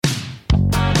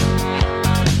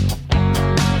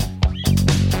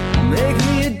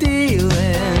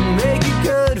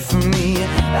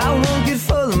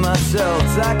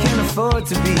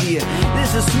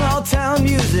small town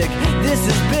music. This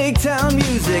is big town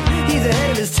music. He's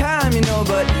ahead of his time, you know,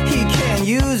 but he can't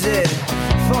use it.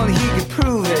 If only he could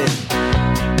prove it.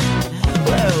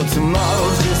 Well,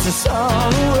 tomorrow's just a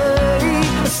song away,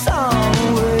 a song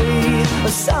away, a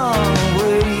song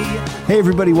away. Hey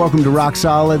everybody, welcome to Rock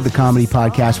Solid, the comedy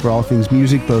podcast for all things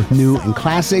music, both new and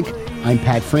classic. I'm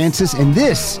Pat Francis, and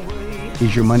this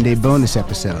is your Monday bonus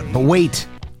episode. But wait,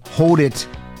 hold it.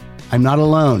 I'm not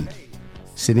alone.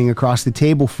 Sitting across the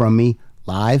table from me,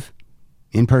 live,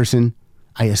 in person,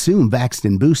 I assume vaxxed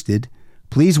and boosted,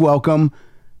 please welcome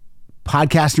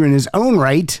podcaster in his own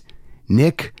right,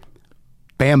 Nick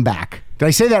Bamback. Did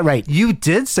I say that right? You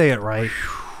did say it right.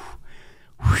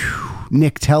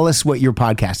 Nick, tell us what your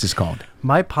podcast is called.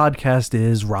 My podcast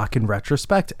is Rock in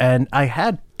Retrospect, and I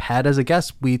had Pat as a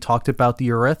guest. We talked about the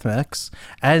Eurythmics,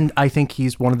 and I think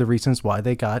he's one of the reasons why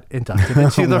they got inducted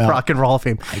into the Rock and Roll Hall of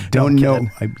Fame. I don't know.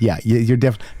 You're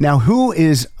definitely. Now, who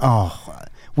is...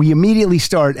 we immediately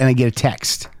start, and I get a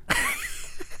text.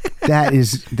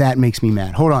 That makes me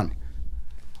mad. Hold on.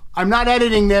 I'm not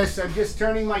editing this. I'm just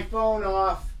turning my phone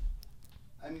off.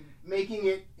 I'm making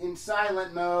it in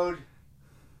silent mode.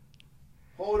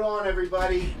 Hold on,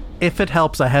 everybody. If it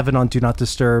helps, I have it on Do Not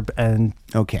Disturb. And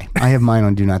okay, I have mine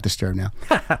on Do Not Disturb now.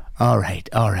 All right.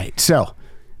 So,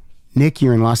 Nick,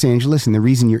 you're in Los Angeles, and the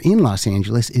reason you're in Los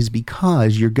Angeles is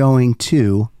because you're going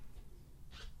to...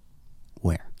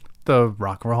 where? The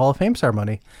Rock and Roll Hall of Fame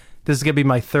ceremony. This is going to be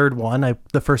my third one.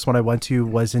 The first one I went to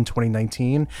was in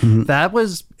 2019. Mm-hmm. That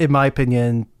was, in my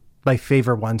opinion, my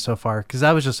favorite one so far, because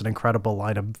that was just an incredible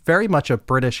lineup. Very much a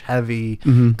British heavy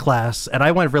class. And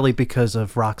I went really because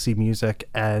of Roxy Music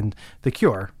and The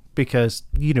Cure, because,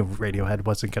 you know, Radiohead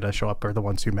wasn't going to show up, or the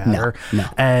ones who matter. No.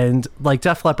 And like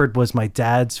Def Leppard was my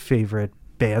dad's favorite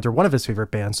band, or one of his favorite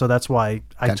bands. So that's why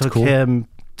I took him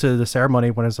to the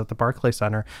ceremony when I was at the Barclays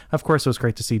Center. Of course, it was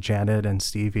great to see Janet and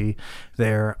Stevie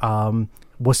there.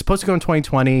 Was supposed to go in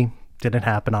 2020. Didn't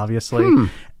happen, obviously.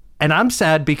 And I'm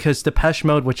sad because Depeche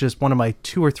Mode, which is one of my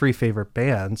 2 or 3 favorite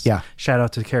bands, shout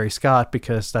out to Carrie Scott,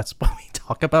 because that's what we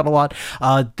talk about a lot.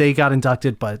 They got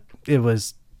inducted, but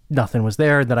nothing was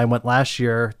there. Then I went last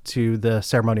year to the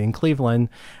ceremony in Cleveland,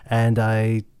 and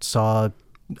I saw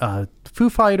Foo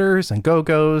Fighters and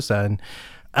Go-Go's and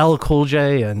LL Cool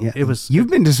J, and it was... You've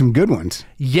been to some good ones.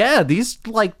 Yeah, these,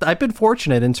 like, I've been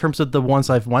fortunate in terms of the ones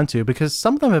I've went to, because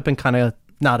some of them have been kind of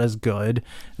not as good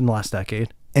in the last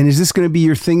decade. And is this going to be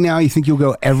your thing now? You think you'll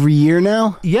go every year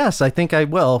now? Yes, I think I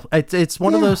will. It's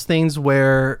one of those things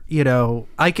where, you know,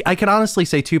 I can honestly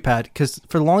say too, Pat, because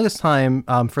for the longest time,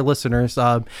 for listeners,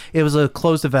 it was a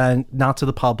closed event, not to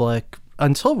the public,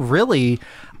 until really,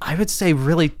 I would say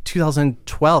really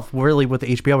 2012, really with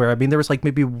the HBO era. I mean, there was like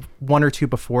maybe 1 or 2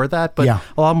 before that, but a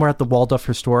lot of them were at the Waldorf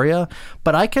Astoria.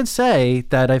 But I can say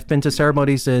that I've been to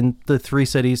ceremonies in the 3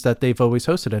 cities that they've always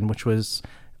hosted in, which was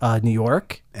New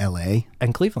York, LA,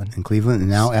 and Cleveland. And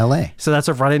now LA. So that's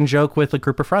a run-in joke with a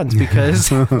group of friends,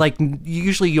 because like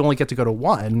usually you only get to go to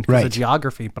one because of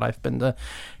geography, but I've been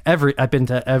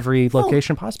to every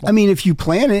location possible. I mean, if you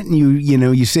plan it and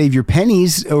you save your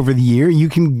pennies over the year, you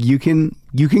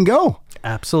can go.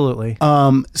 Absolutely.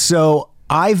 So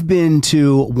I've been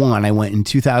to one. I went in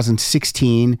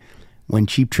 2016 when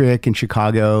Cheap Trick in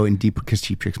Chicago, and because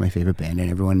Cheap Trick's my favorite band,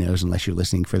 and everyone knows unless you're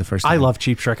listening for the first time. I love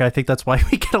Cheap Trick. I think that's why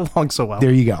we get along so well.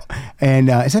 There you go. And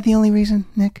is that the only reason,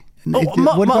 Nick? What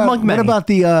about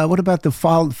the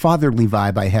fatherly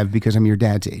vibe I have because I'm your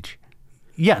dad's age?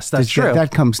 Yes, that's true.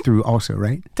 That comes through also,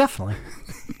 right? Definitely.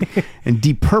 And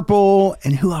Deep Purple,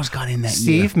 and who else got in that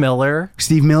year? Steve Miller,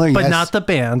 but not the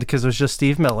band, because it was just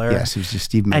Steve Miller. Yes, it was just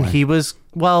Steve Miller. And he was,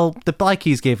 the Black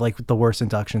Keys gave like the worst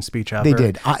induction speech ever. They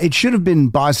did. It should have been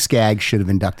Boz Scaggs should have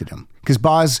inducted him, because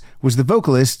Boz was the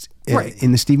vocalist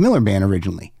in the Steve Miller Band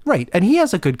originally. Right. And he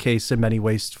has a good case in many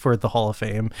ways for the Hall of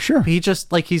Fame. Sure. He's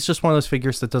just one of those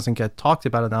figures that doesn't get talked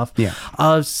about enough. Yeah.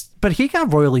 But he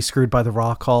got royally screwed by the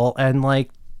Rock Hall, and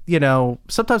like, you know,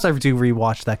 sometimes I do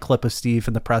rewatch that clip of Steve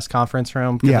in the press conference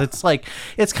room. It's like,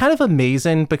 it's kind of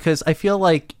amazing, because I feel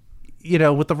like, you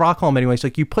know, with the Rock Hall in many ways,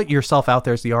 like you put yourself out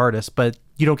there as the artist, but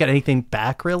you don't get anything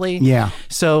back really. Yeah.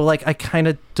 So like, I kind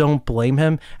of don't blame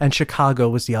him. And Chicago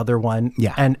was the other one.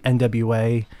 Yeah. And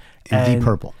NWA. And Deep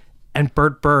Purple. And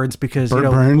Burt Burns, because Burt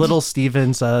Burns. Little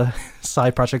Steven's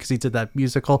side project, because he did that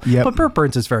musical. Yep. But Burt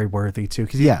Burns is very worthy too,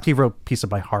 because he wrote "Piece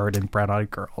of My Heart" and "Brown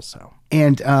Eyed Girl." So.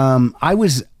 And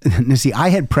I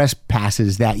had press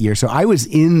passes that year, so I was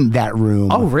in that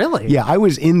room. Oh, really? Yeah, I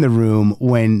was in the room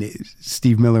when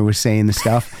Steve Miller was saying the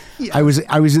stuff. Yes.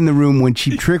 I was in the room when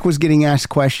Cheap Trick was getting asked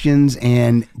questions,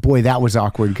 and boy, that was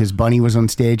awkward because Bunny was on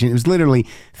stage, and it was literally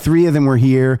 3 of them were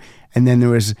here. And then there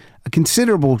was a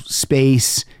considerable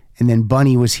space, and then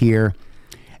Bunny was here.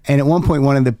 And at one point,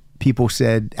 one of the people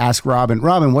asked Robin,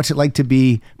 what's it like to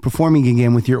be performing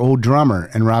again with your old drummer?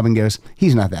 And Robin goes,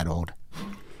 he's not that old.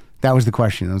 That was the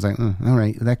question. I was like, all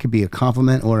right, that could be a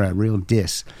compliment or a real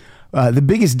diss. The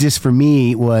biggest diss for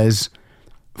me was,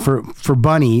 for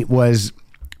Bunny, was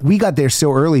we got there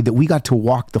so early that we got to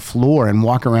walk the floor and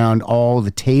walk around all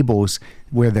the tables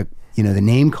where the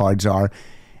name cards are.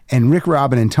 And Rick,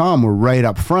 Robin, and Tom were right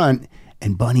up front,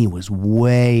 and Bunny was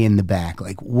way in the back,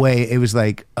 it was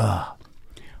like,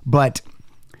 But,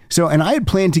 and I had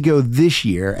planned to go this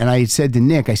year, and I had said to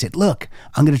Nick, I said, look,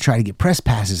 I'm going to try to get press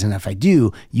passes, and if I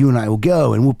do, you and I will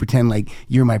go, and we'll pretend like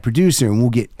you're my producer, and we'll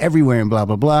get everywhere, and blah,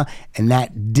 blah, blah. And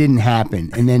that didn't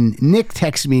happen. And then Nick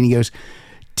texted me, and he goes,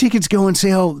 tickets go on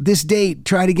sale this date,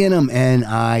 try to get them. And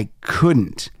I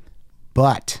couldn't.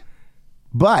 But,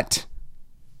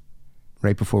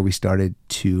 right before we started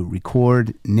to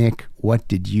record, Nick, what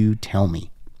did you tell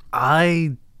me?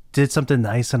 I did something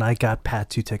nice, and I got Pat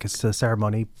 2 tickets to the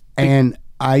ceremony. And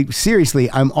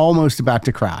I'm almost about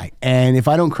to cry. And if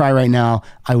I don't cry right now,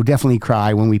 I will definitely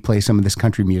cry when we play some of this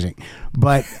country music.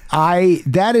 But I'm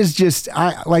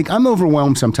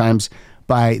overwhelmed sometimes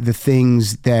by the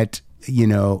things that,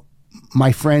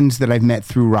 my friends that I've met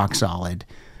through Rock Solid,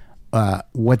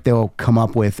 what they'll come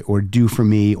up with or do for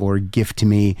me or gift to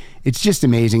me. It's just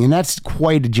amazing. And that's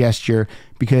quite a gesture,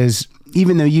 because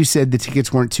even though you said the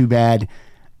tickets weren't too bad,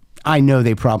 I know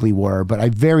they probably were, but I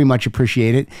very much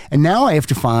appreciate it. And now I have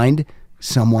to find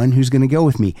someone who's going to go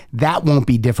with me. That won't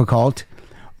be difficult,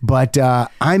 but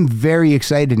I'm very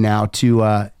excited now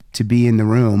to be in the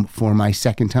room for my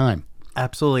second time.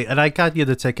 Absolutely. And I got you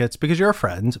the tickets because you're a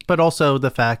friend, but also the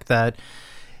fact that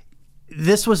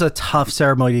this was a tough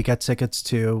ceremony to get tickets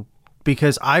to,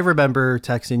 because I remember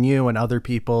texting you and other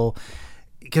people,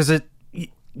 because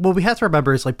what we have to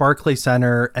remember is like Barclays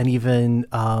Center and even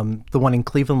the one in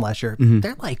Cleveland last year,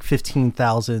 they're like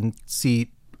 15,000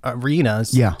 seat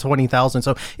arenas, 20,000.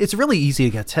 So it's really easy to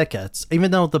get tickets,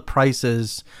 even though the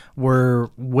prices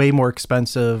were way more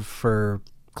expensive for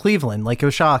Cleveland. Like, it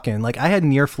was shocking. Like, I had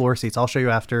near floor seats. I'll show you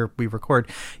after we record.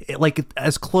 Like,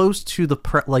 as close to the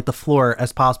floor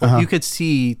as possible. You could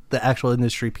see the actual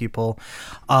industry people,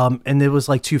 and it was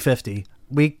like $250.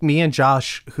 Me and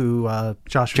Josh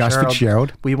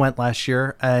Fitzgerald, we went last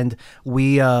year, and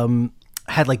we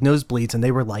had like nosebleeds, and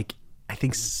they were like, I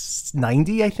think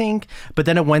 90, but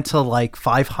then it went to like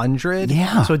 500.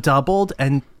 So it doubled.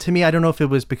 And to me, I don't know if it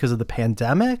was because of the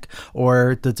pandemic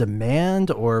or the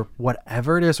demand or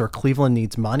whatever it is, or Cleveland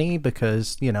needs money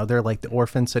because, they're like the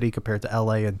orphan city compared to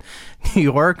LA and New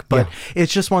York. But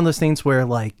it's just one of those things where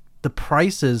like the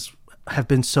prices have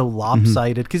been so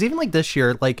lopsided. Because even like this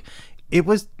year, like it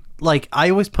was like, I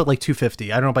always put like $250.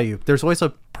 I don't know about you. There's always a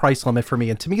price limit for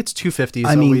me, and to me it's $250.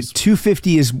 I mean,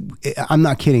 $250 is, I'm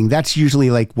not kidding, that's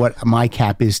usually like what my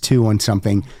cap is too on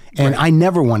something, and I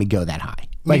never want to go that high.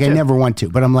 Like, I never want to,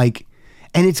 but I'm like,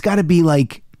 and it's got to be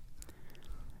like,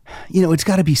 it's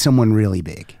got to be someone really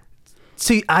big.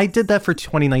 See, I did that for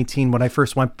 2019 when I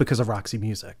first went because of Roxy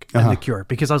Music and The Cure,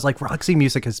 because I was like, Roxy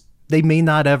Music they may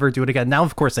not ever do it again. Now,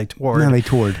 of course, they toured. No, they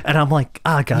toured. And I'm like,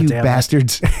 God damn it.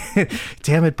 Bastards.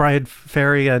 Damn it, Brian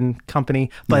Ferry and company.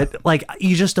 But like,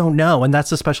 you just don't know. And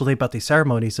that's the special thing about these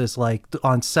ceremonies is like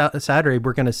on Saturday,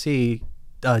 we're going to see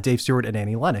Dave Stewart and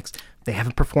Annie Lennox. They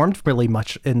haven't performed really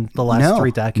much in the last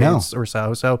 3 decades or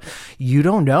so. So you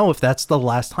don't know if that's the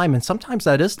last time. And sometimes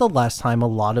that is the last time a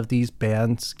lot of these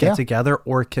bands get together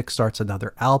or kickstarts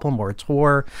another album or a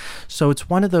tour. So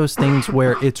it's one of those things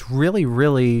where it's really,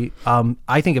 really,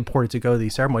 I think, important to go to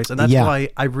these ceremonies. And that's why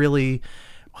I really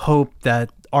hope that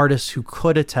artists who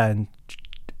could attend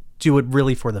do it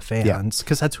really for the fans,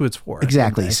 because that's who it's for.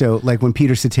 Exactly. So like when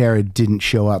Peter Cetera didn't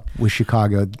show up with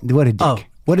Chicago, what a dick. Oh.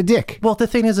 What a dick. Well, the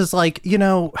thing is like,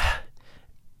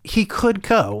 he could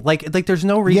go. Like there's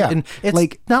no reason. It's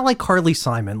like, not like Carly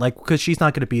Simon, like, because she's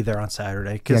not going to be there on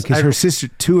Saturday. Because her sister,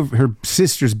 2 of her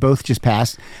sisters both just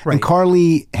passed. Right. And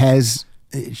Carly has,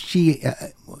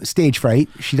 stage fright.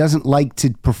 She doesn't like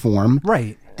to perform.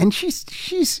 Right. And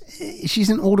she's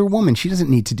an older woman. She doesn't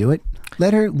need to do it.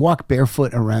 Let her walk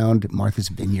barefoot around Martha's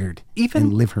Vineyard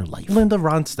and live her life. Linda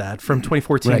Ronstadt from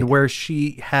 2014, where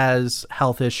she has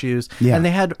health issues. Yeah. And they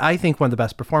had, I think, one of the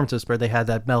best performances where they had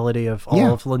that melody of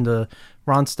all of Linda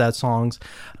Ronstadt songs.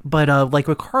 But like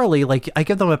with Carly, like, I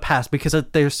give them a pass because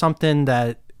there's something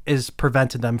that is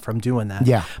preventing them from doing that.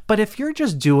 Yeah. But if you're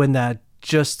just doing that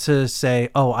just to say,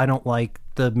 oh, I don't like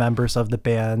the members of the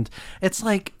band, it's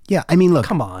like, yeah, I mean, look,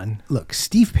 come on. Look,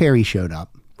 Steve Perry showed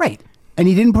up. Right. And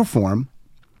he didn't perform.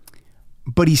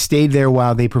 but he stayed there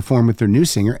while they performed with their new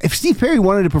singer. If Steve Perry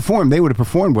wanted to perform, they would have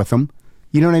performed with him.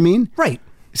 You know what I mean? Right.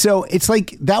 So it's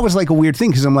like, that was like a weird thing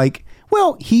because I'm like,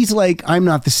 well, he's like, I'm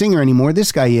not the singer anymore.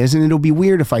 This guy is, and it'll be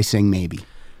weird if I sing maybe.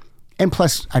 And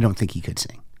plus, I don't think he could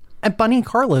sing. And Bunny and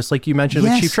Carlos, like you mentioned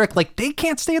with Cheap Trick, like they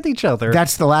can't stand each other.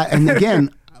 That's the last. And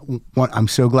again, I'm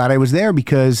so glad I was there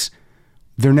because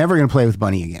they're never going to play with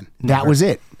Bunny again. That was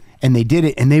it. And they did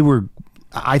it. And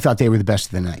I thought they were the best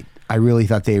of the night. I really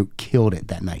thought they killed it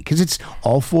that night because it's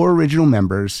all 4 original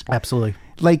members. Absolutely.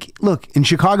 Like, look, in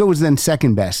Chicago was then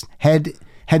second best. Had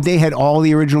they had all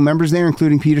the original members there,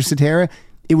 including Peter Cetera,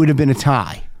 it would have been a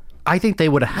tie. I think they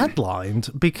would have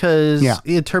headlined because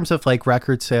in terms of like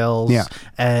record sales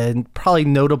and probably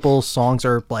notable songs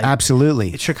are like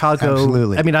absolutely Chicago.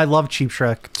 Absolutely. I mean, I love Cheap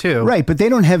Trick too. Right, but they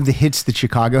don't have the hits that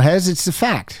Chicago has. It's a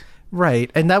fact.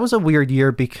 Right. And that was a weird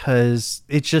year because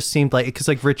it just seemed like, because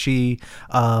like Richie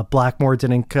Blackmore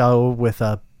didn't go with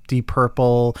Deep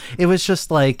Purple. It was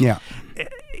just like,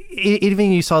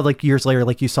 even you saw like years later,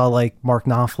 like you saw like Mark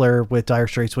Knopfler with Dire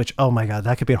Straits, which, oh my God,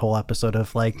 that could be a whole episode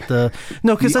of like because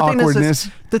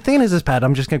the thing is, Pat,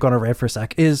 I'm just going to go on a rant for a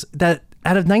sec, is that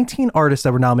out of 19 artists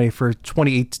that were nominated for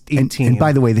 2018. And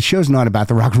by the way, the show's not about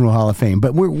the Rock and Roll Hall of Fame,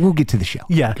 but we'll get to the show.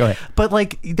 Yeah. Go ahead. But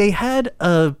like they had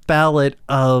a ballot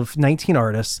of 19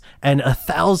 artists and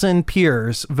 1,000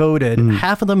 peers voted.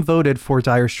 Half of them voted for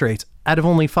Dire Straits out of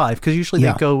only 5, because usually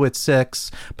they go with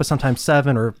 6, but sometimes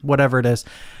 7 or whatever it is.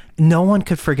 No one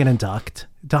could friggin' induct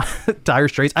Dire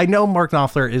Straits. I know Mark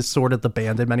Knopfler is sort of the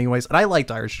band in many ways, and I like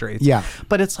Dire Straits. Yeah.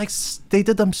 But it's like they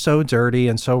did them so dirty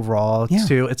and so raw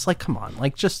too. It's like, come on,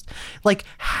 like just like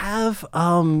have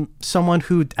someone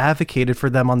who advocated for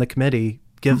them on the committee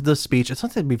give the speech. It's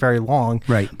not going to be very long,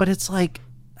 right? But it's like,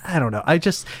 I don't know.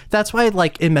 That's why,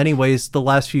 like, in many ways, the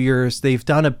last few years, they've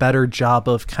done a better job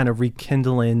of kind of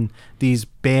rekindling these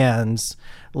bands,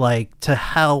 like, to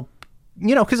help,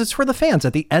 you know, because it's for the fans.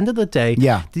 At the end of the day,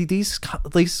 these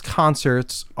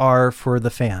concerts are for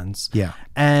the fans. Yeah.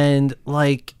 And,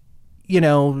 like, you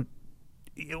know,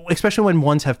 especially when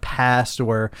ones have passed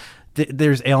or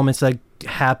there's ailments that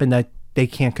happen that they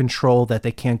can't control, that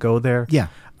they can't go there. Yeah.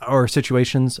 Or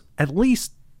situations, at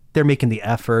least they're making the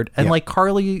effort. And like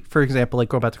Carly, for example, like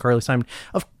going back to Carly Simon,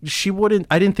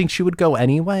 I didn't think she would go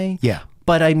anyway. Yeah.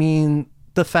 But I mean,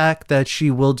 the fact that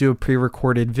she will do a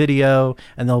pre-recorded video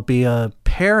and there'll be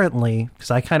apparently,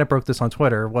 because I kind of broke this on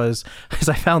Twitter, because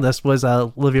I found this, was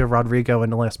Olivia Rodrigo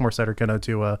and Alanis Morissette are going to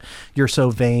do a You're So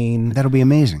Vain. That'll be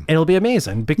amazing. It'll be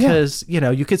amazing because, you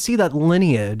know, you could see that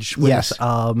lineage with,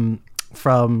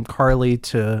 from Carly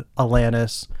to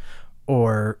Alanis,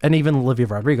 and even Olivia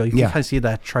Rodrigo, you can kind of see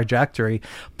that trajectory.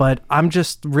 But I'm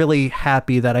just really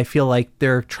happy that I feel like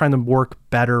they're trying to work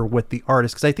better with the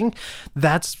artists, because I think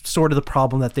that's sort of the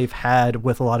problem that they've had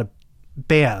with a lot of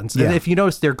bands. And if you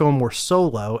notice, they're going more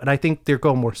solo, and I think they're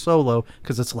going more solo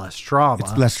because it's less drama.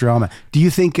 It's less drama. Do you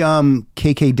think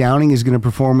KK Downing is going to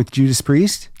perform with Judas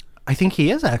Priest? I think he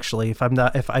is, actually. I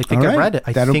read it. I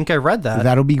think I read that.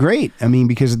 That'll be great. I mean,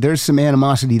 because there's some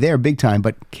animosity there big time,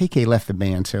 but KK left the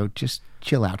band, so just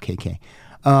chill out, KK.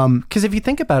 Because if you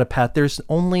think about it, Pat, there's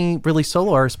only really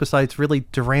solo artists besides really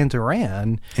Duran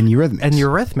Duran and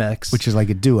Eurythmics, which is like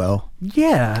a duo.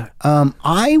 Yeah.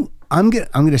 I'm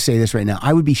gonna say this right now.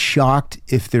 I would be shocked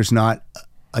if there's not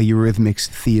a Eurythmics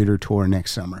theater tour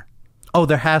next summer. Oh,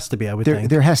 there has to be. I would think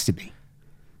there has to be.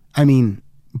 I mean.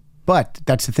 But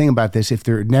that's the thing about this. If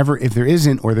there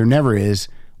isn't, or there never is,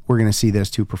 we're going to see those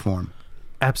two perform.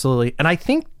 Absolutely. And I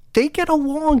think they get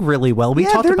along really well. We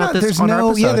talked about this on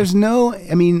our episode.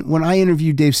 I mean, when I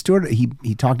interviewed Dave Stewart,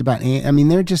 he talked about, I mean,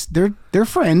 they're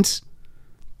friends.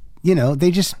 You know,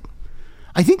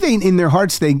 I think in their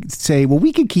hearts, they say, well,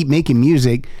 we could keep making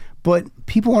music, but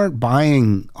people aren't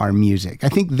buying our music. I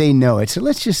think they know it. So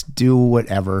let's just do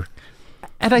whatever.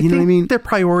 And I think their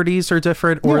priorities are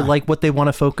different, or like what they want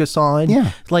to focus on.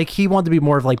 Yeah. Like he wanted to be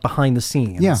more of like behind the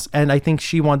scenes. Yeah. And I think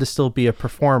she wanted to still be a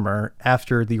performer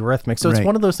after the Eurythmics. So it's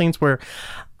one of those things where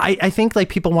I think like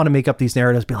people want to make up these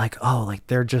narratives, be like, oh, like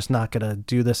they're just not going to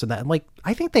do this and that. And like,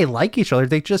 I think they like each other.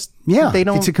 They just, they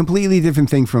don't. It's a completely different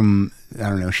thing from, I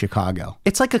don't know, Chicago.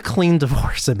 It's like a clean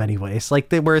divorce in many ways.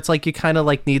 Like where it's like you kind of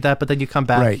like need that, but then you come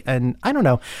back and I don't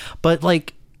know. But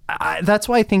like, that's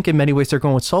why I think in many ways they're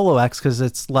going with solo acts, because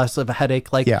it's less of a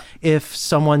headache. Like if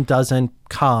someone doesn't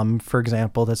come, for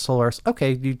example, that's solo artist,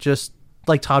 okay, you just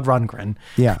like Todd Rundgren.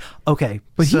 Yeah. Okay.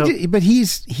 But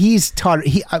he's Todd.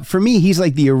 For me, he's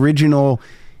like the original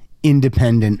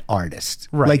independent artist.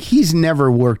 Right. Like he's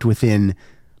never worked within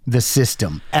the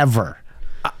system ever.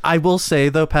 I will say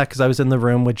though, Pat, because I was in the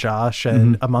room with Josh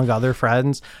and among other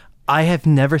friends, I have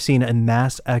never seen a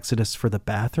mass exodus for the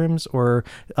bathrooms or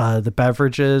the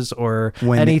beverages or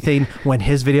anything when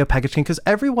his video package came, because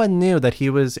everyone knew that he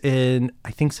was in,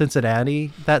 I think,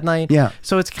 Cincinnati that night. Yeah.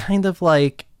 So it's kind of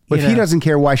like, but if he doesn't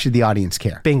care, why should the audience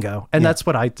care? Bingo. And that's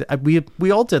what I did.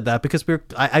 We all did that because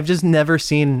I've just never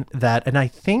seen that. And I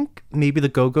think maybe the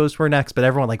Go-Go's were next, but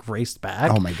everyone like raced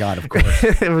back. Oh my God, of course.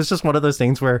 It was just one of those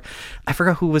things where I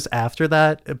forgot who was after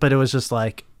that, but it was just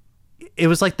like, it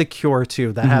was like The Cure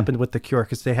too. That happened with The Cure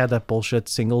because they had that bullshit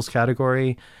singles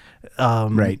category.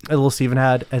 Right. Little Steven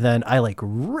had, and then I like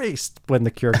raced when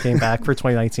The Cure came back for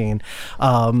 2019.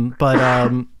 But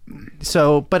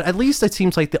at least it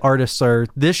seems like the artists are,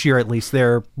 this year at least,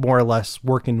 they're more or less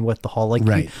working with the hall. Like,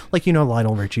 right.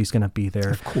 Lionel Richie's going to be there.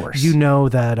 Of course. You know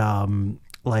that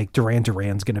like Duran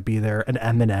Duran's going to be there, and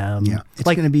Eminem. Yeah, it's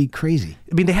going to be crazy.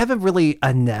 I mean, they haven't really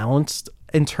announced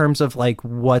in terms of like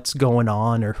what's going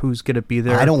on or who's going to be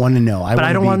there. I don't want to know. I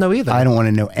don't want to know either. I don't want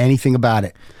to know anything about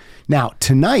it. Now,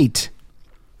 tonight,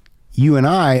 you and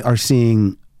I are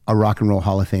seeing a Rock and Roll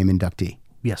Hall of Fame inductee.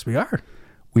 Yes, we are.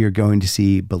 We are going to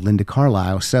see Belinda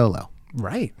Carlisle solo.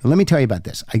 Right. Let me tell you about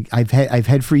this. I've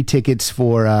had free tickets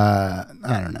for, I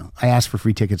don't know. I asked for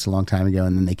free tickets a long time ago,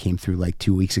 and then they came through like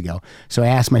 2 weeks ago. So I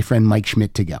asked my friend Mike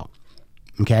Schmidt to go.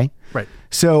 Okay? Right.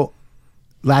 So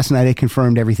last night I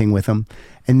confirmed everything with him.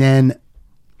 And then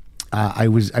I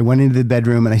went into the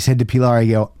bedroom and I said to Pilar,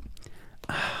 I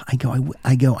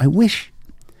wish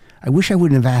I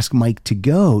wouldn't have asked Mike to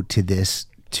go to this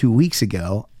 2 weeks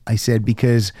ago. I said,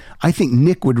 because I think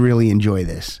Nick would really enjoy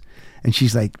this. And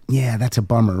she's like, yeah, that's a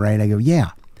bummer, right? I go, yeah.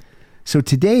 So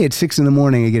today at 6 a.m,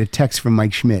 I get a text from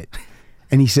Mike Schmidt.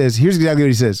 And he says, here's exactly what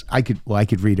he says. I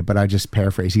could read it, but I'll just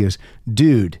paraphrase. He goes,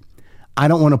 dude, I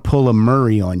don't want to pull a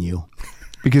Murray on you,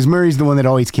 because Murray's the one that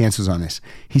always cancels on us.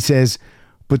 He says,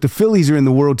 but the Phillies are in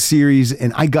the World Series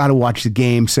and I got to watch the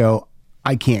game, so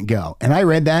I can't go. And I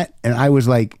read that and I was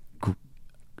like,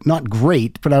 not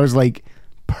great, but I was like,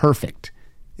 perfect.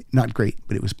 Not great,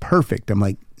 but it was perfect. I'm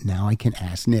like, now I can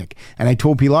ask Nick. And I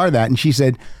told Pilar that, and she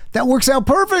said, that works out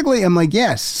perfectly. I'm like,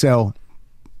 yes. So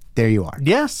there you are.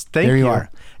 Yes, thank you. There you are.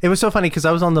 It was so funny because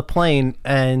I was on the plane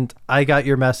and I got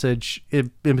your message in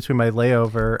between my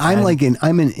layover.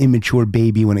 I'm an immature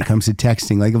baby when it comes to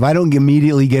texting. Like if I don't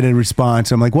immediately get a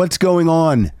response, I'm like, what's going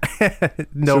on?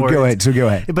 Worries. Go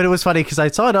ahead. But it was funny because I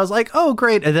saw it. I was like, oh,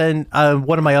 great. And then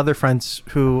one of my other friends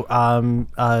who sharing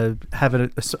a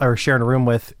room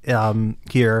with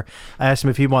here, I asked him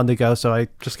if he wanted to go. So I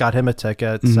just got him a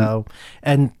ticket. Mm-hmm. So,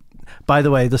 and by the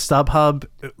way, the StubHub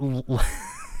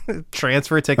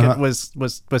transfer ticket was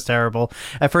terrible.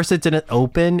 At first it didn't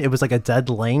open. It was like a dead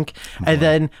link. And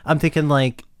then I'm thinking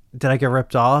like, did I get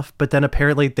ripped off? But then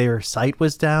apparently their site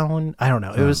was down. I don't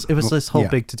know. It was this whole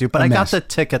big to do. But I got the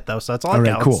ticket though, so that's all that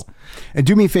counts. Cool. And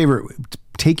do me a favor,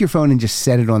 take your phone and just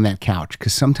set it on that couch,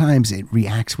 because sometimes it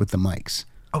reacts with the mics.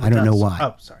 I don't know why.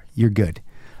 Oh, sorry. You're good.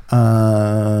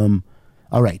 All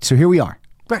right, so here we are.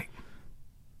 Right.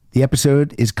 The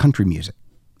episode is country music.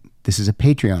 This is a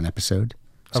Patreon episode.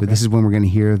 So This is when we're going to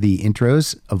hear the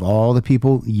intros of all the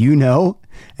people you know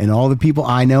and all the people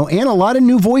I know, and a lot of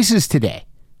new voices today,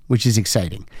 which is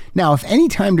exciting. Now, if any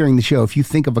time during the show, if you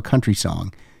think of a country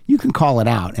song, you can call it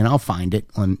out and I'll find it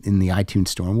in the iTunes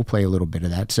store, and we'll play a little bit of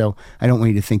that. So I don't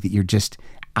want you to think that you're just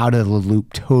out of the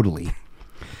loop totally.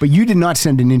 But you did not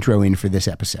send an intro in for this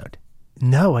episode.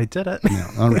 No, I didn't. No.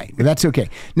 All right. But that's okay.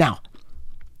 Now,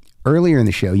 earlier in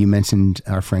the show, you mentioned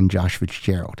our friend Josh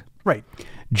Fitzgerald. Right.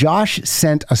 Josh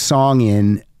sent a song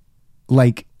in,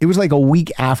 like, it was like a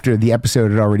week after the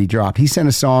episode had already dropped. He sent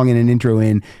a song and an intro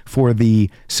in for the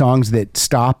Songs That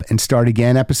Stop and Start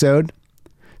Again episode.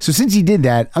 So since he did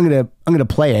that, I'm gonna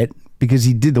play it because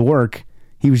he did the work.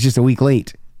 He was just a week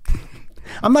late.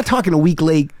 I'm not talking a week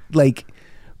late, like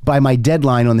by my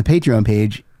deadline on the Patreon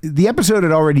page. The episode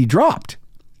had already dropped.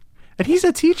 And he's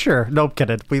a teacher. No, I'm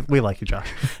kidding. We like you, Josh.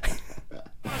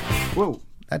 Whoa.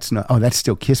 That's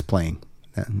still Kiss playing.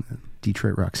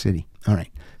 Detroit Rock City. All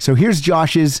right. So here's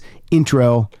Josh's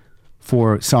intro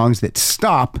for Songs That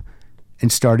Stop and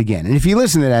Start Again. And if you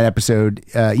listen to that episode,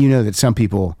 you know that some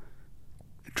people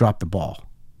drop the ball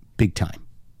big time.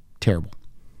 Terrible.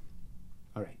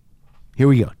 All right. Here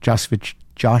we go. Josh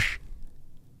Fitzgerald.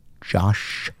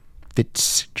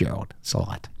 It's a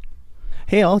lot.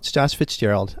 Hey all, it's Josh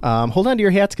Fitzgerald. Hold on to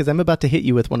your hats because I'm about to hit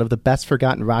you with one of the best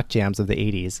forgotten rock jams of the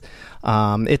 80s.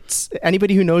 It's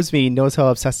anybody who knows me knows how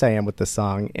obsessed I am with this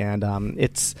song, and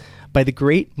it's by the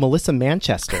great Melissa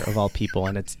Manchester, of all people,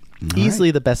 and it's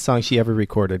easily the best song she ever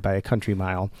recorded by a country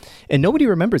mile, and nobody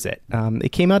remembers it.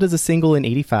 It came out as a single in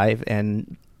 '85,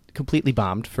 and completely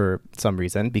bombed for some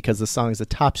reason because the song is a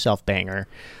top shelf banger.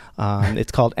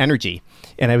 It's called Energy.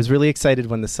 And I was really excited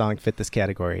when the song fit this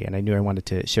category, and I knew I wanted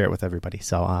to share it with everybody.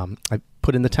 So I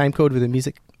put in the time code where the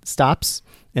music stops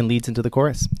and leads into the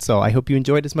chorus. So I hope you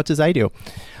enjoyed as much as I do.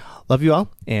 Love you all,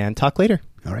 and talk later.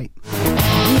 All right.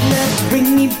 You love to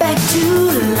bring me back to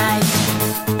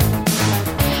life.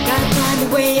 Gotta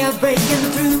find a way of breaking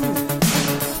through.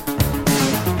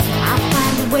 I'll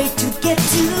find a way to get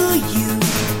to you.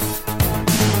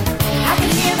 I can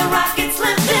hear the rockets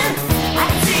lifting. I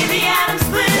can see the atoms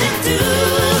split in two.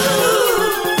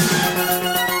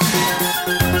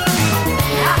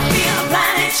 I feel the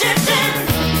planet shifting.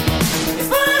 It's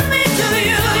pulling me to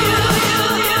you.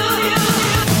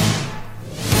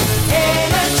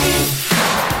 Energy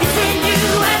is in you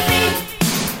and me.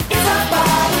 It's a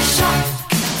body shock.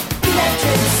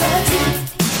 Electricity.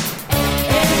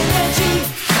 Energy.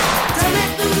 Turn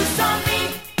it loose on me.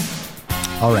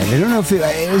 All right. I don't know if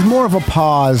it was more of a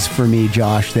pause for me,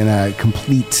 Josh, than a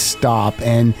complete stop.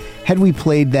 And had we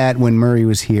played that when Murray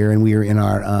was here and we were in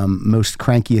our most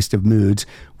crankiest of moods,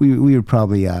 we would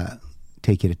probably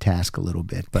take you to task a little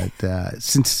bit. But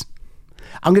since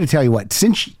I'm going to tell you what,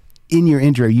 since in your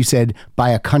intro you said by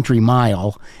a country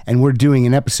mile, and we're doing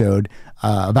an episode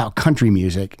about country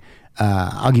music,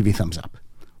 I'll give you a thumbs up.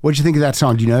 What'd you think of that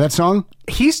song? Do you know that song?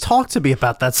 He's talked to me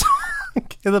about that song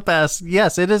in the past.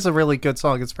 Yes, it is a really good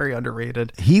song. It's very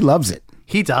underrated. He loves it.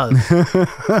 He does.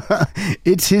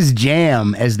 It's his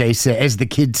jam, as they say, as the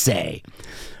kids say.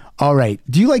 All right.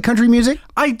 Do you like country music?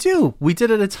 I do. We did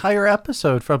an entire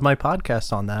episode from my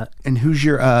podcast on that. And who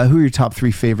are your top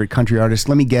 3 favorite country artists?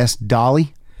 Let me guess.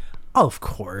 Dolly? Oh, of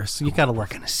course. You gotta We're look.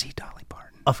 going to see Dolly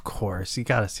Parton. Of course. You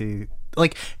gotta see.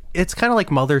 Like, it's kind of like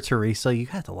Mother Teresa. You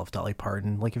have to love Dolly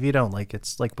Parton. Like, if you don't like,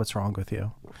 it's like, what's wrong with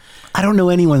you? I don't know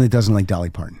anyone that doesn't like Dolly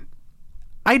Parton.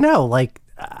 I know. Like,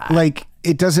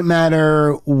 It doesn't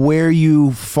matter where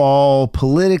you fall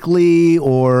politically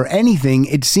or anything.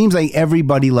 It seems like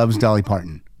everybody loves Dolly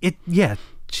Parton. yeah,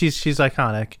 she's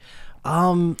iconic.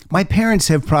 My parents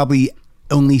have probably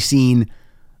only seen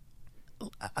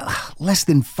less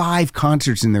than 5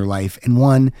 concerts in their life, and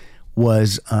one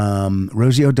was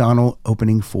Rosie O'Donnell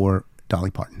opening for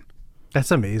Dolly Parton.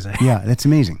 That's amazing. Yeah, that's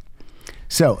amazing.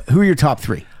 So, who are your top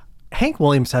 3? Hank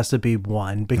Williams has to be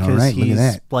one because All right, look at he's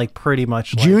that. like pretty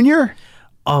much like, Junior?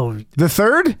 Oh, The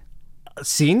third?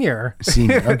 senior.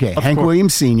 Senior. Okay, Of Hank course.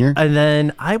 Williams Sr. And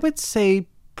then I would say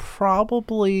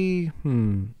probably,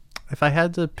 if I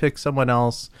had to pick someone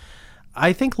else,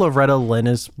 I think Loretta Lynn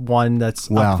is one that's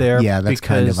Well, up there. yeah, that's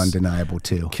kind of because- undeniable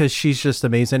too. Because she's just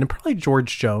amazing. And probably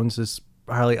George Jones is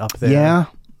highly up there. Yeah.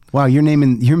 Wow, you're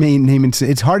naming.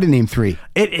 It's hard to name 3.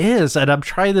 It is. And I'm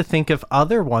trying to think of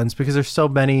other ones because there's so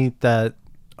many that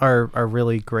are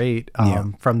really great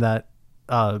from that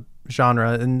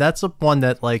genre. And that's one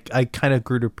that like I kind of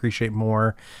grew to appreciate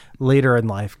more later in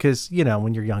life. Because, you know,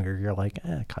 when you're younger, you're like,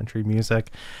 country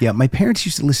music. Yeah, my parents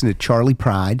used to listen to Charlie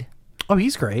Pride, Oh,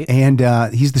 he's great. and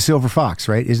he's the Silver Fox,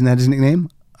 right? Isn't that his nickname?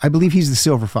 I believe he's the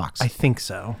Silver Fox. I think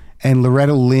so. And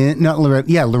Loretta Lynn,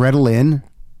 Loretta Lynn,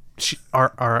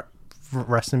 Our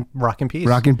rest in rock and peace.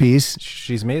 Rock and Peace.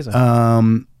 She's amazing.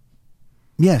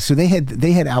 Yeah, so they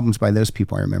had albums by those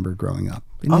people. I remember growing up.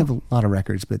 They didn't have a lot of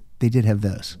records, but they did have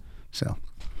those. So,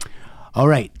 all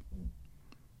right.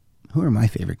 Who are my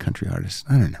favorite country artists?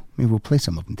 I don't know. Maybe we'll play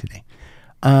some of them today.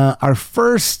 Our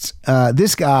first,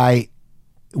 this guy,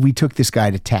 we took this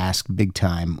guy to task big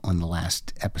time on the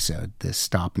last episode, this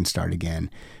Stop and Start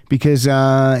Again, because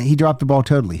he dropped the ball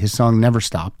totally. His song never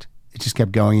stopped. It just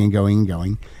kept going and going and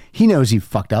going. He knows he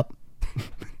fucked up.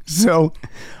 So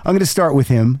I'm going to start with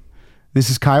him. This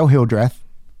is Kyle Hildreth.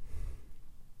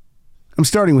 I'm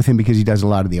starting with him because he does a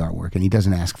lot of the artwork and he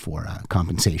doesn't ask for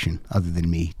compensation other than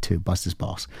me to bust his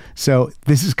balls. So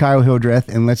this is Kyle Hildreth,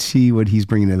 and let's see what he's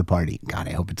bringing to the party. God,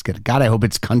 I hope it's good. God, I hope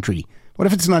it's country. What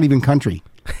if it's not even country?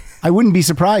 I wouldn't be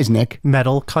surprised, Nick.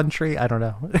 Metal country? I don't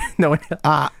know. No idea.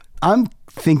 I'm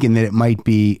thinking that it might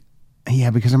be,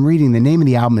 because I'm reading the name of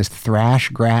the album is Thrash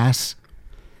Grass.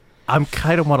 I'm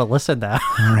kind of want to listen now.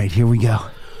 All right, here we go.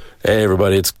 Hey,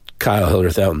 everybody, it's Kyle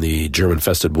Hildreth out in the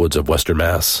German-infested woods of Western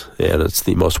Mass, and it's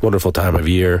the most wonderful time of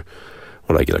year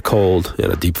when I get a cold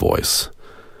and a deep voice.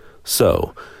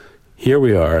 So, here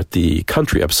we are at the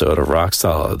country episode of Rock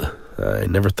Solid. I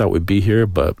never thought we'd be here,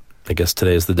 but I guess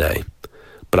today's the day.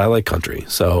 But I like country,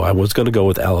 so I was going to go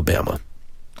with Alabama,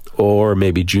 or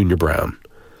maybe Junior Brown.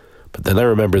 But then I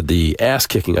remembered the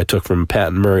ass-kicking I took from Pat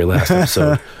and Murray last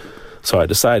episode, so I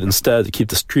decided instead to keep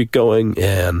the streak going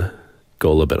and go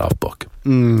a little bit off book.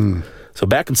 So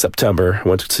back in September, I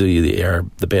went to see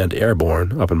the band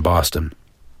Airborne up in Boston.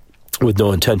 with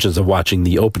no intentions of watching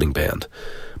the opening band.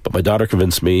 But my daughter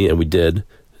convinced me, and we did,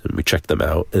 and we checked them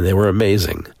out, and they were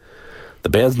amazing. The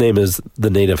band's name is The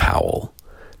Native Howl.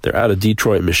 They're out of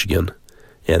Detroit, Michigan,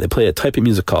 and they play a type of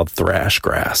music called thrash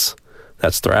grass.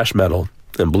 That's thrash metal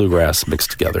and bluegrass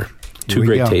mixed together. Two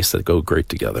great tastes that go great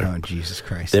together. Oh, Jesus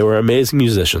Christ. They were amazing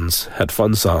musicians, had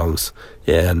fun songs,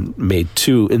 and made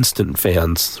 2 instant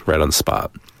fans right on the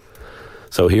spot.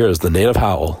 So here is The Native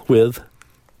Howl with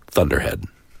Thunderhead.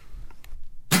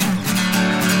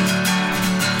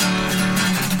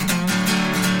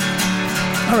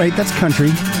 All right, that's country.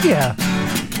 Yeah.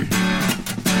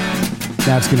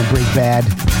 Now it's going to break bad.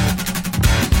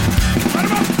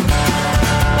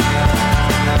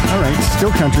 All right,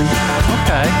 still country.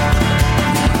 Okay.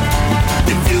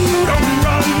 If you don't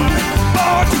run,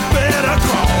 Lord, you better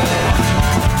crawl.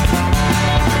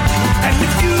 And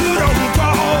if you don't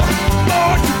crawl,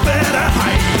 Lord, you better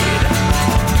hide.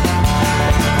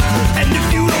 And if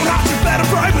you don't hide, you better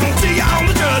pray. We don't see you on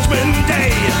the judgment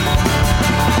day.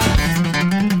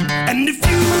 And if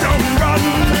you don't run,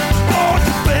 Lord,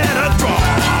 you better draw.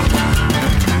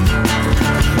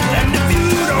 And if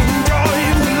you don't draw,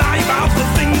 you will lie about the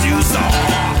things you saw.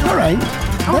 All right.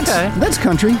 That's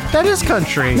country. That is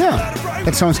country. Yeah.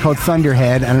 That song's called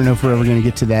Thunderhead. I don't know if we're ever going to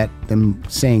get to that, them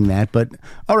saying that. But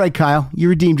all right, Kyle, you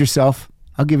redeemed yourself.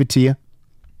 I'll give it to you.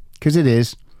 Because it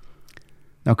is.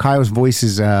 Now, Kyle's voice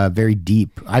is very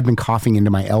deep. I've been coughing into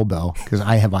my elbow because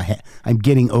I'm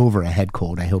getting over a head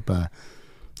cold. I hope...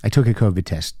 I took a COVID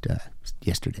test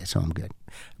yesterday, so I'm good.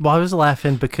 Well, I was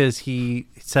laughing because he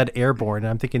said airborne, and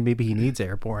I'm thinking maybe he needs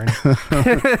airborne.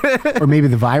 Or maybe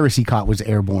the virus he caught was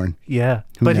airborne. Yeah.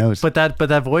 Who knows? But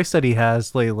that voice that he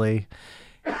has lately,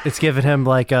 it's given him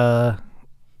like a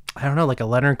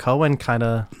Leonard Cohen kind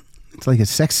of... It's like a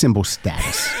sex symbol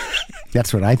status.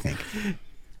 That's what I think.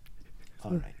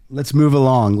 All right. Let's move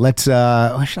along. Let's... should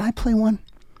I play one?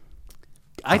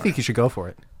 I think you should go for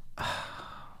it.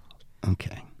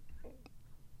 Okay.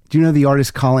 Do you know the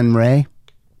artist Colin Ray?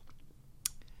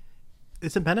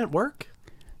 Is it Men at Work?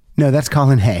 No, that's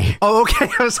Colin Hay. Oh, okay.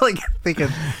 I was like thinking.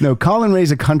 No, Colin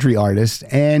Ray's a country artist,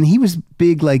 and he was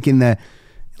big like in the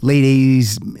late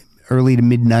 80s, early to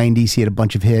mid 90s. He had a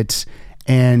bunch of hits,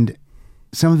 and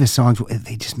some of his songs,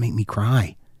 they just make me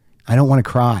cry. I don't want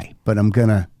to cry, but I'm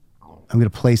gonna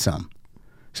play some.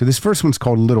 So this first one's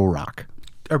called Little Rock.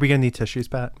 Are we gonna need tissues,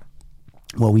 Pat?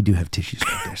 Well, we do have tissues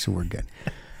right there, so we're good.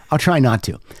 I'll try not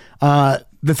to.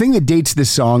 The thing that dates this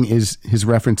song is his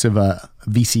reference of a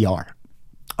VCR.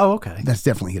 Oh, okay. That's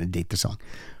definitely going to date the song.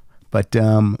 But,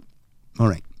 all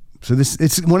right. So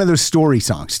it's one of those story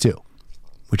songs, too,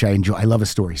 which I enjoy. I love a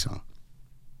story song.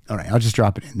 All right, I'll just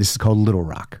drop it in. This is called Little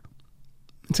Rock.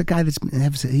 It's a guy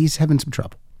he's having some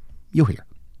trouble. You'll hear.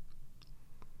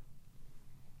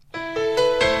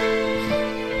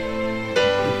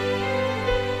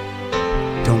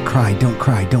 Don't cry, don't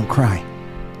cry, don't cry.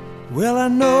 Well, I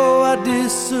know I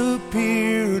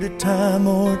disappeared a time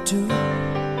or two,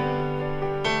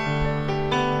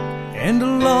 and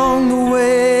along the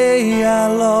way I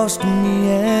lost me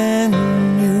and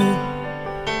you.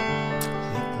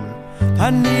 I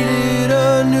needed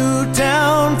a new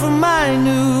town for my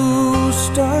new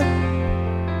start,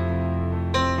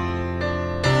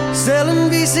 selling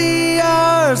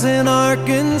VCRs in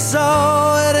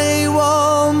Arkansas at a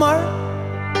Walmart.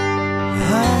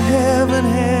 I haven't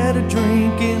had a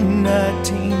drink in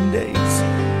 19 days.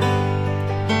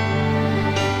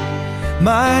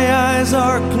 My eyes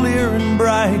are clear and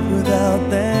bright without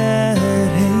that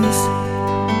haze.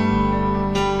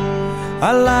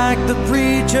 I like the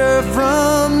preacher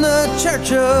from the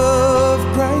Church of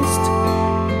Christ.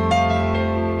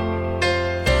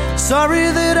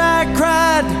 Sorry that I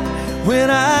cried when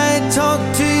I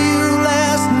talked to you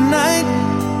last night.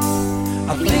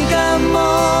 I think I'm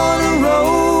on a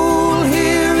roll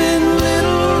here in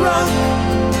Little Rock.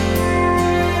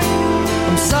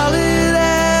 I'm solid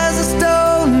as a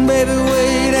stone, baby,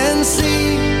 wait and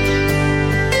see.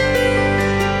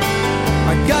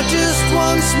 I got just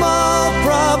one small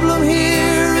problem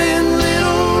here in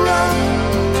Little Rock.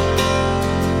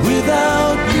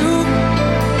 Without you,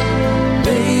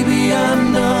 baby,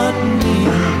 I'm not me.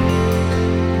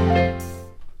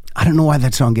 I don't know why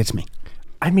that song gets me.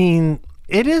 I mean,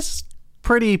 it is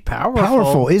pretty powerful.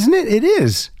 Powerful, isn't it? It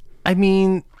is. I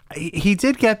mean, he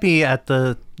did get me at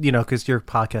the, because your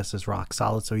podcast is rock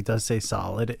solid, so he does say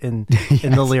solid in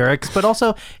the lyrics. But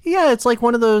also, yeah, it's like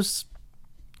one of those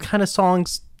kind of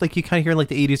songs like you kind of hear in like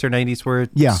the 80s or 90s where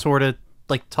it's sort of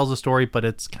like tells a story, but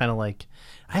it's kind of like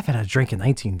I haven't had a drink in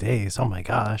 19 days. Oh my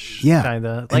gosh. Yeah. Kind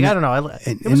of like, I don't know.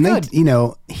 It was and good. you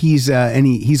know, he's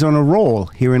he's on a roll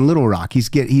here in Little Rock. He's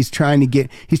trying to get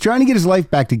his life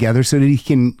back together so that he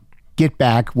can get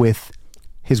back with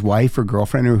his wife or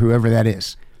girlfriend or whoever that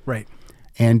is. Right.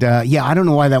 And yeah, I don't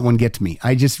know why that one gets me.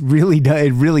 I just really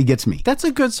it really gets me. That's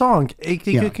a good song. It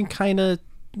can kind of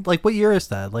like, what year is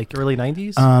that? Like early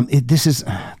 90s?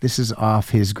 This is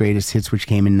off his greatest hits, which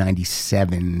came in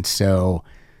 97. So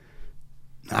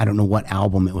I don't know what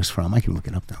album it was from. I can look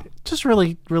it up though. Just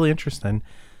really, really interesting.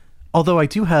 Although I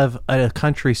do have a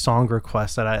country song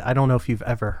request that I don't know if you've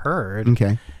ever heard.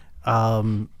 Okay.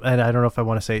 And I don't know if I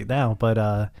want to say it now, but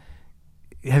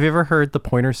have you ever heard the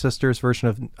Pointer Sisters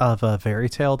version of a Fairy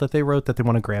Tale that they wrote that they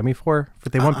won a Grammy for?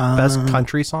 They won Best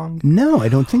Country Song? No, I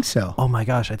don't think so. Oh my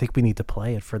gosh, I think we need to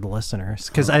play it for the listeners.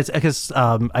 Because I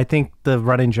think the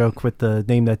running joke with the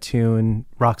Name That Tune,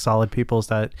 Rock Solid people, is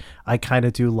that I kind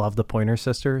of do love the Pointer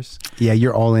Sisters. Yeah,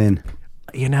 you're all in.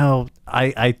 You know,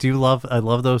 I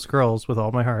love those girls with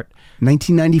all my heart.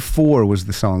 1994 was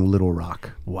the song Little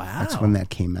Rock. Wow. That's when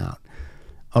that came out.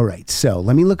 All right, so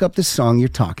let me look up the song you're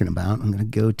talking about. I'm going to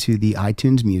go to the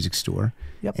iTunes Music Store.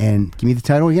 Yep. And give me the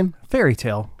title again. Fairy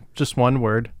Tale, just one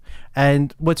word.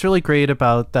 And what's really great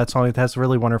about that song, it has a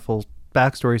really wonderful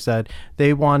backstory, is that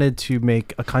they wanted to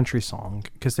make a country song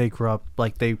because they grew up,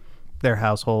 like their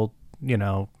household, you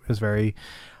know, was very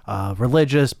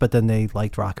religious, but then they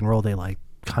liked rock and roll, they liked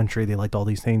country, they liked all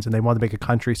these things, and they wanted to make a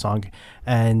country song.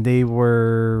 And they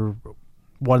were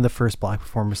one of the first black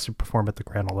performers to perform at the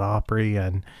Grand Ole Opry,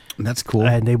 and that's cool.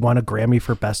 And they won a Grammy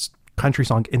for Best Country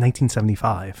Song in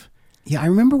 1975. Yeah, I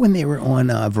remember when they were on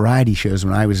variety shows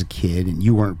when I was a kid, and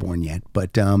you weren't born yet,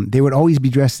 but they would always be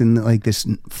dressed in like this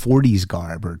 40s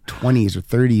garb or 20s or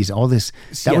 30s, all this.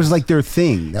 That was like their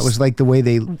thing. That was like the way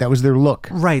that was their look.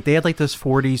 Right. They had like this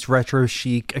 40s retro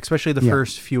chic, especially the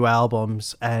first few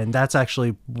albums, and that's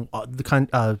actually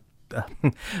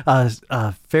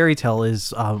Fairy Tale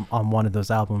is on one of those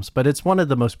albums, but it's one of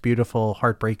the most beautiful,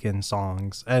 heartbreaking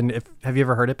songs. And have you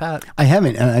ever heard it, Pat? I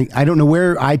haven't. I don't know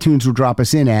where iTunes will drop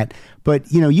us in at, but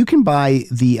you know, you can buy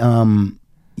the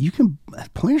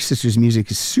Pointer Sisters music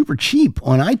is super cheap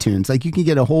on iTunes. Like you can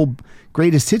get a whole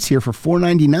greatest hits here for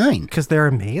 $4.99 because they're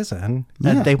amazing.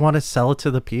 Yeah. And they want to sell it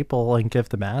to the people and give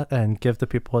the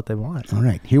people what they want. All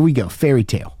right, here we go. Fairy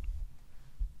Tale.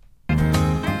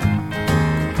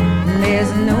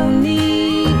 There's no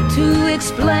need to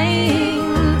explain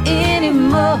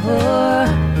anymore.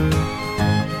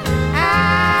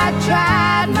 I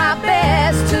tried my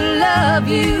best to love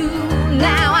you.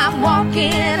 Now I'm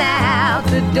walking out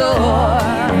the door.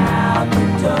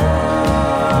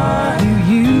 You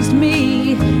used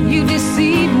me, you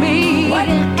deceived me,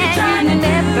 and you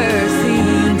never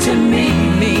seemed to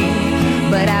meet me.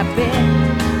 But I bet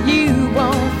you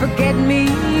won't forget me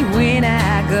when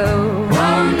I go.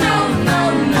 Oh no.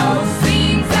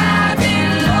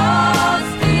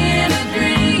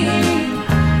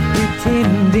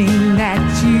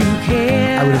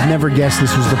 I would have never guessed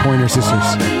this was the Pointer Sisters.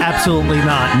 Absolutely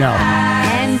not. No.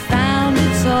 And found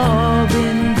it's all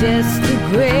been just a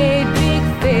great big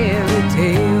fairy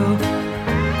tale.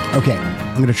 Okay,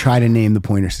 I'm going to try to name the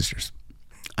Pointer Sisters.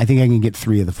 I think I can get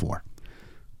 3 of the 4.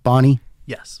 Bonnie.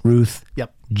 Yes. Ruth.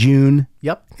 Yep. June.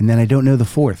 Yep. And then I don't know the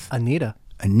 4th. Anita.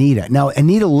 Now,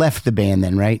 Anita left the band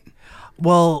then, right?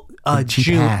 Well, she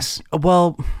June. pass?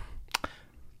 Well,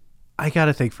 I got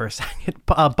to think for a second.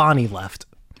 Bonnie left.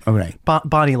 Oh, right.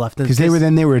 Bonnie left. Because they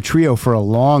were a trio for a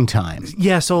long time.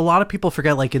 Yeah, so a lot of people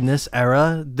forget, like in this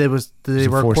era, they were a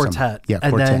quartet. Yeah,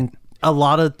 and quartet. then a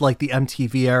lot of like the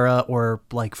MTV era or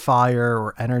like Fire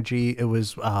or Energy, it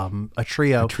was a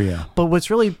trio. But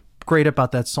what's really great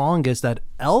about that song is that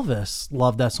Elvis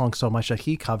loved that song so much that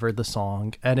he covered the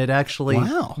song, and it actually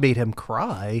made him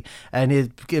cry, and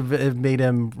it made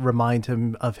him remind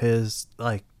him of his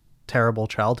like terrible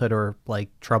childhood or like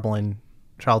troubling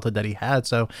childhood that he had.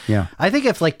 So yeah, I think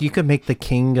if like you could make the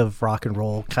king of rock and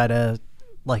roll kind of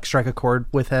like strike a chord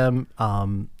with him,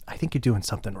 I think you're doing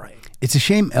something right. It's a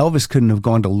shame Elvis couldn't have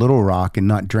gone to Little Rock and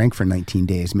not drank for 19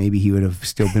 days. Maybe he would have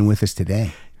still been with us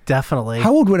today. Definitely.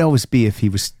 How old would Elvis be if he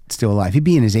was still alive? He'd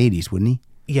be in his 80s, wouldn't he?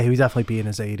 Yeah, he would definitely be in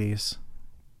his 80s.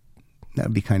 That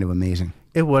would be kind of amazing.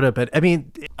 It would have been. I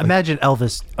mean, imagine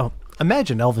Elvis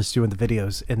doing the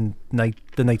videos in the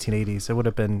 1980s. It would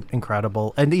have been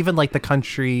incredible. And even like the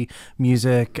country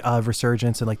music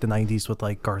resurgence in like the 90s with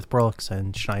like Garth Brooks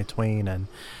and Shania Twain and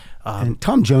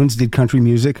Tom Jones did country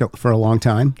music for a long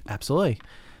time. Absolutely.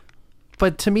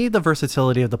 But to me, the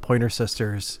versatility of the Pointer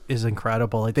Sisters is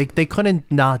incredible. Like they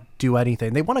couldn't not do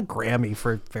anything. They won a Grammy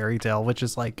for Fairy Tale, which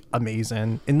is like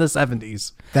amazing in the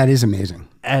 70s. That is amazing.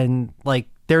 And like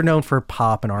they're known for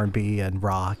pop and R&B and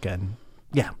rock, and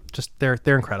yeah, just they're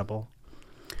incredible.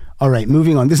 All right,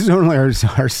 moving on. This is only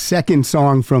our second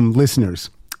song from listeners.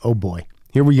 Oh boy,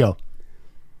 here we go.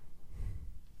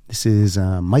 This is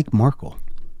Mike Markle.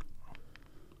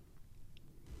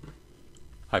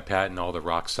 Hi, Pat, and all the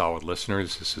Rock Solid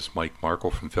listeners. This is Mike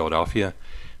Markle from Philadelphia.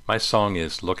 My song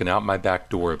is Looking Out My Back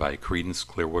Door by Creedence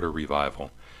Clearwater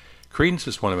Revival. Creedence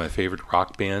is one of my favorite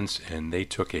rock bands, and they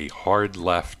took a hard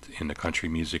left into country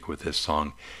music with this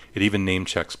song. It even name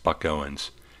checks Buck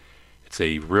Owens. It's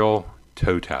a real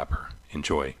toe tapper.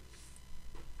 Enjoy.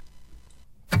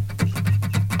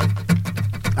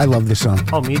 I love this song.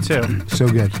 Oh, me too. So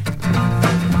good.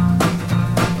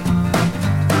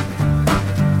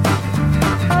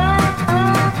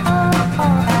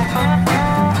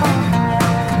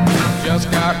 Just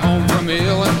got home from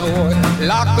Illinois,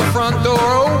 locked the front door,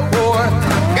 oh boy.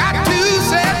 Got to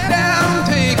sit down,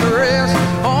 take a rest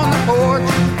on the porch.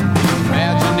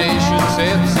 Imagination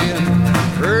sets in,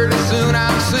 pretty soon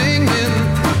I'm singing.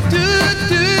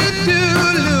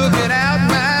 Looking out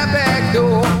my back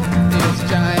door. It's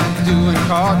giant doing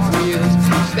cartwheels,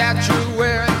 statue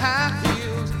wearing high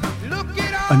heels. Look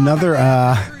at all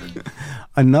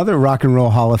another Rock and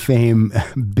Roll Hall of Fame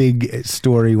big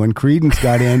story when Creedence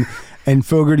got in and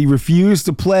Fogerty refused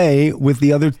to play with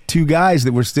the other two guys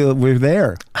that were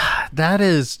there. That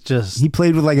is just... He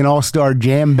played with like an all-star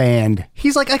jam band.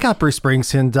 He's like, I got Bruce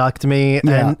Springsteen ducked me,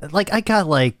 Yeah. and like I got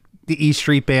like the E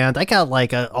Street Band. I got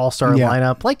like an all-star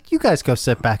lineup. Like, you guys go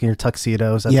sit back in your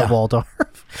tuxedos at the Waldorf.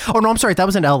 Oh, no, I'm sorry. That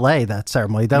was in L.A., that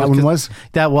ceremony. That was?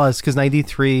 That was, because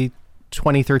 93,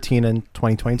 2013, and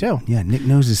 2022. Yeah, Nick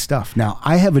knows his stuff. Now,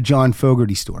 I have a John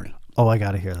Fogerty story. Oh, I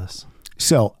got to hear this.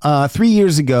 So, 3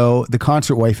 years ago, the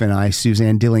concert wife and I,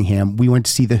 Suzanne Dillingham, we went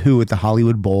to see The Who at the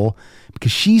Hollywood Bowl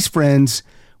because she's friends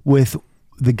with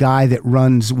the guy that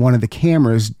runs one of the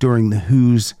cameras during The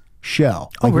Who's show.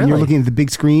 Like when you're looking at the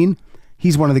big screen,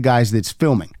 he's one of the guys that's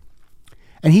filming.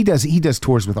 And he does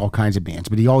tours with all kinds of bands,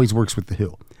 but he always works with The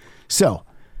Who. So,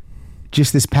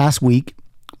 just this past week,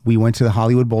 we went to the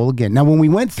Hollywood Bowl again. Now, when we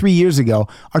went 3 years ago,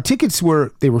 our tickets were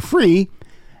free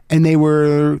and they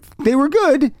were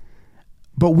good.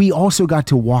 But we also got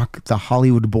to walk the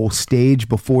Hollywood Bowl stage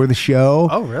before the show.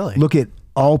 Oh, really? Look at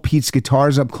all Pete's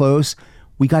guitars up close.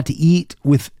 We got to eat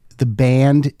with the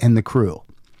band and the crew.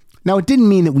 Now, it didn't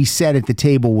mean that we sat at the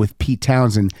table with Pete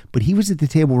Townsend, but he was at the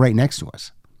table right next to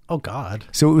us. Oh, God.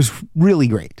 So it was really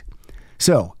great.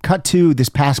 So, cut to this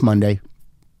past Monday,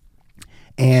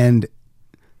 and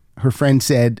her friend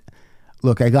said,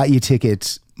 look, I got you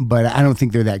tickets, but I don't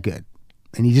think they're that good.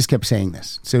 And he just kept saying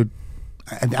this. So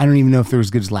I don't even know if they're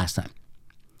as good as last time.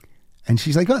 And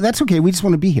she's like, oh, that's okay. We just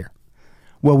want to be here.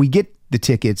 Well, we get the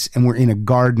tickets and we're in a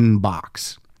garden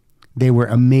box. They were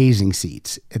amazing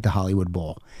seats at the Hollywood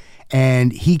Bowl.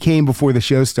 And he came before the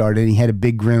show started and he had a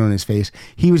big grin on his face.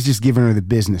 He was just giving her the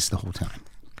business the whole time.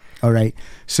 All right.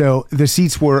 So the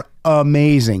seats were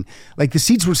amazing. Like the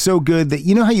seats were so good that,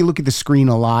 you know how you look at the screen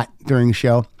a lot during the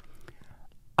show?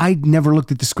 I never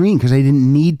looked at the screen because I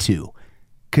didn't need to,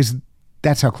 because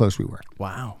that's how close we were.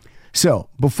 Wow. So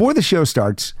before the show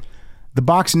starts, the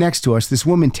box next to us, this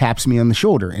woman taps me on the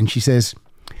shoulder and she says,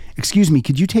 excuse me,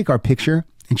 could you take our picture?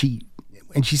 And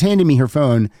she's handing me her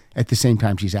phone at the same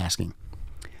time she's asking.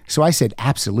 So I said,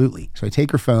 absolutely. So I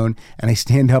take her phone and I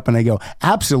stand up and I go,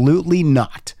 absolutely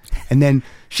not. And then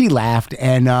she laughed.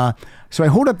 And so I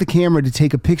hold up the camera to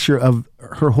take a picture of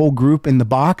her whole group in the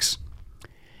box.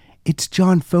 It's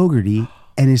John Fogerty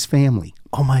and his family.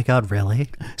 Oh my God, really?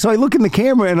 So I look in the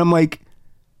camera and I'm like,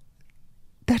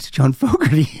 that's John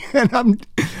Fogerty.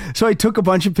 So I took a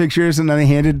bunch of pictures and then I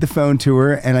handed the phone to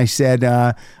her and I said,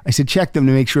 check them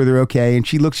to make sure they're okay. And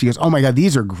she goes, oh my God,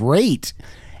 these are great.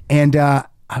 And I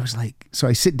was like, so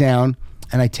I sit down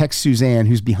and I text Suzanne,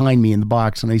 who's behind me in the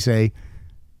box, and I say,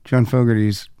 John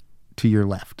Fogerty's to your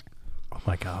left. Oh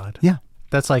my God. Yeah.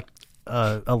 That's like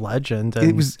a legend. And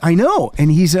it was, I know.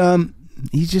 And he's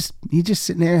just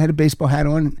sitting there, had a baseball hat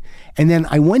on. And then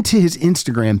I went to his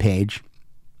Instagram page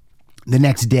the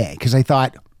next day because I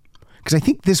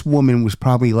think this woman was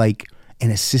probably like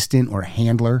an assistant or a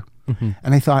handler. Mm-hmm.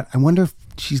 And I thought, I wonder if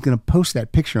she's going to post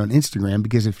that picture on Instagram,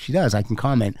 because if she does, I can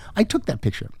comment. I took that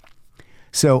picture.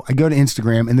 So I go to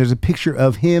Instagram and there's a picture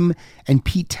of him and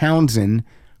Pete Townsend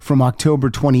from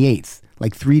October 28th,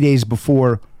 like 3 days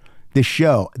before this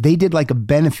show. They did like a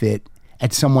benefit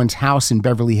at someone's house in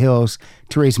Beverly Hills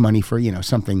to raise money for,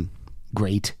 something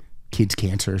great, kids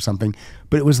cancer or something.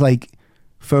 But it was like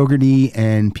Fogerty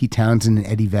and Pete Townsend and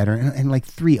Eddie Vedder and like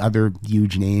 3 other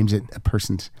huge names at a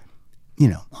person's,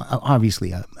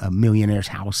 obviously a millionaire's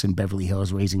house in Beverly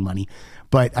Hills raising money.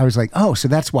 But I was like, oh, so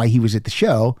that's why he was at the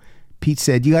show. Pete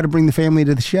said, you got to bring the family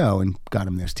to the show, and got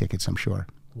him those tickets, I'm sure.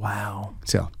 Wow.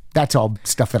 So that's all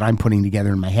stuff that I'm putting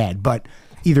together in my head. But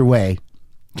either way,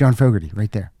 John Fogerty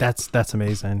right there. That's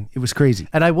amazing. It was crazy.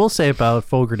 And I will say about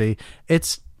Fogerty,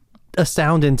 it's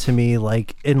astounding to me,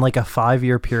 like in like a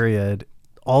 5-year period,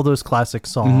 all those classic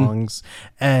songs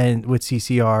and with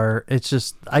CCR, it's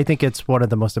just, I think it's one of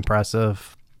the most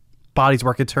impressive bodies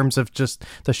work in terms of just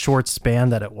the short span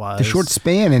that it was. The short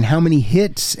span and how many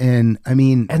hits, and I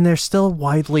mean, and they're still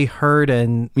widely heard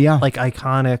and like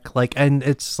iconic, like, and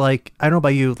it's like, I don't know about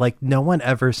you, like no one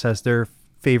ever says their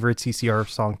favorite CCR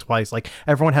song twice. Like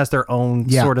everyone has their own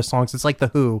sort of songs. It's like The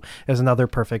Who is another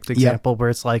perfect example where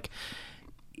it's like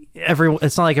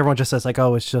it's not like everyone just says like,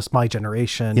 oh, it's just my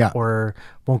generation or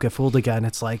Won't Get Fooled Again.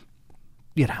 It's like,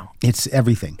 it's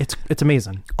everything. It's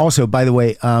amazing. Also, by the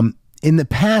way, in the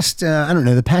past, I don't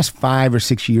know, the past 5 or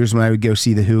 6 years when I would go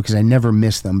see The Who, because I never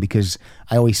miss them, because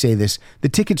I always say this, the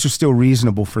tickets are still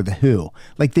reasonable for The Who.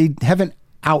 Like they haven't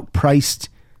outpriced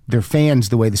their fans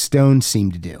the way the Stones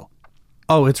seem to do.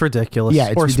 Oh, it's ridiculous. Yeah,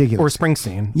 it's ridiculous. Or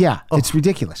Springsteen. Yeah, it's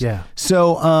ridiculous. Yeah.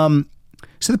 So,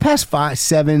 so the past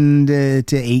 7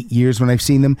 to 8 years when I've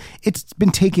seen them, it's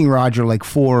been taking Roger like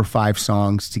 4 or 5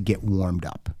 songs to get warmed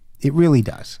up. It really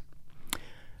does.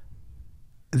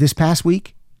 This past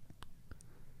week,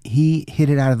 he hit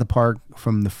it out of the park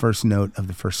from the first note of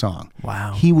the first song.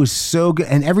 Wow. He was so good.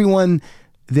 And everyone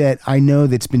that I know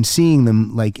that's been seeing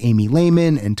them, like Amy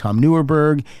Lehman and Tom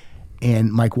Neuerberg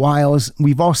and Mike Wiles,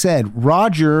 we've all said,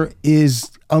 Roger is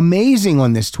amazing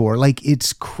on this tour. Like,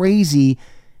 it's crazy.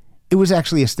 It was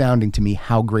actually astounding to me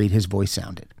how great his voice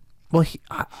sounded. Well,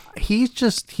 he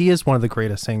is one of the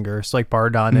greatest singers, like bar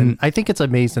none. And I think it's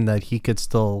amazing that he could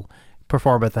still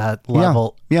perform at that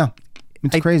level. Yeah.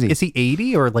 It's crazy. Is he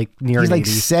 80 or like near 80? He's like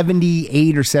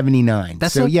 78 or 79.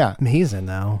 That's so, amazing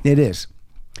though. It is.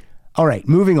 All right,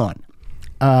 moving on.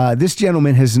 This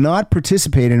gentleman has not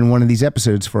participated in one of these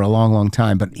episodes for a long, long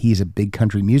time, but he's a big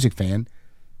country music fan.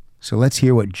 So let's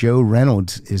hear what Joe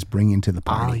Reynolds is bringing to the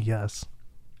party. Ah, yes.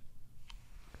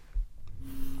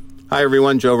 Hi,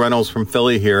 everyone. Joe Reynolds from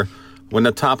Philly here. When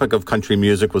the topic of country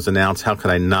music was announced, how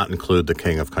could I not include the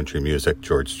king of country music,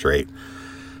 George Strait?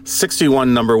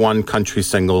 61 number 1 country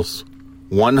singles,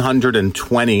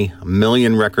 120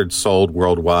 million records sold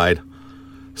worldwide.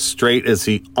 Strait is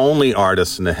the only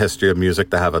artist in the history of music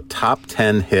to have a top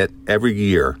 10 hit every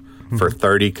year for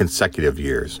 30 consecutive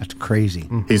years. That's crazy.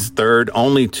 He's third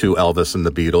only to Elvis and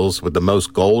the Beatles with the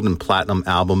most gold and platinum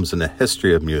albums in the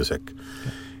history of music.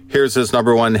 Here's his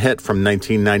number 1 hit from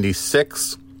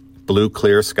 1996, Blue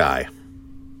Clear Sky.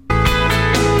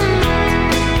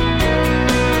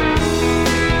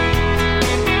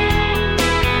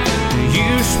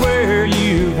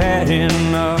 You've had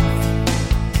enough.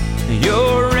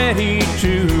 You're ready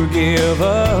to give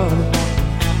up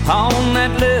on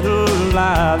that little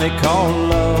lie they call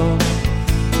love.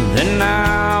 Then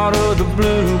out of the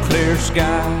blue clear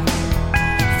sky,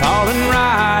 falling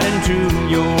right into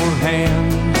your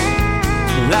hands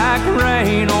like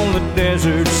rain on the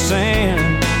desert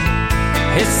sand.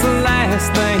 It's the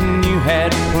last thing you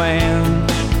had planned.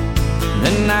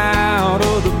 Then out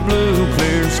of the blue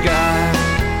clear sky,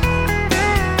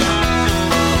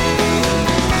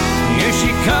 she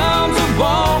comes a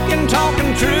walking,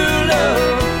 talking true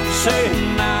love,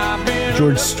 saying I've been.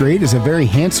 George Strait is a very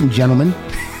handsome gentleman.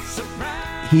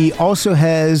 He also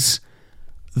has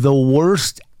the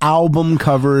worst album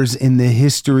covers in the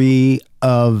history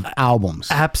of albums.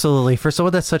 Absolutely. For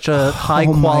someone that's such a high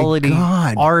quality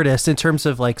artist in terms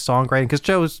of like songwriting, because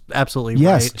Joe's absolutely right.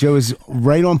 Yes, Joe is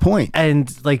right on point.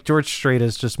 And like George Strait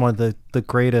is just one of the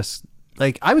greatest,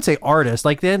 like I would say artists,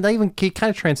 like they even he kind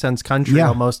of transcends country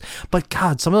almost. But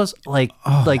God, some of those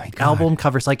album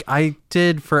covers, like I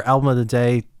did for Album of the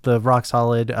Day, the Rock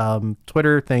Solid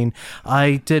Twitter thing,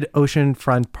 I did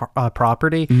Oceanfront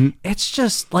Property. It's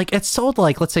just like it's sold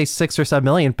like let's say 6 or 7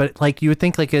 million, but like you would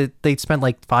think like they'd spend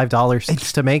like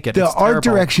 $5 to make it. The art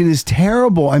direction is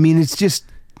terrible. I mean, it's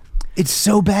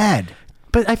so bad.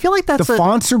 But I feel like that's the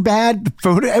fonts are bad. The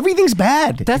photo, everything's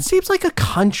bad. That seems like a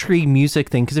country music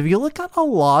thing. Because if you look at a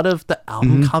lot of the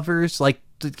album covers, like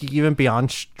even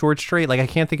beyond George Strait, like I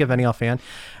can't think of any offhand,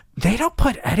 they don't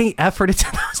put any effort into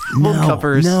those album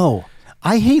covers. No,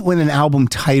 I hate when an album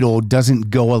title doesn't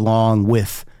go along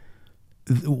with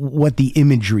what the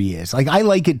imagery is. Like I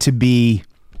like it to be,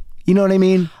 you know what I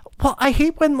mean? Well, I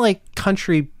hate when like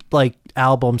country like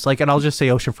albums, like, and I'll just say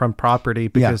Oceanfront Property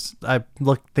because I'm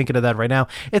thinking of that right now.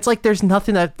 It's like there's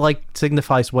nothing that like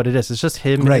signifies what it is. It's just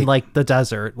him in like the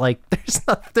desert. Like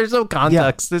there's no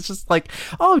context. It's just like,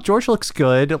 oh, George looks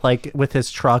good, like with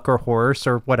his truck or horse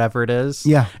or whatever it is.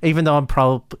 Yeah. Even though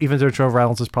Joe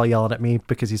Reynolds is probably yelling at me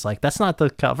because he's like, that's not the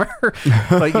cover.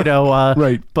 But you know,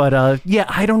 right. But yeah,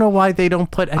 I don't know why they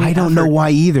don't put any. I don't know why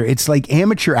either. It's like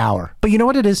amateur hour. But you know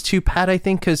what it is too, Pat? I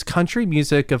think because country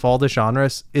music of all the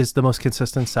genres is the most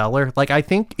consistent seller. Like I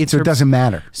think it doesn't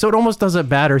matter. So it almost doesn't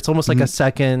matter. It's almost like a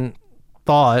second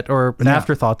thought or an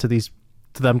afterthought to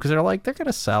them because they're like they're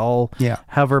gonna sell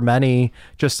however many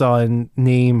just on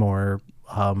name or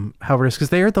however it is because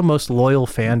they are the most loyal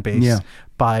fan base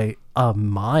by a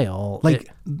mile. Like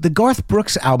the Garth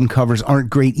Brooks album covers aren't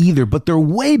great either, but they're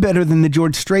way better than the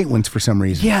George Strait ones for some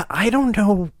reason. Yeah, I don't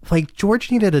know. Like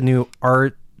George needed a new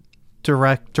art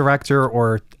director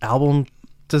or album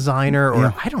designer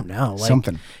or I don't know, like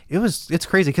something. It's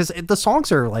crazy because the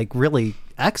songs are like really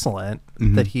excellent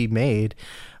that he made.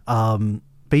 But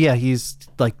yeah, he's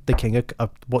like the king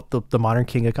of the modern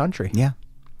king of country. Yeah.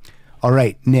 All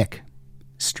right, Nick,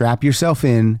 strap yourself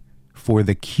in for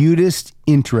the cutest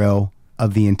intro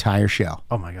of the entire show.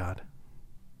 Oh my God.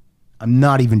 I'm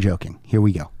not even joking. Here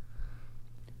we go.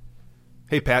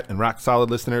 Hey, Pat and Rock Solid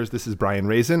listeners, this is Brian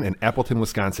Raisin in Appleton,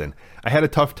 Wisconsin. I had a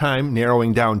tough time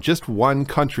narrowing down just one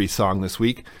country song this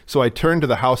week, so I turned to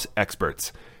the house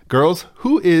experts. Girls,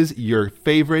 who is your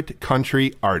favorite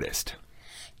country artist?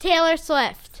 Taylor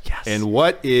Swift. Yes. And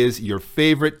what is your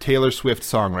favorite Taylor Swift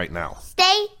song right now?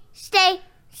 Stay, stay,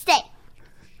 stay.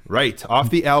 Right. Off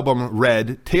the album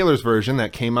Red, Taylor's version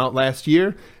that came out last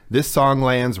year, this song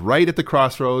lands right at the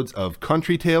crossroads of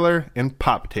country Taylor and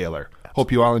pop Taylor. Hope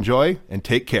you all enjoy and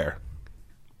take care.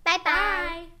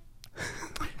 Bye-bye.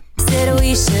 Said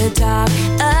we should talk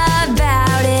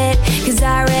about it, 'cause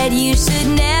I read you should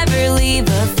never leave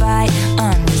a fight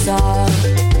unresolved.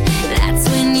 That's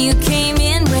when you came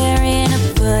in wearing a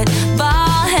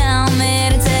football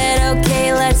helmet and said,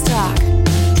 okay, let's talk.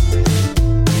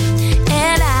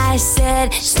 And I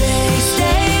said, stay,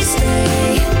 stay,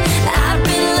 stay. I've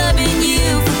been loving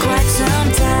you for quite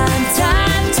some time.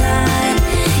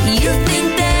 You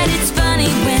think that it's funny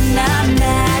when I'm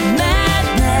mad,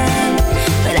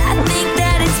 but I think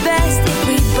that it's best if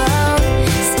we both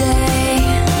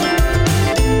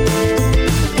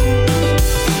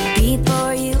stay.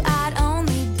 Before you, I'd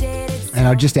only dated. And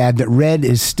I'll just add that Red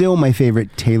is still my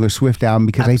favorite Taylor Swift album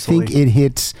because I think it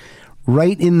hits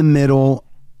right in the middle,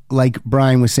 like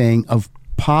Brian was saying, of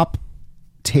pop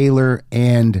Taylor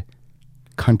and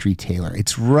country Taylor.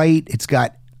 It's right. It's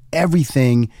got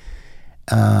everything.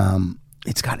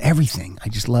 It's got everything. I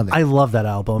just love it. I love that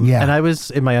album. Yeah. And I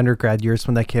was in my undergrad years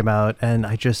when that came out, and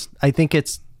I think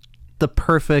it's the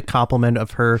perfect complement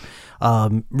of her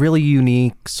really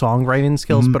unique songwriting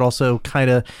skills, but also kind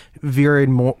of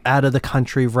veering more out of the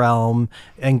country realm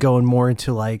and going more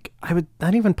into like, I would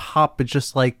not even pop, but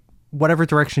just like whatever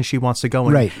direction she wants to go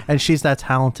in. Right. And she's that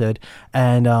talented.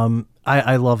 And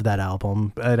I love that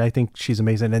album, and I think she's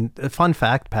amazing. And a fun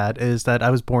fact, Pat, is that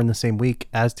I was born the same week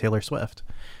as Taylor Swift.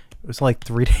 It was like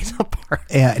 3 days apart.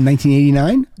 Yeah, in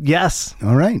 1989? Yes.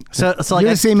 All right. So like you're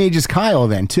the same age as Kyle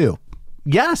then, too.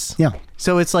 Yes. Yeah.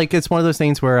 So it's like, it's one of those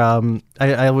things where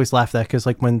I always laugh at that because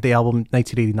like when the album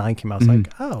 1989 came out, I was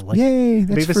like, oh, like, yay,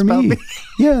 that's maybe for me.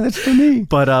 Yeah, that's for me.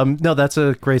 But no, that's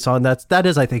a great song. That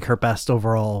is, I think, her best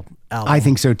overall album. I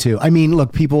think so too. I mean,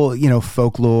 look, people,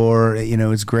 Folklore,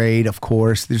 is great, of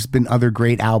course. There's been other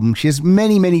great albums. She has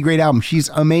many, many great albums. She's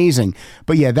amazing.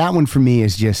 But yeah, that one for me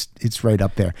is it's right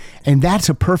up there. And that's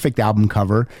a perfect album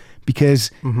cover because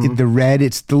the red,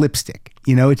 it's the lipstick.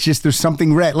 It's just, there's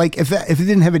something red. Like if it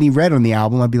didn't have any red on the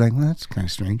album, I'd be like, well, that's kind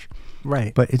of strange.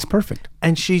 Right. But it's perfect.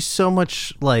 And she's so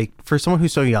much like, for someone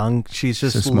who's so young, she's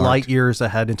just so light years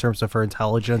ahead in terms of her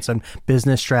intelligence and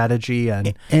business strategy.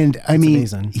 And I mean,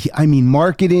 amazing.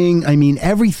 Marketing,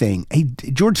 everything. Hey,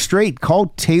 George Strait, call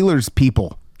Taylor's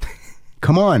people.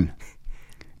 Come on.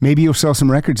 Maybe you'll sell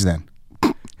some records then.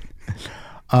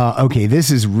 Okay,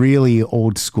 this is really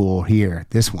old school here.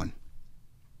 This one.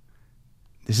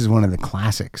 This is one of the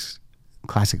classic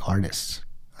artists.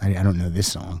 I don't know this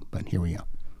song, but here we go.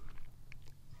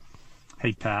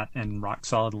 Hey, Pat and Rock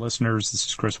Solid listeners. This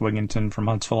is Chris Wigginton from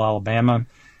Huntsville, Alabama. I'm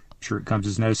sure it comes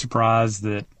as no surprise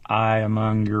that I,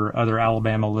 among your other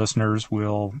Alabama listeners,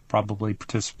 will probably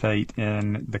participate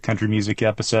in the country music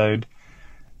episode.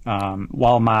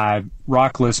 While my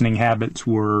rock listening habits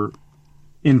were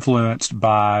influenced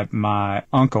by my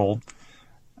uncle,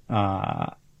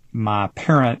 my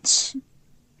parents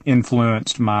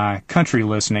influenced my country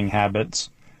listening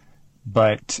habits.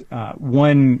 But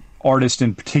one artist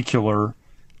in particular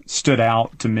stood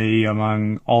out to me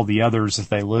among all the others that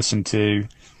they listened to,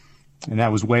 and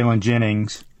that was Waylon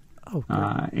Jennings. Oh,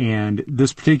 and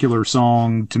this particular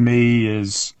song to me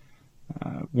is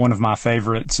one of my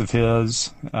favorites of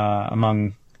his,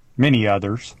 among many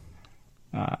others.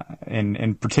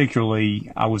 And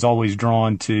particularly, I was always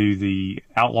drawn to the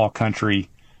outlaw country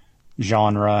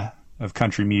genre of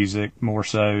country music more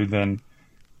so than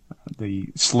the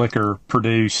slicker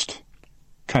produced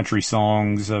country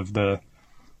songs of the,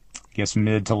 I guess,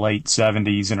 mid to late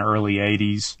 70s and early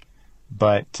 80s.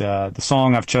 But the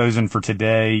song I've chosen for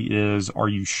today is "Are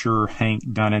You Sure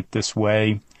Hank Done It This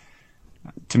Way?"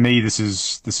 To me, this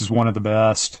is one of the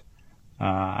best,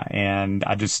 and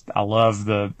I love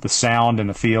the sound and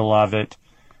the feel of it.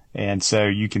 And so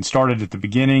you can start it at the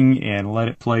beginning and let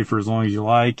it play for as long as you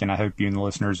like, and I hope you and the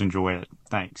listeners enjoy it.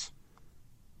 Thanks.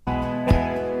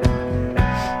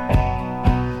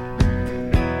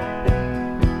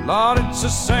 Lord, it's the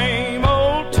same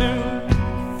old tune,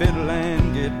 fiddle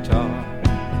and guitar.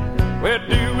 Where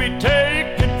do we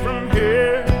take it from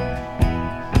here?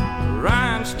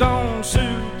 Rhinestone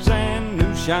suits and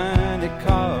new shiny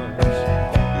cars.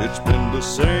 It's been the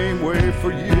same way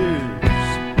for years.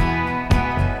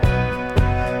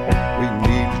 We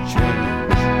need to change.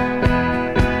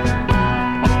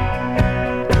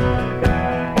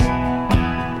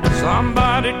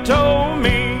 Somebody told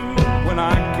me when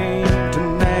I came to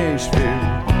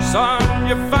Nashville, son,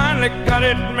 you finally got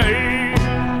it made.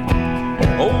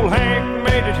 Old Hank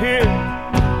made it here.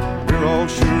 We're all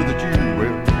sure that you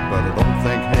will, but I don't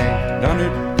think Hank done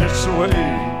it this way.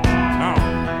 No,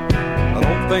 I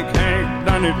don't think Hank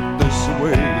done it this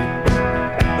way.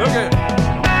 Look at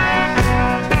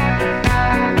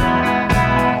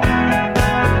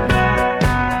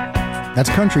That's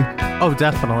country. Oh,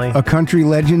 definitely. A country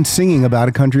legend singing about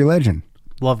a country legend.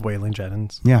 Love Waylon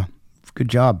Jennings. Yeah, good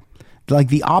job. Like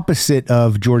the opposite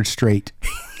of George Strait.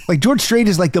 Like George Strait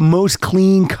is like the most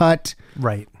clean cut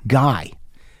guy.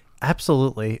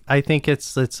 Absolutely. I think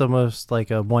it's almost like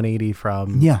a 180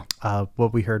 from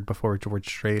what we heard before George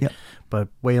Strait. Yep. But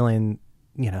Waylon,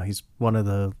 he's one of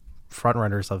the front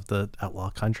runners of the outlaw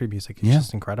country music. He's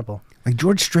just incredible. Like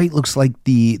George Strait looks like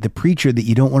the preacher that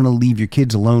you don't want to leave your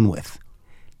kids alone with.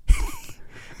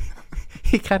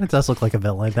 He kind of does look like a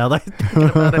villain now that I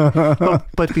think about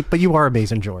it. But you are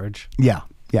amazing, George. Yeah.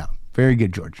 Very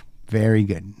good, George. Very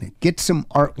good. Get some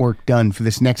artwork done for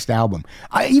this next album.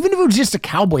 Even if it was just a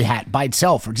cowboy hat by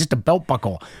itself or just a belt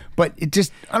buckle. But I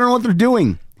don't know what they're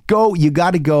doing. You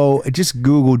got to go. Just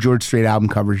Google George Strait album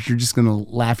covers. You're just going to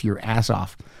laugh your ass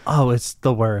off. Oh, it's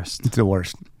the worst. It's the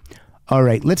worst. All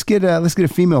right, let's get a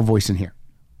female voice in here.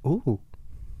 Ooh.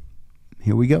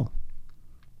 Here we go.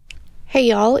 Hey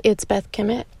y'all, it's Beth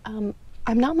Kimmett. I'm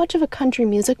not much of a country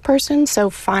music person, so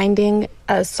finding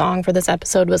a song for this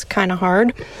episode was kind of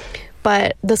hard.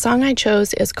 But the song I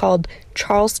chose is called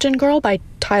Charleston Girl by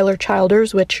Tyler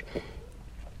Childers, which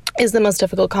is the most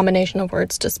difficult combination of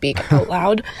words to speak out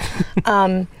loud.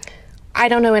 I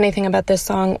don't know anything about this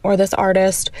song or this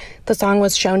artist. The song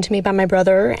was shown to me by my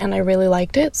brother, and I really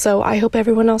liked it, so I hope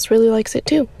everyone else really likes it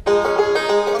too.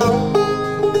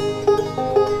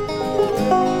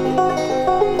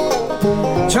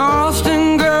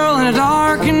 Charleston girl in a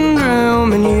darkened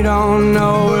room, and you don't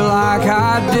know her like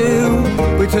I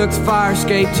do. We took the fire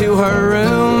escape to her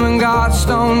room and got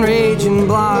stone raging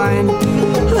blind.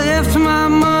 Left my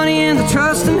money in the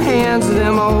trusting hands of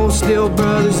them old Steel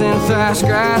Brothers and Thrash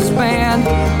Grass Band.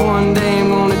 One day I'm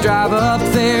gonna drive up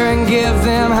there and give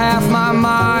them half my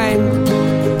mind.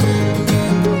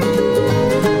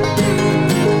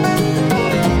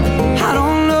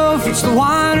 It's the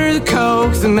wine or the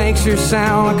coke that makes her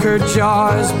sound like her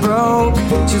jaw is broke.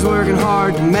 She's working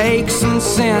hard to make some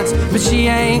sense, but she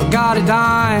ain't got a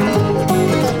dime.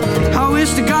 I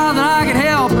wish to God that I could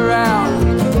help her out.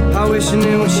 I wish I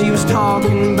knew what she was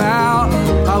talking about.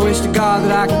 I wish to God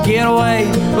that I could get away,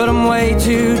 but I'm way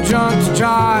too drunk to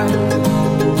drive.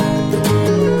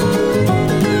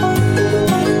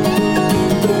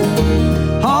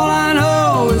 All I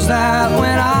know is that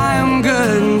when I am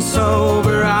good and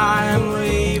sober, I am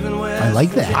leaving west. I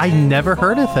like that. I never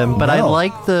heard of him, but No. I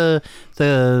like the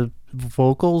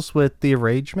vocals with the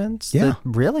arrangements. Yeah.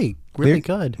 Really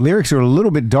good. Lyrics are a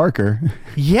little bit darker.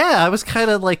 Yeah, I was kind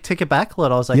of like, take it back a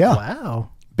little. I was like, Yeah. wow.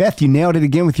 Beth, you nailed it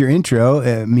again with your intro.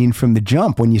 From the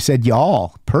jump when you said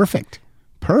y'all. Perfect.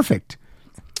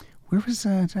 Where was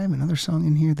did I have another song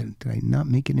in here that did I not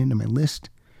make it into my list?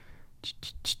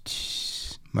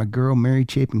 My Girl, Mary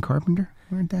Chapin Carpenter.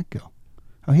 Where'd that go?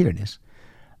 Oh, here it is.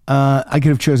 I could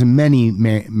have chosen many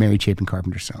Mary Chapin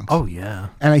Carpenter songs. Oh, yeah.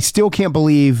 And I still can't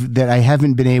believe that I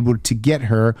haven't been able to get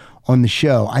her on the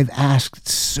show. I've asked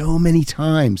so many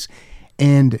times,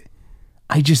 and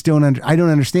I just don't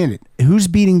understand it. Who's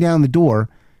beating down the door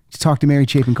to talk to Mary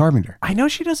Chapin Carpenter? I know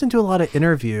she doesn't do a lot of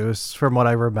interviews from what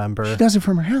I remember. She does it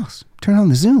from her house. Turn on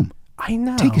the Zoom. I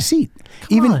know. Take a seat.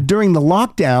 Even during the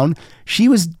lockdown, she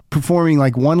was performing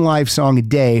like one live song a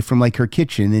day from like her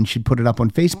kitchen, and she'd put it up on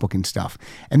Facebook and stuff.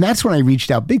 And that's when I reached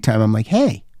out big time. I'm like,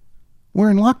 hey, we're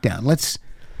in lockdown.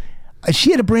 She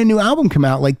had a brand new album come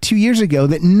out like 2 years ago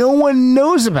that no one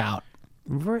knows about.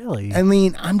 Really? I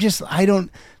mean, there's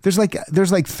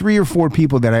like 3 or 4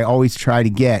 people that I always try to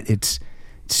get. It's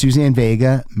Suzanne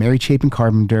Vega, Mary Chapin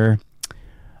Carpenter,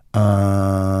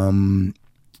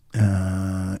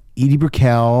 Edie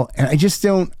Brickell, and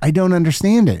I don't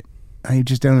understand it. I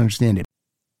just don't understand it.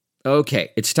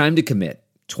 Okay, it's time to commit.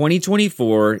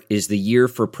 2024 is the year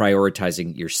for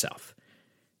prioritizing yourself.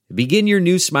 Begin your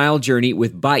new smile journey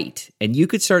with Byte, and you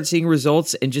could start seeing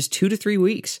results in just 2 to 3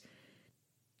 weeks.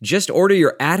 Just order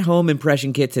your at-home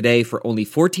impression kit today for only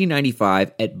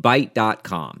 $14.95 at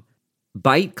Byte.com.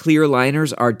 Byte clear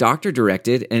liners are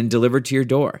doctor-directed and delivered to your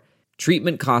door.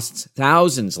 Treatment costs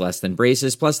thousands less than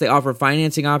braces, plus they offer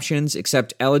financing options,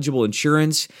 accept eligible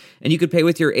insurance, and you could pay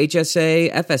with your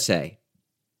HSA, FSA.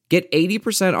 Get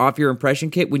 80% off your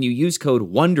impression kit when you use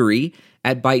code WONDERY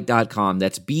at Byte.com.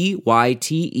 That's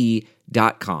BYTE.com.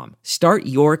 Start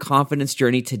your confidence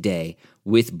journey today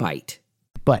with Byte.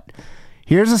 But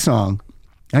here's a song.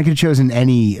 I could have chosen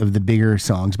any of the bigger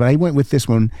songs, but I went with this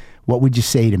one, What Would You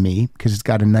Say to Me? Because it's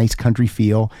got a nice country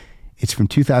feel. It's from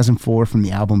 2004 from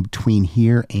the album Between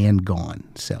Here and Gone.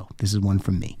 So this is one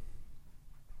from me.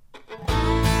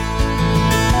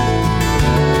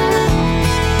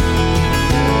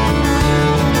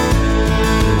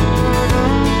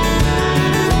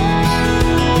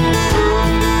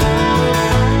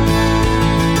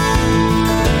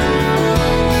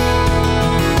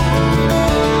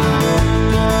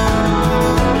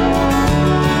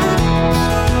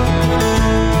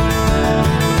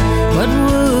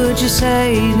 Would you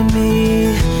say to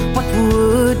me? What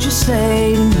would you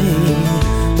say to me?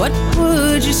 What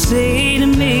would you say to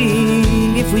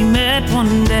me if we met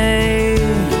one day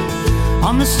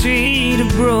on the street of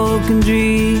broken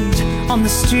dreams, on the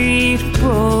street of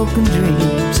broken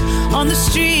dreams, on the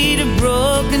street of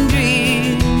broken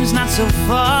dreams, not so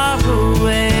far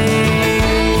away?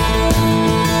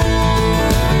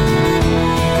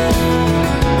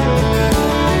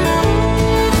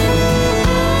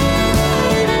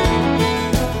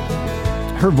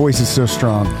 Her voice is so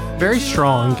strong. Very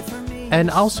strong. And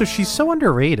also, she's so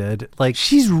underrated. Like,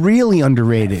 she's really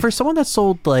underrated. For someone that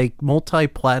sold, like,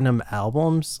 multi-platinum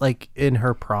albums, like, in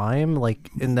her prime, like,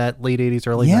 in that late 80s,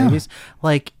 early 90s,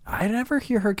 like, I never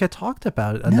hear her get talked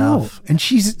about enough. And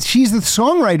she's the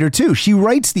songwriter, too. She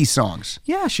writes these songs.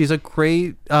 Yeah, she's a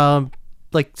great,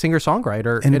 like,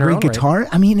 singer-songwriter. And in a her great own guitar. Right.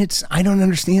 I mean, I don't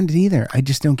understand it either. I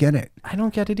just don't get it. I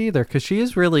don't get it either, because she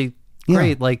is really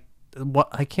great. Like,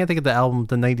 I can't think of the album,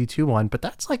 the 92 one, but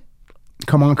that's like,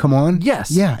 Come On, Come On?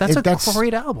 Yes. Yeah. That's a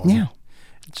great album. Yeah.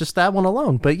 Just that one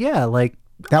alone. But yeah, like.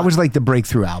 That was like the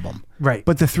breakthrough album. Right.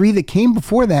 But the 3 that came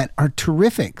before that are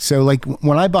terrific. So like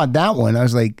when I bought that one, I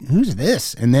was like, who's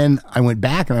this? And then I went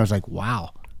back and I was like,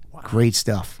 wow. Great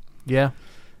stuff. Yeah.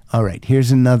 All right.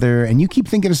 Here's another. And you keep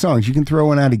thinking of songs. You can throw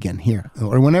one out again here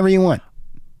or whenever you want.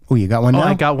 Oh, you got one now?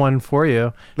 I got one for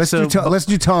you. Let's do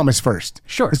Thomas first.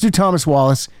 Sure. Let's do Thomas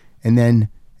Wallace and then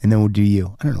we'll do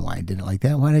you. I don't know why I did it like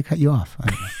that. Why did I cut you off?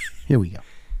 I don't know. Here we go.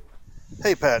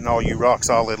 Hey, Pat, and all you rock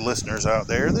solid listeners out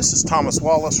there. This is Thomas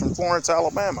Wallace from Florence,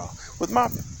 Alabama, with my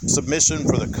submission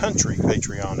for the country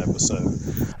Patreon episode.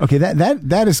 Okay,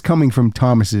 that is coming from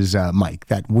Thomas's mic.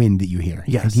 That wind that you hear.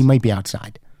 Yes, he might be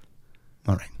outside.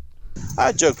 All right.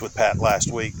 I joked with Pat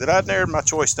last week that I'd narrowed my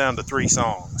choice down to 3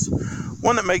 songs.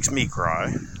 One that makes me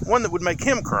cry, one that would make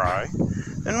him cry,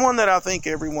 and one that I think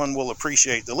everyone will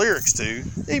appreciate the lyrics to,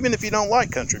 even if you don't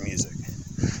like country music.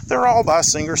 They're all by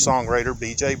singer-songwriter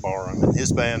B.J. Barham and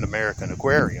his band American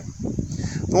Aquarium.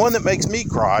 The one that makes me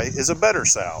cry is A Better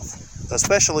South,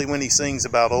 especially when he sings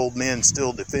about old men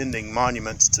still defending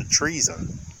monuments to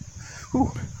treason.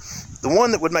 Whew. The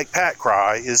one that would make Pat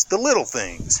cry is The Little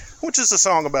Things, which is a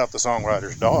song about the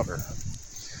songwriter's daughter.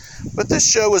 But this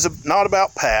show is not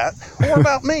about Pat or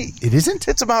about me. It isn't?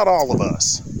 It's about all of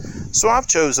us. So I've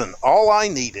chosen All I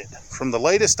Needed from the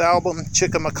latest album,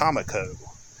 Chickamaucomico.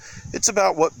 It's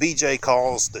about what BJ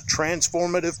calls the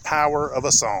transformative power of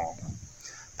a song.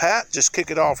 Pat, just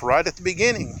kick it off right at the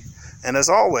beginning. And as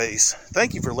always,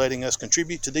 thank you for letting us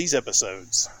contribute to these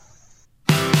episodes.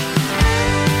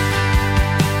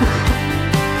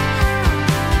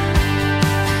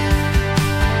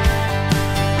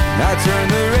 I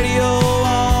turned the radio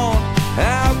on.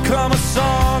 How come a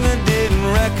song I didn't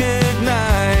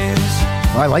recognize?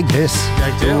 I like this.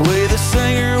 The way the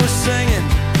singer was singing,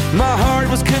 my heart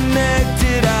was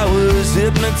connected, I was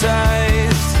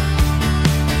hypnotized.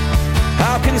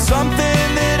 How can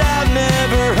something that I've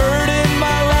never heard in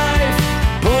my life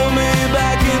pull me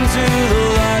back into the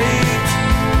light?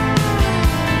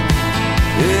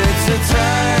 It's a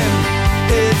time,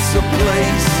 it's a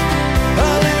place, a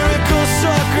lyrical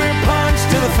sucker punch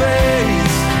to the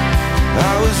face.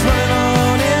 I was running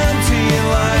on empty and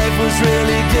life was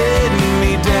really getting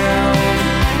me down.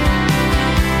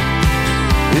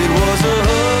 It was a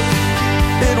hook,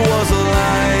 it was a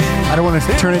line. I don't want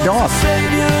to turn it off.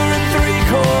 Savior in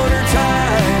three-quarter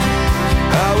time.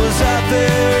 I was out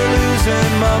there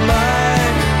losing my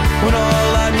mind when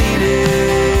all I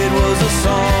needed was a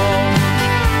song.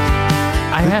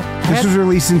 This was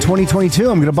released in 2022.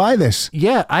 I'm going to buy this.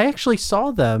 Yeah, I actually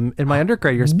saw them in my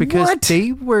undergrad years because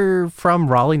they were from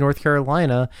Raleigh, North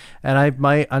Carolina, and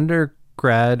my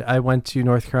undergrad, I went to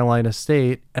North Carolina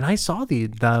State, and I saw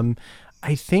them,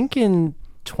 I think in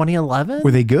 2011.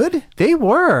 Were they good? They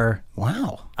were.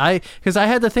 Wow. Because I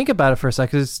had to think about it for a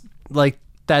second, because like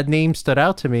that name stood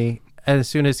out to me, and as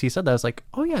soon as he said that, I was like,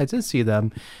 oh yeah, I did see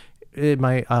them in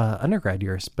my undergrad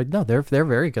years. But no, they're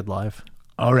very good live.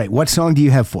 All right, what song do you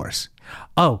have for us?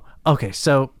 Oh, okay.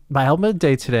 So my album of the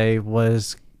day today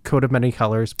was Coat of Many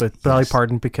Colors, but Dolly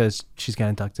Parton, because she's getting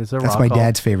inducted to the That's Rock my Hall.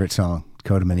 dad's favorite song,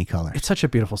 Coat of Many Colors. It's such a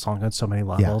beautiful song on so many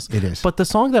levels. Yeah, it is. But the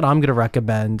song that I'm going to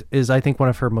recommend is, I think, one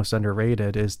of her most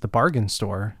underrated, is The Bargain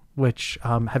Store, which,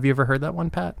 have you ever heard that one,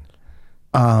 Pat?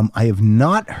 I have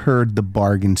not heard The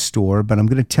Bargain Store, but I'm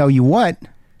going to tell you what,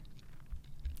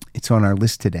 it's on our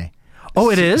list today. Oh,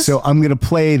 it is? So I'm going to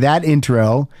play that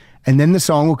intro, and then the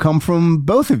song will come from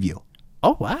both of you.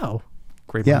 Oh, wow.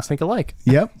 Great minds think alike.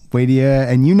 Yep. Wait till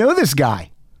and you know this guy.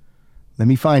 Let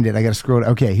me find it. I got to scroll.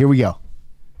 Okay, here we go.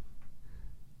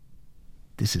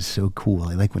 This is so cool.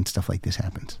 I like when stuff like this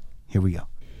happens. Here we go.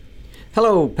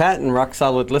 Hello, Pat and Rock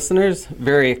Solid listeners.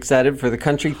 Very excited for the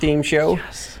country theme show.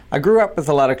 Yes. I grew up with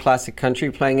a lot of classic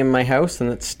country playing in my house, and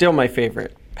it's still my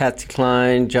favorite. Patsy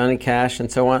Cline, Johnny Cash,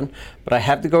 and so on. But I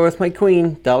have to go with my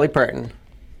queen, Dolly Parton.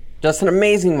 Just an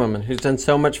amazing woman who's done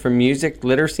so much for music,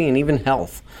 literacy, and even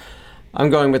health. I'm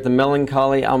going with the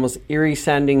melancholy, almost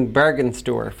eerie-sounding Bargain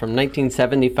Store from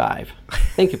 1975.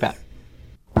 Thank you, Pat.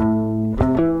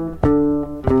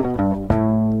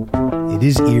 It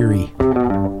is eerie.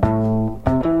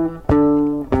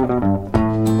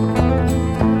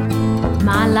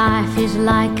 My life is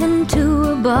likened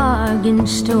to a bargain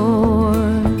store,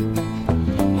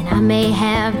 and I may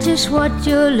have just what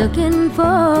you're looking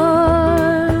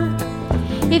for.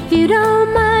 If you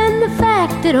don't mind the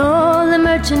fact that all the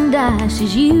merchandise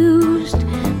is used,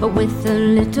 but with a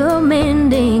little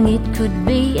mending it could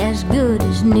be as good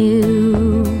as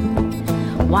new.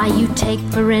 Why, you take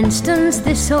for instance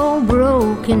this old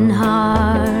broken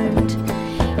heart.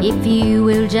 If you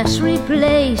will just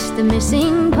replace the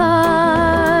missing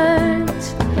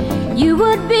parts, you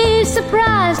would be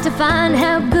surprised to find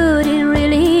how good it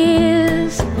really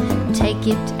is. Take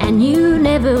it and you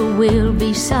never will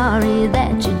be sorry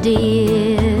that you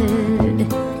did.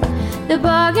 The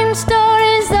bargain store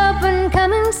is open,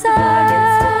 come inside.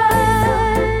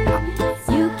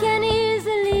 You can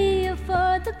easily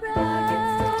afford the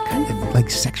price. Kind of like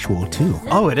sexual too.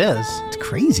 Oh, it is. It's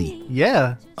crazy.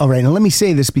 Yeah. All right, now let me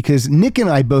say this because Nick and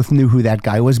I both knew who that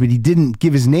guy was, but he didn't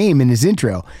give his name in his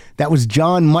intro. That was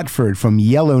John Mutford from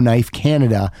Yellowknife,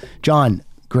 Canada. John,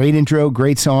 great intro,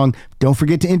 great song. Don't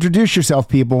forget to introduce yourself,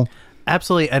 people.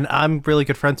 Absolutely, and I'm really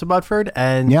good friends with Mutford,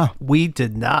 and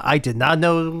I did not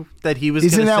know that he was.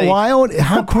 Isn't that wild?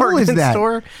 How cool is that?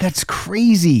 Store? That's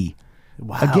crazy.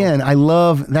 Wow. Again,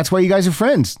 that's why you guys are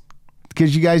friends,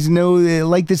 because you guys know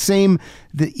like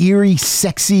the eerie,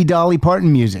 sexy Dolly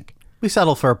Parton music. We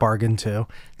settle for a bargain too.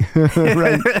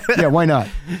 Right? Yeah, why not?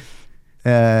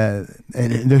 And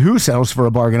the Who settles for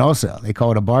a bargain also. They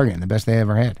call it a bargain, the best they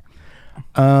ever had.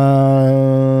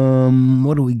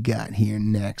 What do we got here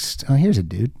next? Oh, here's a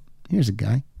dude. Here's a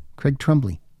guy. Craig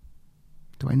Trumbley.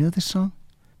 Do I know this song?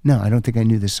 No, I don't think I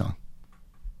knew this song.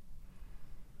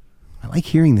 I like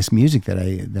hearing this music that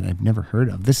I've never heard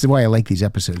of. This is why I like these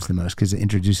episodes the most, because it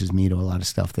introduces me to a lot of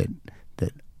stuff that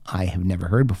I have never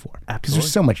heard before. Because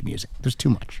there's so much music. There's too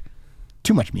much.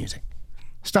 Too much music.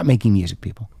 Stop making music,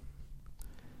 people.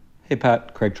 Hey,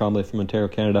 Pat. Craig Trombley from Ontario,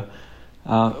 Canada.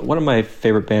 One of my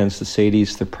favorite bands, the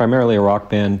Sadies, they're primarily a rock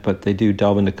band, but they do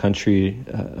delve into country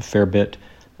a fair bit.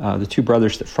 The two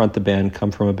brothers that front the band come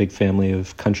from a big family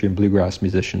of country and bluegrass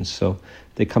musicians, so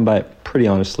they come by it pretty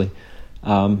honestly.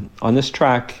 On this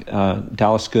track,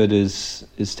 Dallas Good is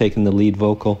taking the lead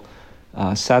vocal.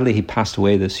 Sadly, he passed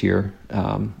away this year,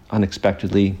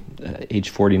 unexpectedly, age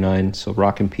 49, so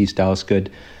rock in peace, Dallas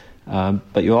Good.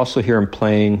 But you also hear him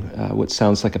playing what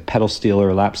sounds like a pedal steel or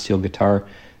a lap steel guitar.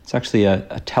 It's actually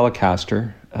a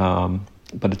Telecaster,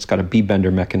 but it's got a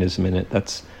B-bender mechanism in it.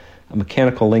 That's a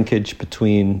mechanical linkage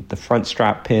between the front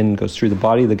strap pin, goes through the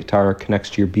body of the guitar, connects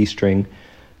to your B string,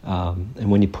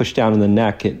 and when you push down in the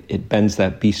neck, it bends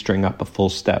that B string up a full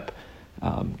step.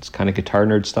 It's kind of guitar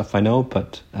nerd stuff, I know,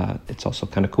 but it's also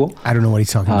kind of cool. I don't know what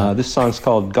he's talking about. This song's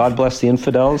called God Bless the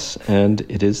Infidels, and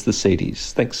it is the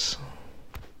Sadies. Thanks.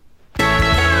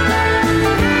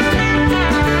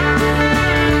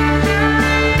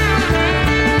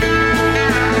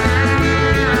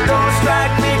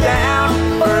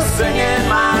 Singing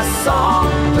my song,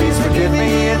 please forgive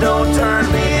me, don't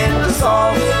turn me into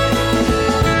salt.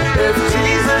 If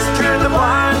Jesus turned the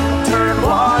wine, turned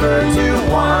water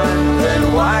to wine,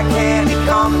 then why can't he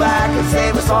come back and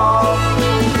save us all?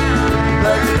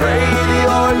 Let's pray the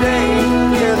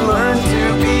ordained and learn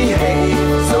to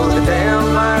behave, so the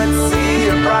damned might see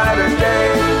a brighter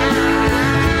day.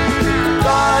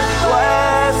 God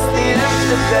bless the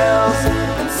infidels,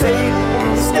 and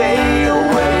Satan stay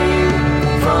away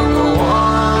from the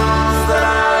ones that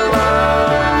I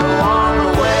loved along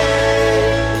the way.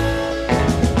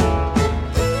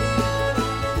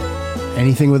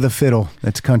 Anything with a fiddle,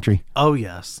 that's country. Oh,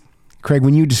 yes. Craig,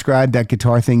 when you described that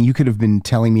guitar thing, you could have been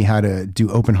telling me how to do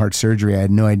open heart surgery. I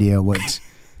had no idea what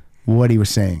he was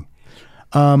saying.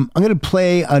 I'm going to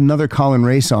play another Colin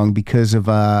Ray song because of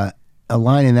a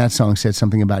line in that song said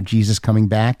something about Jesus coming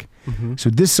back. Mm-hmm. So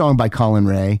this song by Colin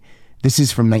Ray, this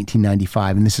is from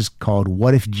 1995, and this is called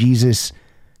What If Jesus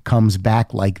Comes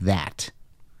Back Like That?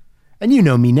 And you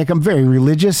know me, Nick, I'm very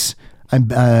religious. I'm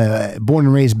born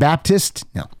and raised Baptist.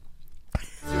 No.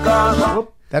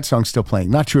 That song's still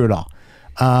playing. Not true at all.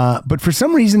 But for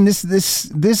some reason,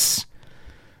 this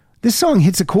song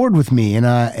hits a chord with me. And,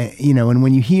 and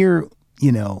when you hear,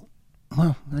 well,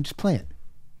 I just play it.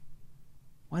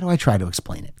 Why do I try to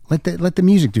explain it? Let the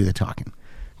music do the talking.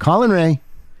 Colin Ray,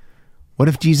 What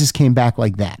If Jesus Came Back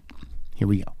Like That? Here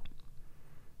we go.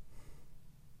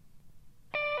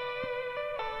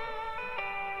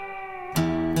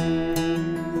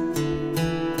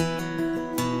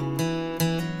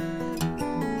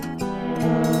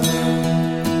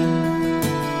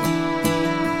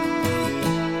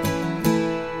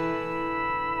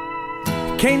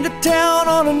 Came to town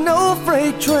on a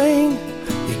no-freight train.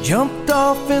 He jumped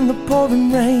off in the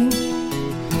pouring rain.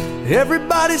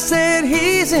 Everybody said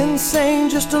he's insane,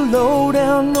 just a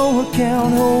low-down,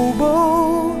 no-account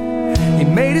hobo. He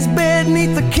made his bed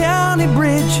neath the county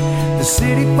bridge. The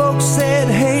city folks said,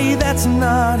 hey, that's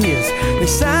not his. They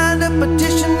signed a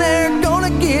petition, they're gonna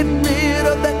get rid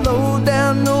of that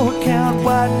low-down, no-account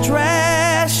white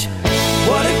trash.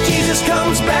 What if Jesus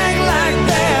comes back like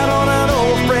that on an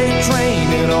old freight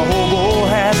train in a hobo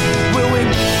hat? Will we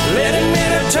let him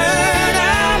in or turn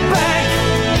our back?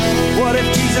 What if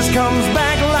Jesus comes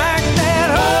back like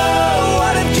that? Oh,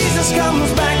 what if Jesus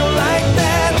comes back like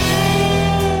that?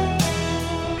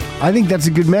 I think that's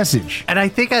a good message. And I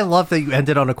think I love that you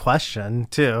ended on a question,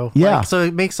 too. Yeah. So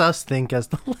it makes us think as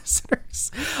the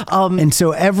listeners. And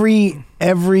so every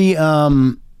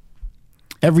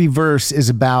verse is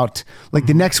about, like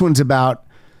the next one's about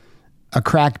a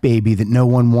crack baby that no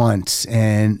one wants.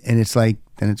 And it's like,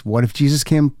 then it's what if Jesus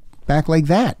came back like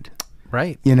that?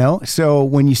 Right. So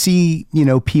when you see,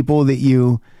 people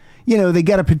that they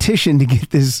got a petition to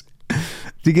get this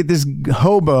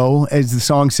hobo, as the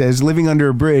song says, living under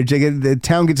a bridge. The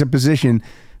town gets a petition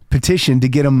to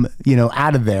get him,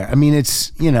 out of there. I mean,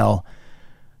 it's, the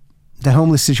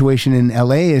homeless situation in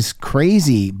LA is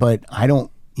crazy, but I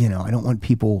don't want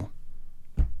people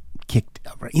kicked.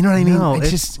 You know what I mean? No, it's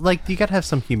just like you got to have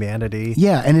some humanity.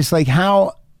 Yeah, and it's like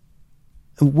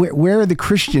where are the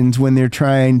Christians when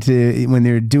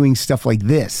they're doing stuff like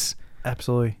this?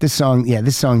 Absolutely. This song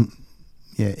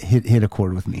hit a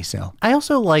chord with me. So I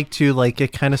also like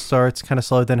it kind of starts kind of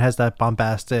slow, then has that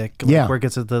bombastic, where it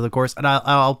gets into the chorus. And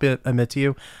I'll admit to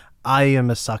you, I am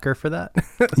a sucker for that.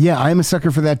 Yeah, I am a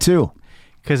sucker for that too.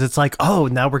 Because it's like, oh,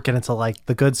 now we're getting to like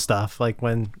the good stuff, like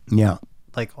when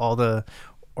like all the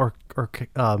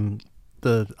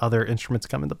the other instruments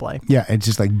come into play. Yeah, it's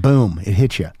just like boom, it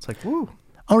hits you. It's like, woo.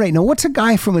 All right, now what's a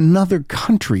guy from another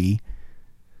country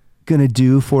gonna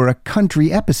do for a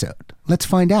country episode? Let's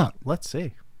find out. Let's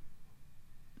see.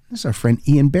 This is our friend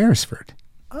Ian Beresford.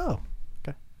 Oh,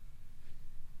 okay.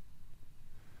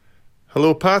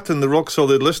 Hello, Pat and the Rock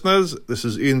Solid listeners. This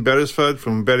is Ian Beresford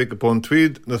from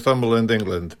Berwick-upon-Tweed, Northumberland,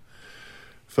 England.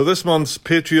 For this month's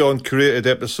Patreon curated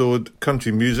episode,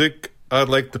 Country Music, I'd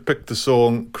like to pick the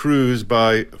song Cruise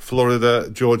by Florida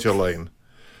Georgia Line.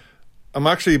 I'm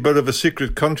actually a bit of a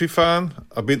secret country fan.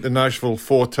 I've been to Nashville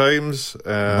 4 times.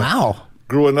 Wow.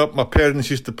 Growing up, my parents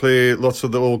used to play lots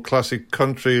of the old classic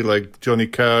country like Johnny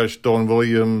Cash, Don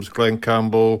Williams, Glenn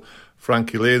Campbell,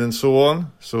 Frankie Lane and so on.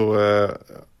 So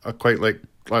I quite like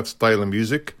that style of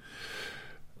music.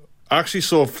 I actually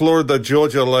saw Florida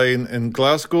Georgia Line in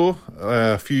Glasgow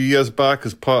a few years back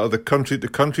as part of the Country to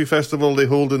Country Festival they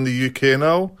hold in the UK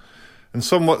now. And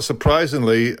somewhat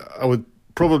surprisingly, I would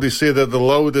probably say they're the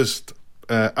loudest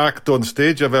act on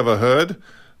stage I've ever heard.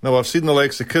 Now, I've seen the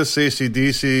likes of Kiss,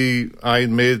 AC/DC,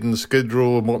 Iron Maiden, Skid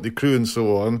Row, Motley Crue and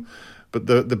so on, but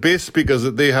the bass speakers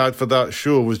that they had for that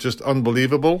show was just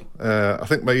unbelievable. I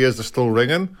think my ears are still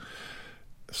ringing.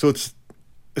 So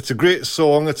it's a great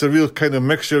song. It's a real kind of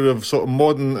mixture of sort of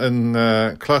modern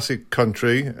and classic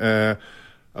country. I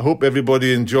hope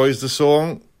everybody enjoys the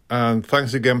song, and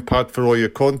thanks again, Pat, for all your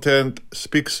content.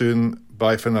 Speak soon.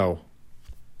 Bye for now.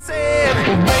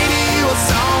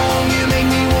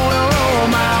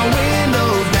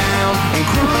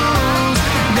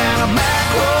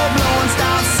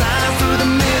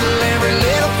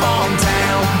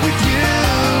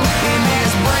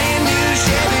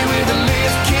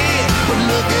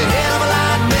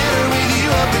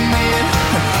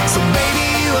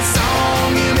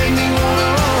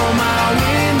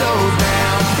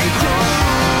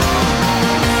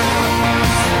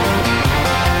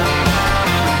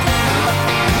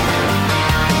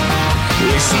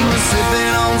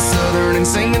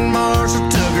 Singing Marshall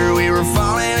Tucker, we were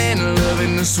falling in love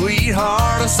in the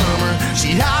sweetheart of summer.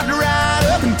 She hopped right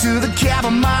up into the cab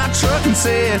of my truck and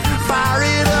said, fire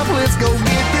it up, let's go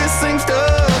get this thing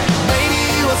stuck.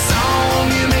 Baby, what song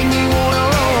you make me wanna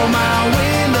roll my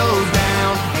windows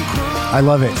down and cruise. I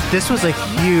love it. This was a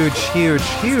huge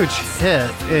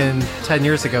hit in 10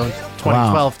 years ago in 2012.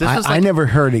 Wow. This was I never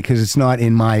heard it because it's not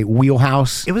in my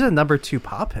wheelhouse. It was a #2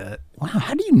 pop hit. Wow,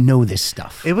 how do you know this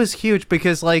stuff? It was huge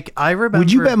because, like, I remember...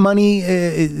 Would you bet money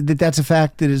that's a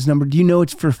fact that is number... Do you know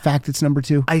it's for a fact it's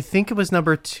 #2? I think it was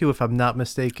 #2, if I'm not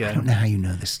mistaken. I don't know how you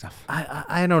know this stuff.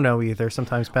 I don't know either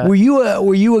sometimes, Pat. Were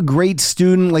you a great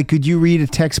student? Like, could you read a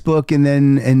textbook and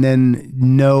then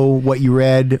know what you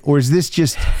read? Or is this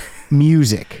just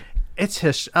music? It's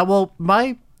history. Well,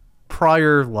 my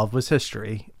prior love was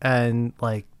history and,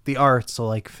 like, the arts, so,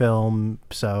 like, film,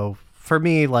 so... For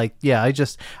me, like, yeah,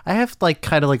 I have like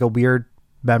kind of like a weird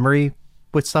memory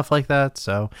with stuff like that.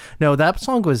 So no, that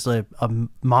song was a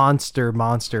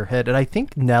monster hit. And I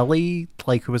think Nelly,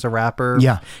 like, who was a rapper,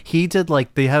 yeah, he did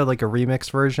like, they had like a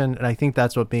remix version. And I think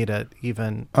that's what made it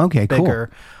even bigger.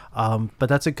 Cool. But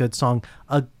that's a good song.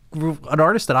 An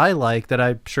artist that I like that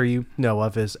I'm sure you know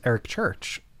of is Eric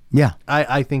Church. Yeah,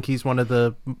 I think he's one of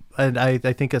the, and I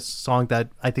think a song that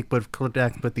I think would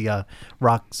connect with the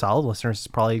rock solid listeners is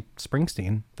probably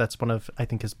Springsteen. That's one of, I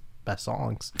think, his best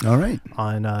songs. All right.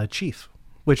 On Chief,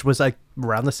 which was like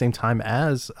around the same time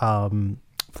as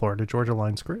Florida Georgia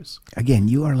Line's Cruise. Again,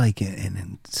 you are like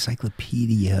an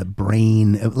encyclopedia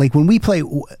brain. Like when we play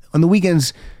on the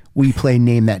weekends, we play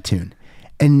Name That Tune,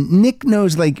 and Nick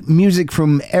knows like music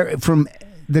from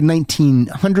the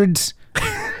 1900s.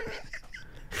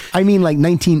 I mean, like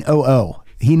 1900.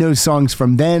 He knows songs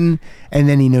from then, and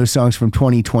then he knows songs from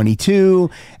 2022.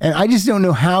 And I just don't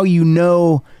know how you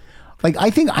know. Like,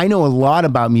 I think I know a lot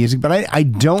about music, but I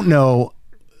don't know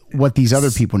what these other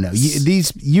people know.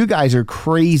 You guys are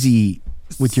crazy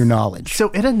with your knowledge.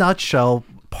 So, in a nutshell,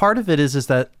 part of it is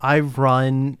that I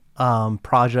run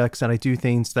projects and I do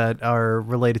things that are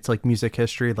related to like music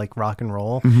history, like rock and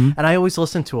roll. Mm-hmm. And I always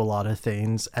listen to a lot of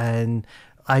things, and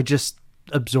I just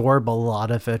absorb a lot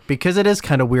of it because it is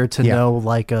kind of weird to know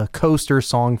like a Coaster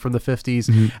song from the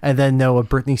 50s and then know a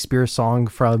Britney Spears song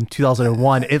from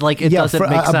 2001. It doesn't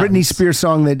make sense. A Britney Spears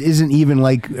song that isn't even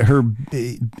like her,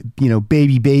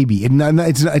 baby.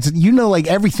 It's you know, like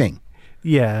everything.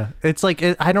 Yeah, it's like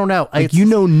I don't know. Like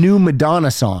new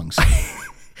Madonna songs.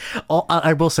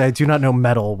 I will say I do not know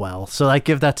metal well, so I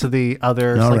give that to the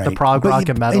others, the prog rock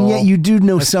and metal. And yet you do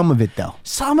know some of it, though.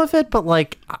 Some of it, but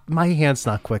like my hand's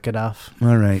not quick enough.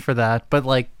 All right. For that, but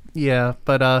like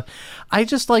I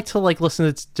just like to like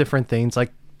listen to different things.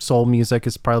 Like soul music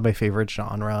is probably my favorite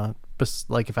genre. But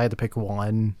like if I had to pick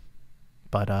one,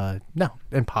 but no,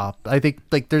 and pop. I think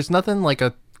like there's nothing like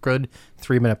a good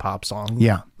 3-minute pop song.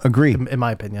 Yeah, agree. In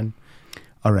my opinion.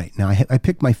 All right, now I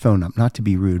picked my phone up, not to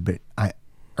be rude, but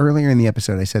earlier in the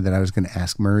episode, I said that I was going to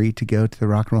ask Murray to go to the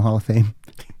Rock and Roll Hall of Fame.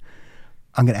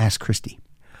 I'm going to ask Christy.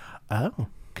 Oh.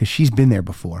 Because she's been there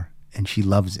before, and she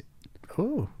loves it.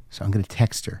 Oh. So I'm going to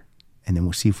text her and then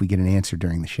we'll see if we get an answer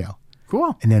during the show.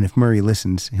 Cool. And then if Murray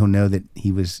listens, he'll know that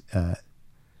he was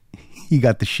he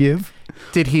got the shiv.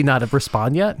 Did he not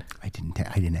respond yet? I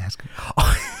didn't ask him.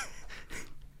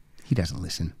 He doesn't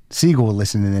listen. Siegel will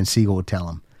listen, and then Siegel will tell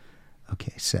him.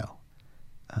 Okay, so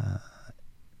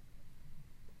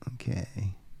okay,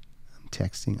 I'm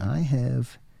texting. I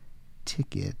have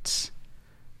tickets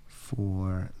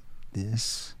for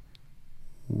this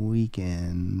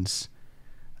weekend's.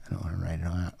 I don't want to write it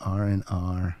on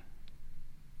R&R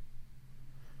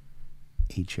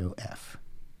HOF.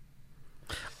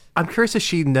 I'm curious if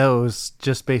she knows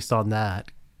just based on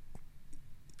that.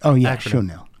 Oh yeah, acronym. she'll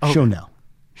know. Okay.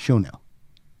 She'll know.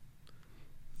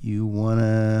 You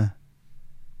wanna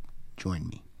join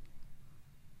me?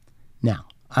 Now,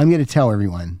 I'm going to tell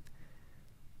everyone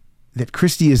that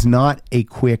Christy is not a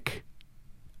quick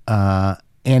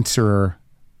answerer.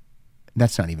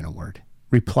 That's not even a word.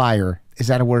 Replier. Is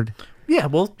that a word? Yeah,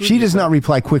 well... She does not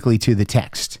reply quickly to the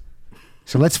text.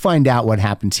 So let's find out what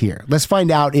happens here. Let's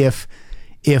find out if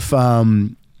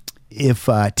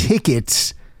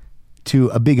tickets to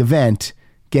a big event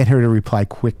get her to reply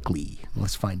quickly.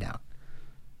 Let's find out.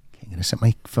 Okay, I'm going to set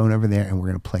my phone over there, and we're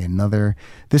going to play another.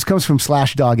 This comes from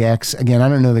 /DogX. Again, I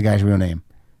don't know the guy's real name.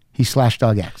 He's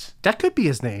 /DogX. That could be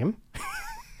his name.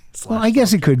 Well, I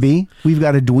guess it could be. We've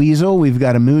got a Dweezil. We've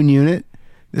got a Moon Unit.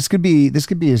 This could be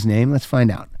his name. Let's find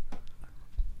out.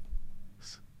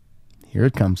 Here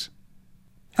it comes.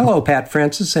 Hello, Pat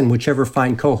Francis, and whichever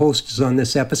fine co-host is on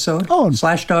this episode.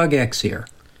 /DogX here.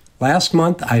 Last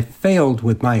month, I failed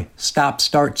with my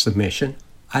stop-start submission.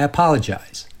 I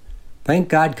apologize. Thank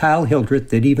God Kyle Hildreth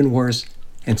did even worse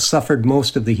and suffered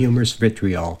most of the humorous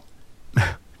vitriol.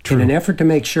 In an effort to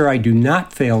make sure I do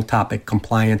not fail topic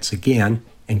compliance again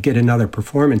and get another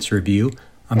performance review,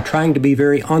 I'm trying to be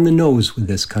very on the nose with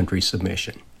this country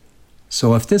submission.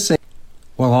 So if this ain't,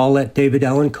 well, I'll let David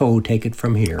Allen Coe take it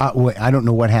from here. Wait, I don't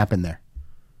know what happened there.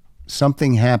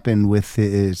 Something happened with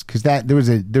his, because there was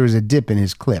a dip in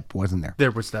his clip, wasn't there? There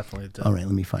was definitely a dip. All right,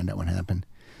 let me find out what happened.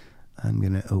 I'm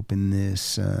going to open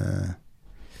this in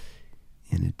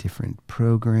a different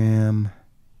program.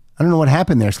 I don't know what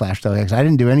happened there, /DogX. I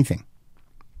didn't do anything.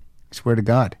 I swear to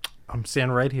God. I'm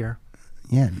standing right here.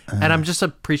 Yeah. And I'm just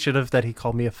appreciative that he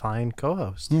called me a fine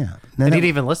co-host. Yeah. And he didn't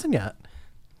even listen yet.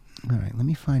 All right, let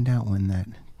me find out when that...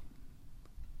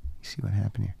 See what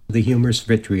happened here. The humorous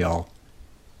vitriol.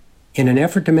 In an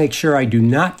effort to make sure I do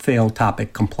not fail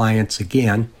topic compliance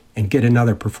again and get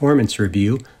another performance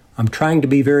review, I'm trying to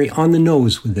be very on the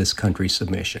nose with this country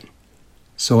submission.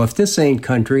 So if this ain't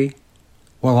country,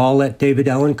 well, I'll let David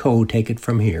Allen Coe take it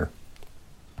from here.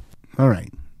 All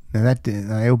right. Now that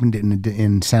I opened it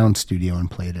in Sound Studio and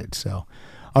played it. So,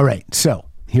 all right. So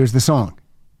here's the song.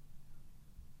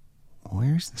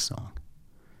 Where's the song?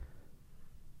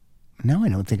 Now I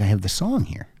don't think I have the song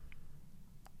here.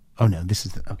 Oh no, this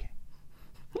is okay.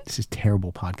 This is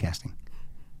terrible podcasting.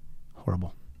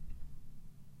 Horrible.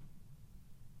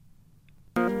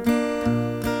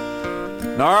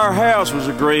 Now our house was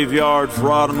a graveyard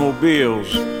for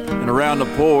automobiles, and around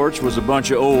the porch was a bunch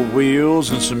of old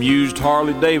wheels and some used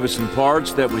Harley-Davidson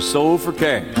parts that we sold for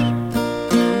cash.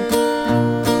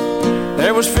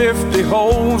 There was 50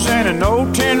 holes and an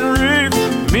old tin roof.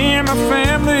 Me and my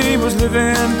family was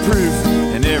living proof,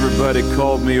 and everybody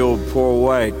called me old poor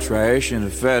white trash. And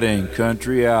if that ain't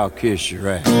country, I'll kiss your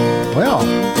ass. Well.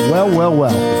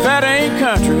 If that ain't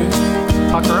country,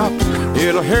 pucker up.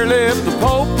 It'll hair lift the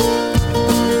Pope.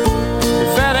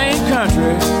 If that ain't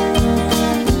country,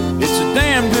 it's a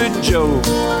damn good joke.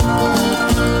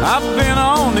 I've been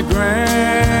on the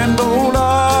Grand Ole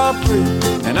Opry,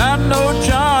 and I know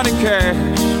Johnny Cash.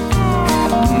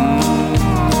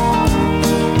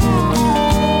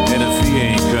 And if he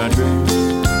ain't country,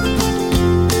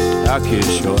 I'll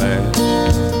kiss your ass.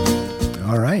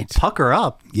 All right. Pucker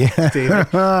up. Yeah. David.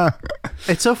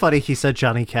 It's so funny he said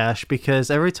Johnny Cash, because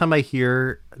every time I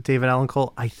hear David Allen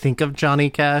Coe, I think of Johnny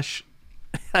Cash.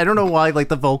 I don't know why, like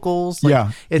the vocals.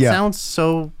 It sounds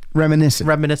so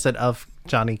reminiscent of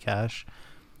Johnny Cash.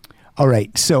 All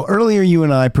right. So earlier you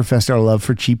and I professed our love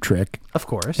for Cheap Trick. Of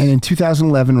course. And in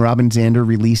 2011, Robin Zander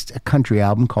released a country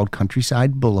album called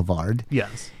Countryside Boulevard.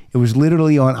 Yes. It was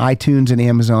literally on iTunes and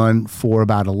Amazon for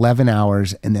about 11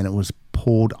 hours, and then it was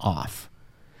pulled off.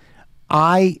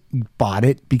 I bought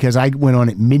it because I went on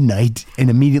at midnight and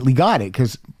immediately got it,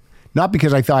 not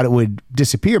because I thought it would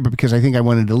disappear, but because I think I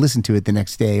wanted to listen to it the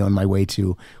next day on my way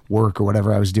to work or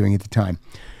whatever I was doing at the time.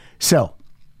 So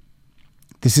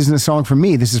this isn't a song from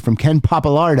me. This is from Ken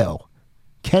Papalardo.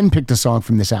 Ken picked a song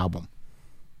from this album.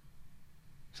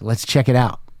 So let's check it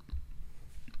out.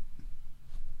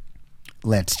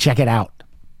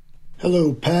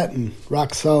 Hello, Pat and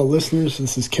Rock Solid listeners.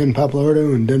 This is Ken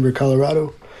Papalardo in Denver,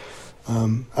 Colorado.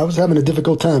 I was having a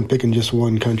difficult time picking just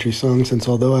one country song, since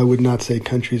although I would not say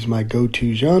country is my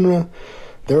go-to genre,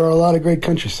 there are a lot of great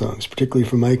country songs, particularly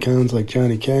from icons like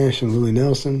Johnny Cash and Willie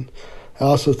Nelson. I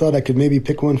also thought I could maybe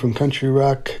pick one from country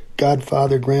rock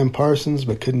godfather Graham Parsons,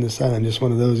 but couldn't decide on just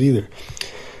one of those either.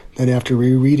 Then after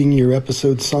rereading your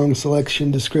episode song selection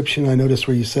description, I noticed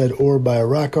where you said "or by a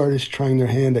rock artist trying their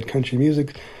hand at country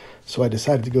music," so I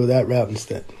decided to go that route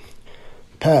instead.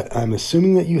 Pat, I'm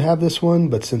assuming that you have this one,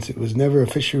 but since it was never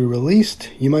officially released,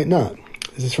 you might not.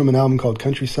 This is from an album called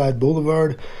Countryside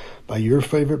Boulevard by your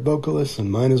favorite vocalist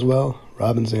and mine as well,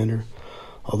 Robin Zander.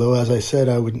 Although, as I said,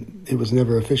 it was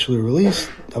never officially released,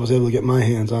 I was able to get my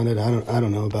hands on it, I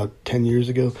don't know, about 10 years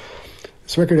ago.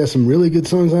 This record has some really good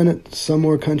songs on it, some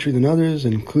more country than others,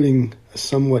 including a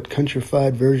somewhat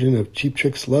countrified version of Cheap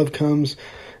Trick's Love Comes,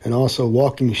 and also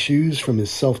Walking Shoes from his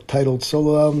self-titled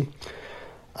solo album.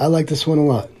 I like this one a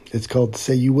lot. It's called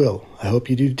Say You Will. I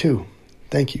hope you do too.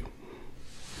 Thank you.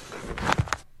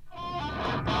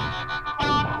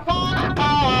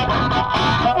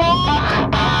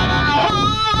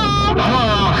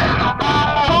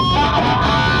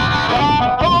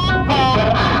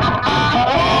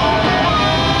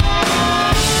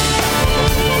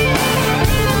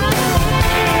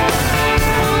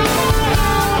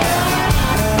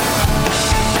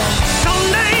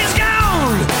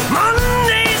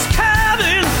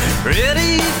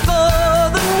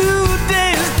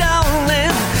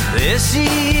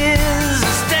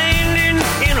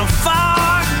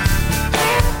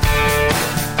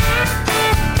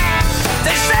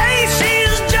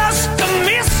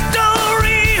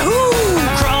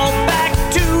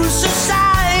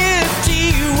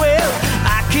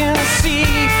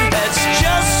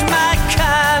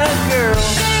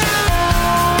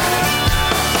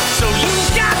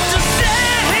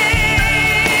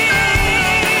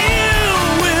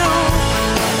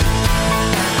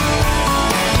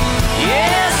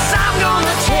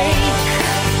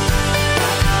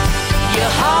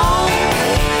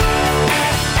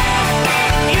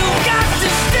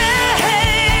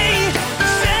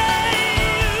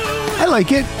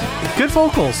 Like it. Good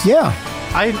vocals. Yeah.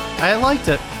 I liked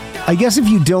it. I guess if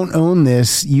you don't own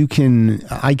this,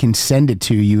 I can send it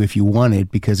to you if you want it,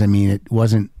 because I mean it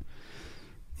wasn't,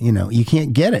 you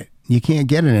can't get it. You can't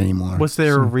get it anymore. Was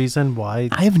there a reason why?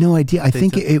 I have no idea. I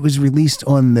think it was released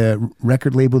on the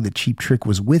record label that Cheap Trick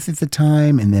was with at the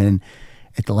time, and then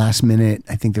at the last minute,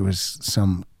 I think there was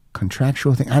some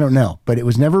contractual thing. I don't know, but it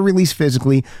was never released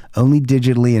physically, only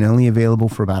digitally, and only available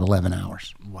for about 11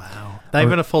 hours. Wow. Not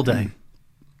even a full day.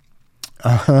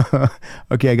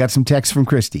 Okay, I got some text from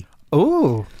Christy.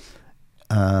 Ooh.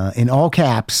 In all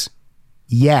caps,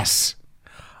 yes.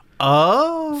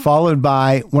 Oh. Followed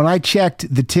by, when I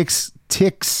checked, the ticks,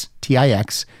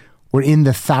 T-I-X, were in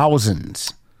the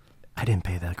thousands. I didn't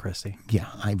pay that, Christy. Yeah,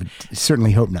 I would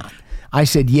certainly hope not. I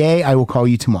said, yay, I will call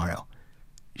you tomorrow.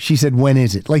 She said, when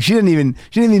is it? Like, she didn't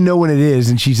even know when it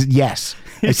is, and she said, yes.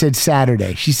 I said,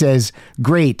 Saturday. She says,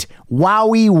 great.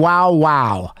 Wowie, wow,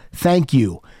 wow. Thank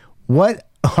you. What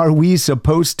are we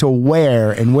supposed to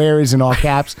wear? And wear is in all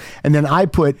caps. And then I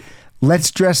put,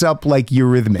 let's dress up like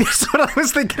Eurythmics. That's what I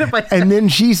was thinking of my head. And then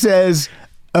she says,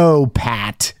 oh,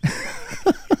 Pat.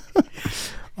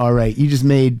 All right, you just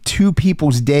made two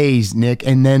people's days, Nick,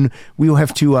 and then we'll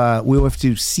have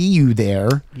to see you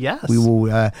there. Yes. We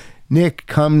will Nick,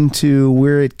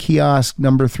 we're at kiosk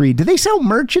number 3. Do they sell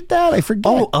merch at that? I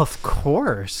forget. Oh, of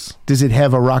course. Does it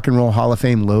have a Rock and Roll Hall of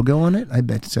Fame logo on it? I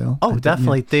bet so. Oh,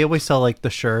 definitely. They always sell like the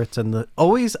shirts and I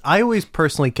always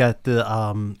personally get the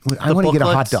I want to get a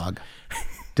hot dog.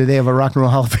 Do they have a Rock and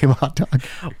Roll Hall of Fame hot dog?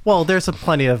 Well, there's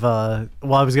plendi of I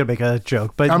was going to make a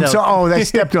joke, but I'm no. sorry. Oh, I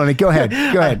stepped on it. Go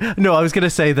ahead. No, I was going to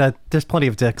say that there's plenty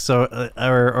of dicks, or in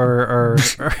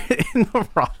the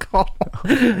Rock Hall.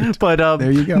 But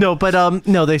there you go.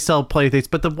 No, they sell plenty of things.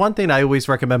 But the one thing I always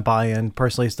recommend buying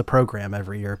personally is the program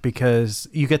every year, because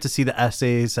you get to see the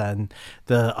essays and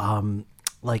the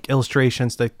like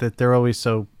illustrations that they're always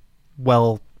so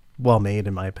well made,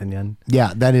 in my opinion.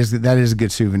 Yeah, that is a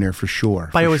good souvenir for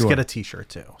sure. But I always get a t-shirt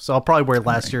too, so I'll probably wear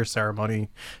last year's ceremony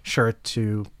shirt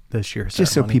to this year's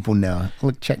just ceremony. So people know.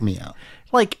 Look, check me out.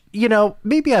 Like,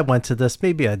 maybe I went to this,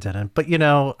 maybe I didn't, but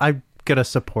I'm gonna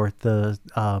support the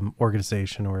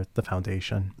organization or the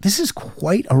foundation. This is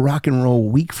quite a rock and roll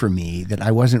week for me that I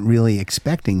wasn't really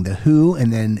expecting. The Who,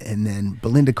 and then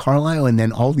Belinda Carlisle, and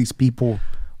then all these people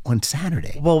on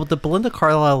Saturday. Well, the Belinda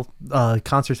Carlisle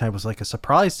concert time was like a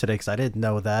surprise today, because I didn't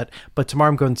know that. But tomorrow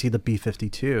I'm going to see the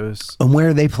B-52s. And where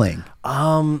are they playing?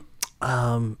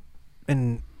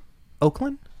 In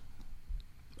Oakland.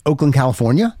 Oakland,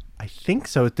 California? I think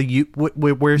so.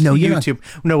 Where's No, the you're YouTube?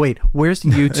 No, wait. Where's the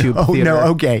YouTube Oh, theater? no,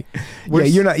 okay.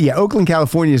 You're not. Yeah, Oakland,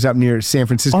 California is up near San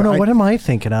Francisco. Oh, no, what am I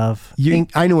thinking of?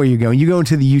 I know where you're going. You're going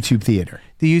to the YouTube theater.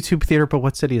 The YouTube theater, but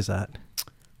what city is that?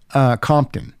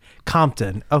 Compton.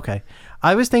 Compton. Okay.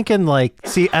 I was thinking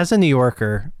see, as a New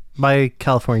Yorker, my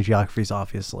California geography is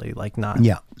obviously not.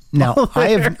 Yeah. Now,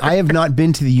 I have not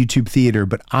been to the YouTube theater,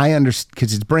 but I understand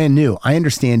because it's brand new. I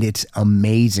understand it's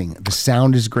amazing. The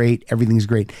sound is great. Everything's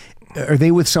great. Are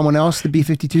they with someone else, the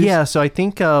B-52s? Yeah. So I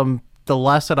think the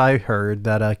last that I heard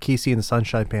that Casey and the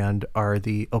Sunshine Band are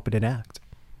the opening act.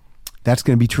 That's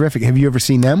going to be terrific. Have you ever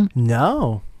seen them?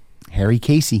 No. Harry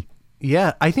Casey.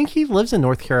 Yeah. I think he lives in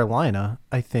North Carolina,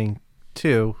 I think,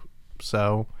 too.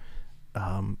 So,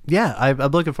 yeah, I'm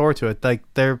looking forward to it.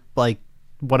 They're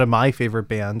one of my favorite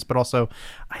bands, but also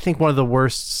I think one of the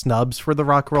worst snubs for the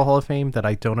Rock and Roll Hall of Fame that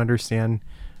I don't understand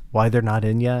why they're not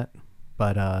in yet.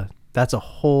 But that's a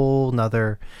whole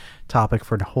nother topic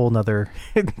for a whole nother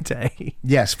day.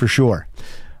 Yes, for sure.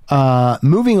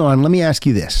 Moving on, let me ask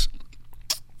you this.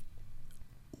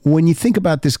 When you think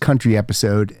about this country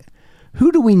episode,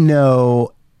 who do we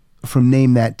know from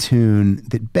Name That Tune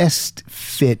that best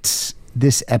fits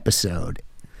this episode?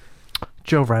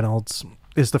 Joe Reynolds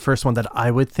is the first one that I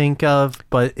would think of,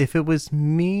 but if it was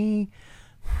me...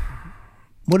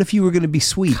 What if you were going to be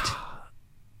sweet?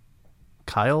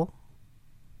 Kyle?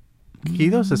 He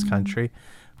knows his country.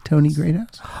 Tony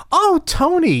Greathouse? Oh,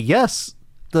 Tony, yes.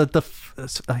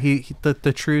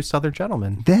 The true Southern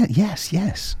gentleman.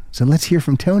 Yes. So let's hear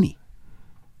from Tony.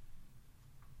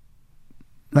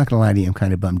 Not gonna lie to you, I'm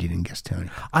kind of bummed you didn't guess Tony.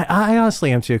 I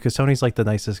honestly am too, because Tony's the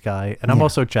nicest guy, and I'm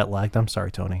also jet lagged. I'm sorry,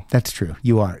 Tony. That's true.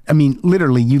 You are. I mean,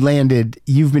 literally, you landed.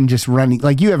 You've been just running.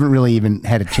 You haven't really even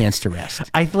had a chance to rest.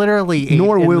 I literally ate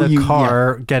in the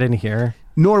car. Get in here.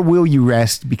 Nor will you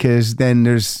rest, because then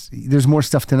there's more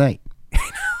stuff tonight.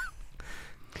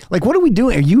 What are we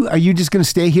doing? Are you just gonna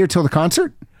stay here till the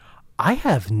concert? I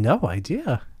have no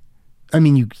idea. I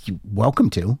mean, you welcome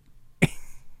to.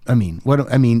 I mean,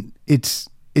 what? I mean, it's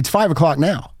 5 o'clock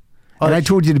now, and I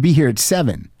told you to be here at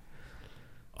 7.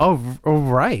 Oh,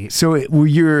 right. So will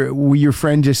your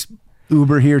friend just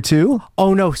Uber here too?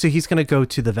 Oh no, so he's gonna go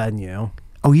to the venue.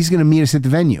 Oh, he's gonna meet us at the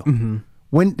venue. Mm-hmm.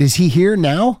 When is he here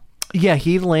now? Yeah,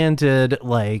 he landed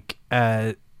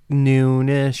at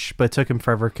noonish, but it took him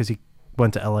forever because he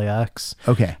went to LAX.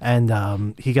 Okay,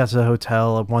 and he got to the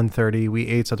hotel at 1:30. We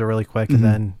ate something really quick, and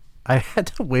then I had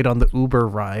to wait on the Uber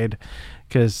ride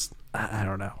because I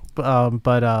don't know.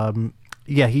 But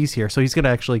yeah, he's here, so he's gonna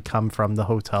actually come from the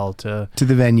hotel to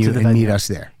the venue and meet us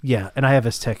there. Yeah, and I have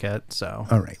his ticket. So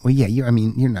all right. Well, yeah, you're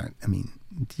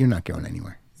not going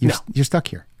anywhere. You're stuck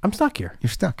here. I'm stuck here. You're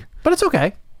stuck, but it's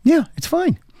okay. Yeah, it's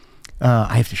fine.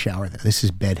 I have to shower though. This is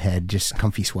bedhead, just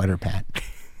comfy sweater, Pat.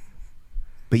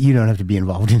 But you don't have to be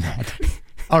involved in that.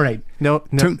 All right. No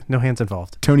hands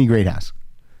involved. Tony Greathouse.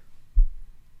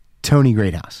 Tony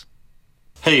Greathouse.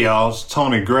 Hey y'all, it's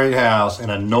Tony Greathouse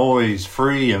in a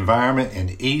noise-free environment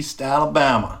in East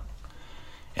Alabama.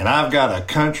 And I've got a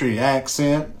country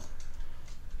accent,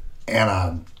 and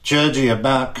I'm judgy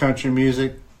about country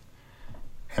music,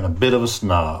 and a bit of a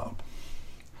snob.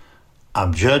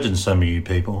 I'm judging some of you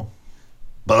people,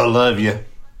 but I love you.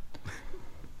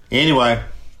 Anyway,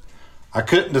 I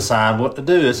couldn't decide what to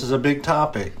do. This is a big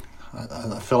topic.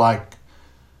 I feel like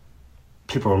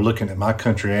people are looking at my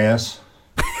country ass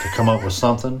to come up with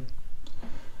something.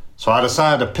 So I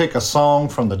decided to pick a song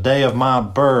from the day of my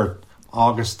birth,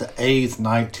 August the 8th,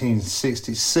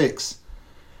 1966,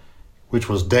 which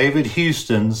was David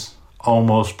Houston's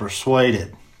Almost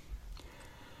Persuaded.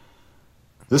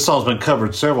 This song's been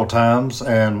covered several times,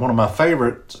 and one of my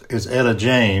favorites is Etta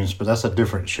James, but that's a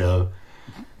different show.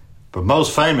 But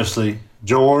most famously,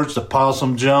 George the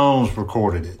Possum Jones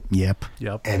recorded it. Yep.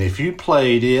 And if you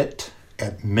played it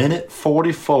at minute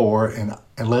 44 and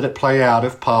let it play out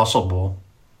if possible,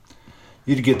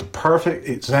 you'd get the perfect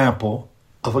example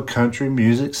of a country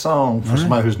music song for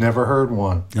somebody who's never heard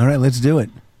one. All right, let's do it.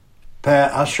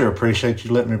 Pat, I sure appreciate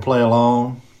you letting me play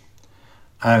along.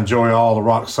 I enjoy all the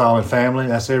Rock Solid family.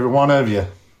 That's every one of you.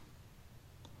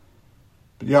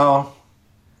 But y'all,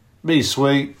 be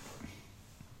sweet.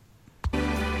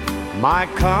 My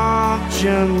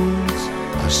conscience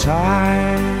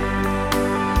aside,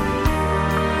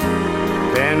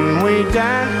 then we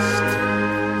danced,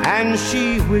 and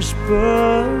she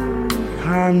whispered,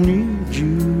 I need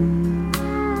you.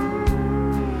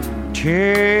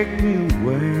 Take me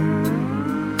away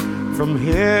from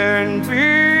here and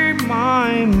be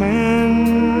my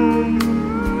man.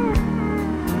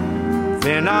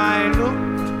 Then I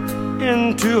looked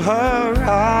into her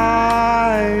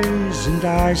eyes, and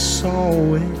I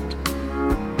saw it,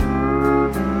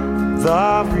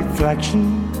 the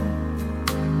reflection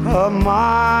of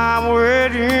my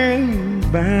wedding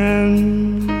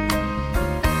band.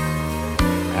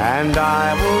 And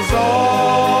I was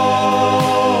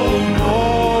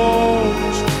almost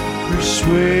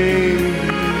persuaded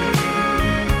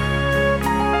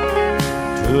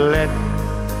to let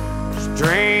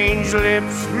strange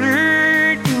lips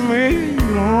lead me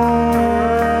on.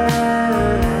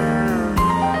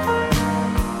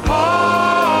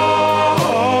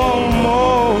 Almost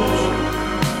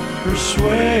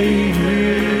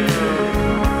persuaded,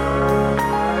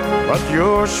 but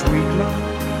your sweet love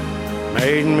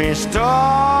made me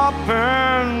stop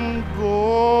and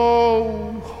go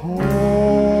home.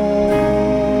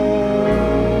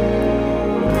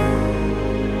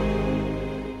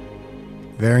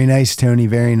 Very nice, Tony.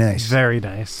 Very nice. Very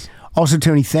nice. Also,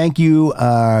 Tony, thank you.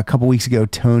 A couple weeks ago,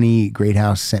 Tony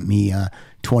Greathouse sent me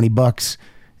 $20,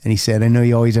 and he said, I know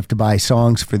you always have to buy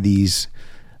songs for these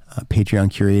Patreon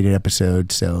curated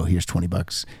episodes, so here's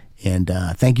 $20. And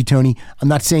thank you, Tony. I'm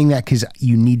not saying that because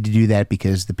you need to do that,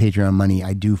 because the Patreon money,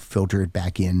 I do filter it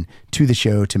back in to the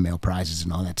show to mail prizes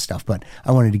and all that stuff. But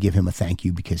I wanted to give him a thank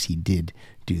you because he did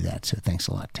do that. So thanks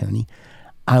a lot, Tony.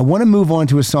 I want to move on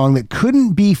to a song that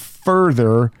couldn't be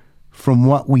further from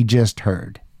what we just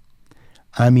heard.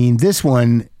 I mean, this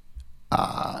one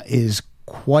is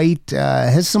quite,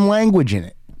 has some language in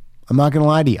it. I'm not going to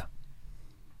lie to you.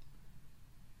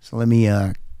 So let me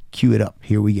cue it up.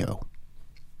 Here we go.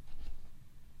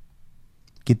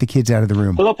 Get the kids out of the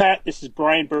room. Hello, Pat. This is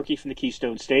Brian Berkey from the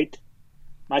Keystone State.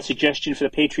 My suggestion for the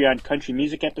Patreon country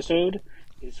music episode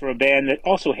is for a band that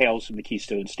also hails from the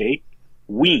Keystone State,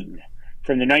 Ween,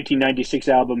 from the 1996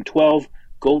 album 12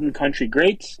 Golden Country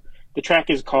Greats. The track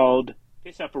is called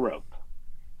Piss Up a Rope.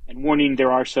 And warning,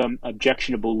 there are some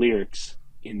objectionable lyrics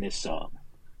in this song.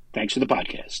 Thanks for the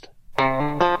podcast.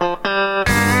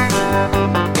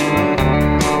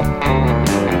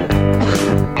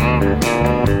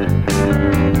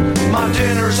 My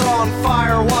dinner's on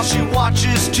fire while she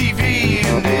watches TV.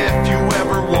 And if you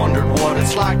ever wondered what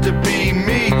it's like to be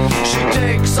me, she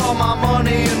takes all my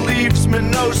money and leaves me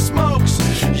no smokes.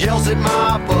 Yells at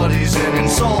my buddies and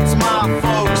insults my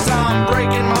folks. I'm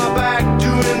breaking my back,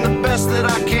 doing the best that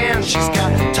I can. She's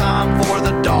got time for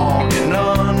the dog and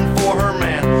none for her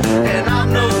man. And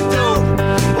I'm no dope,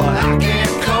 but I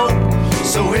can't cope.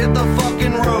 So hit the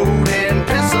fucking road and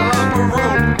piss up a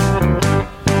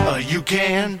rope. You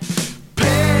can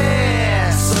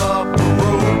piss up a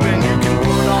rope, and you can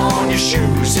put on your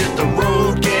shoes, hit the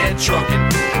road, get trucking.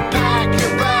 Pack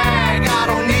your bag, I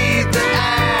don't need the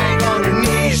ag on your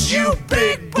knees, you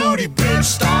big booty bitch,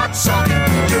 start sucking.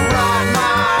 You ride my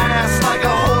ass like a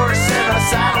horse in a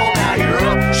saddle. Now you're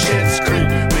up shit's creek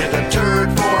with a turd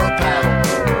for a paddle.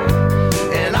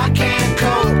 And I can't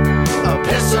cope,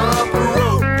 piss up a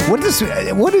rope.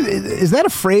 What is that a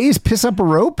phrase? Piss up a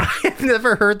rope? I've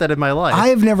never heard that in my life. I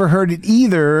have never heard it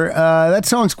either. That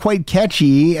song's quite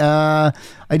catchy. I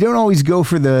don't always go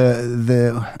for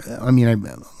I mean,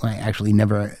 I actually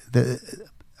never,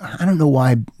 I don't know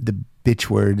why the bitch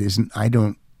word isn't, I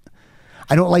don't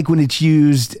like when it's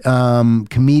used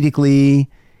comedically.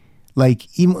 Like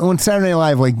even on Saturday Night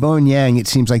Live, like Bowen Yang, it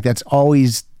seems like that's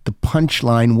always the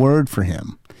punchline word for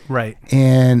him. Right.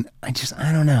 And I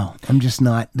don't know. It's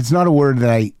not a word that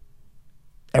I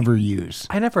ever use.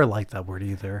 I never liked that word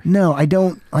either. No, I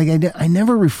don't. Like, I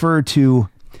never refer to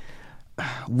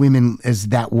women as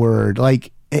that word.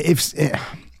 Like, if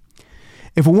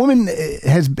a woman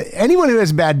anyone who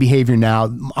has bad behavior now,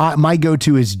 my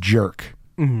go-to is jerk.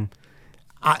 Mm-hmm.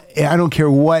 I don't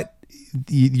care what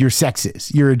your sex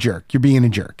is. You're a jerk. You're being a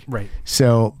jerk. Right.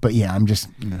 So, but yeah, I'm just,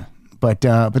 but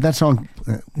that song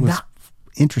was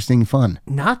interesting and fun.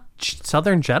 Not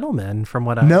Southern Gentlemen, from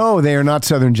what I... No, they are not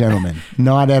Southern Gentlemen.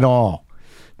 Not at all.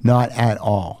 Not at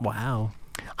all. Wow.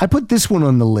 I put this one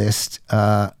on the list,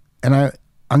 and I'm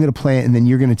going to play it, and then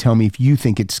you're going to tell me if you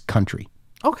think it's country.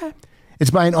 Okay.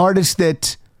 It's by an artist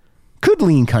that could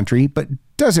lean country, but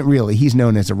doesn't really. He's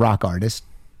known as a rock artist.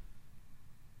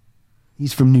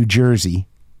 He's from New Jersey.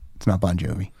 It's not Bon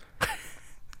Jovi.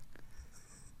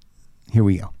 Here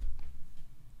we go.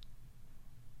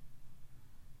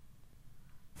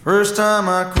 First time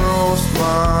I crossed my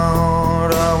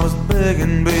heart, I was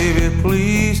begging, baby,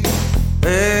 please,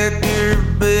 at your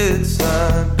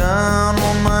bedside, down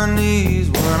on my knees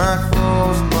when I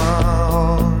crossed my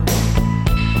heart.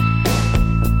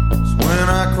 So when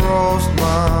I crossed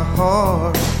my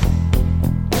heart,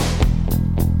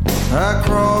 I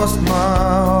crossed my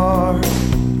heart,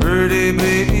 pretty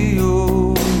baby,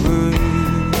 over you.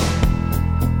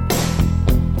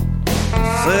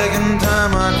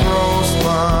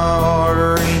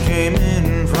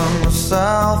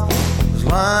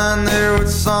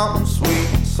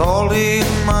 salty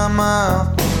in my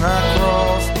mouth when I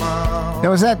cross my...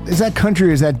 Now, is that country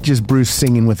or is that just Bruce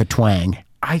singing with a twang?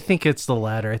 I think it's the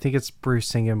latter. I think it's Bruce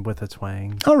singing with a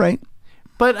twang. All right.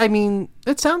 But, I mean,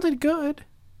 it sounded good.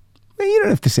 Well, you don't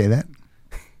have to say that.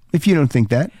 If you don't think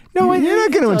that. No, you're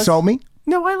not going to insult me.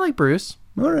 No, I like Bruce.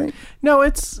 All right. No,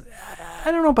 it's...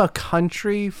 I don't know about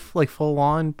country, like full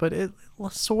on, but it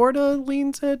sort of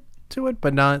leans to it,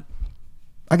 but not...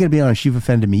 I got to be honest, you've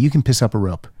offended me. You can piss up a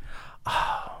rope.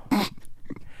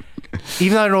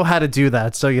 Even though I don't know how to do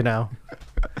that, so you know.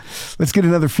 Let's get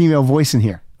another female voice in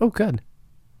here. Oh, good.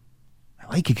 I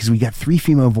like it because we got 3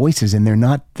 female voices, and they're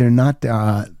not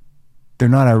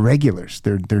our regulars.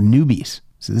 They're newbies.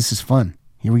 So this is fun.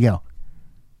 Here we go.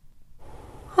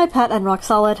 Hi, Pat and Rock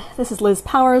Solid. This is Liz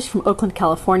Powers from Oakland,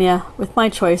 California, with my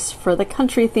choice for the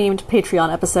country-themed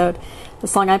Patreon episode. The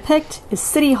song I picked is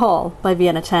City Hall by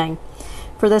Vienna Teng.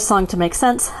 For this song to make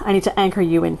sense, I need to anchor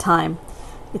you in time.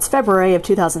 It's February of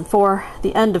 2004,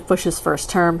 the end of Bush's first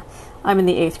term. I'm in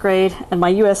the 8th grade, and my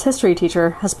U.S. history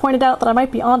teacher has pointed out that I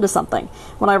might be onto something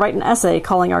when I write an essay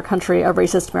calling our country a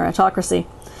racist meritocracy.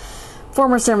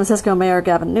 Former San Francisco Mayor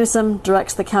Gavin Newsom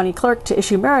directs the county clerk to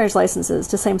issue marriage licenses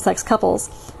to same-sex couples,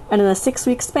 and in a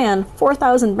 6-week span,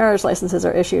 4,000 marriage licenses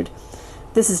are issued.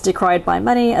 This is decried by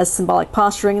many as symbolic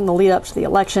posturing in the lead-up to the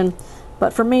election,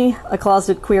 but for me, a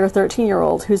closeted queer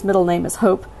 13-year-old whose middle name is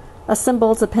Hope, a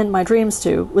symbol to pin my dreams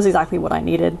to was exactly what I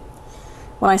needed.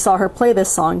 When I saw her play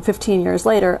this song 15 years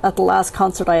later at the last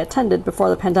concert I attended before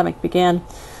the pandemic began,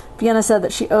 Vienna said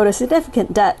that she owed a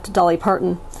significant debt to Dolly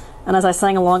Parton, and as I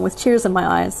sang along with tears in my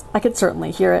eyes, I could certainly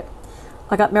hear it.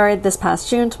 I got married this past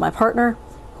June to my partner,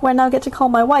 who I now get to call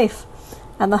my wife,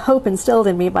 and the hope instilled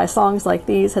in me by songs like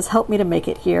these has helped me to make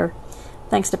it here.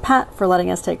 Thanks to Pat for letting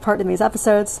us take part in these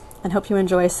episodes, and hope you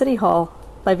enjoy City Hall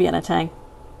by Vienna Teng.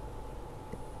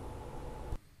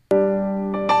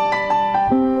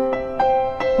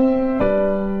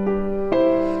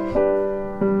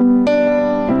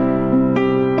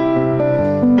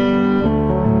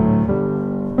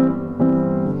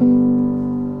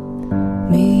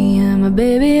 Me and my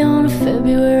baby on a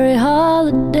February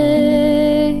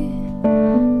holiday,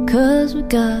 'cause we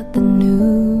got the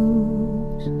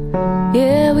news.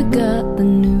 Yeah, we got the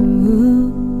news.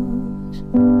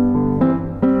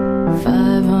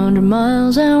 500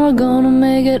 miles and we're gonna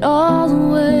make it all the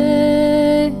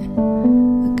way.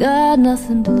 We got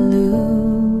nothing to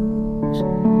lose.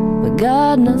 We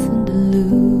got nothing to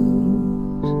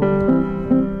lose.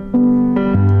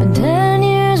 Been 10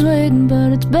 years waiting,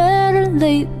 but it's better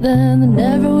late than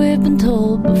never. We've been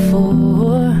told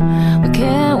before. We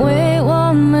can't wait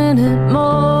 1 minute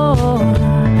more.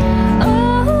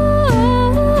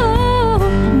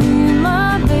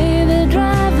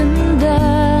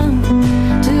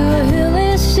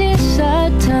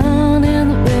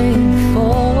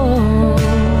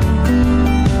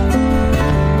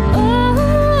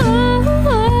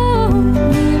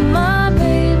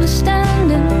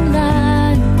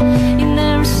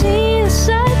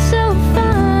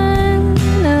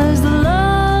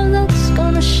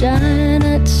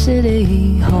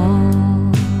 City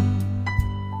Hall.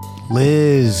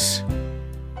 Liz,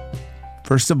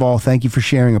 first of all, thank you for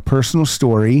sharing a personal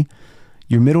story.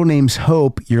 Your middle name's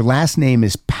Hope. Your last name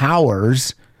is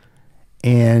Powers.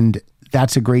 And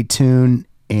that's a great tune.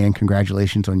 And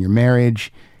congratulations on your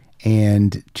marriage.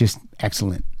 And just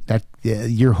excellent. That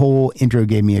your whole intro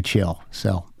gave me a chill.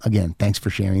 So again, thanks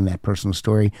for sharing that personal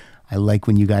story. I like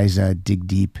when you guys dig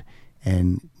deep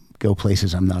and go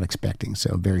places I'm not expecting.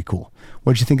 So very cool.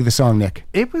 What did you think of the song, Nick?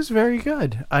 It was very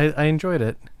good. I enjoyed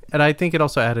it. And I think it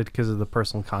also added because of the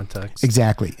personal context.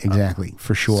 Exactly.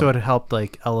 For sure. So it helped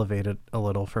like elevate it a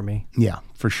little for me. Yeah,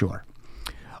 for sure.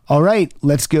 All right,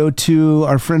 let's go to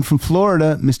our friend from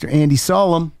Florida, Mr. Andy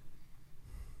Solom.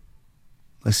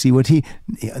 Let's see what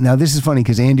now this is funny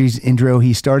because Andy's intro,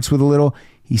 he starts with a little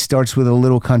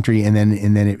country and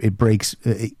then it breaks,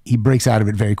 he breaks out of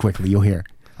it very quickly. You'll hear.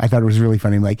 I thought it was really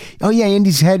funny. I'm like, oh yeah,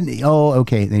 Andy's head. Oh,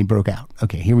 okay. Then he broke out.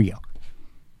 Okay, here we go.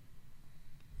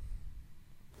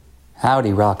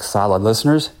 Howdy, Rock Solid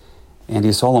listeners. Andy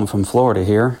Solom from Florida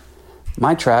here.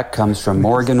 My track comes from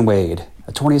Morgan Wade,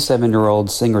 a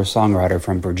 27-year-old singer-songwriter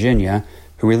from Virginia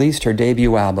who released her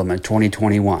debut album in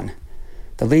 2021.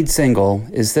 The lead single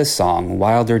is this song,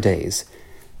 Wilder Days,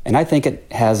 and I think it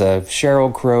has a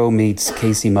Sheryl Crow meets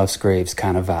Casey Musgraves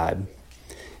kind of vibe.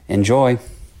 Enjoy.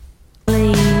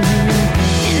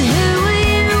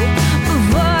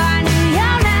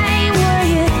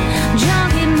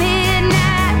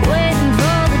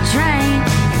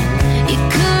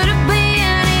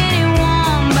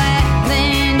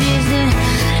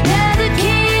 Another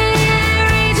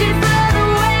kid reaching for the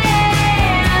way.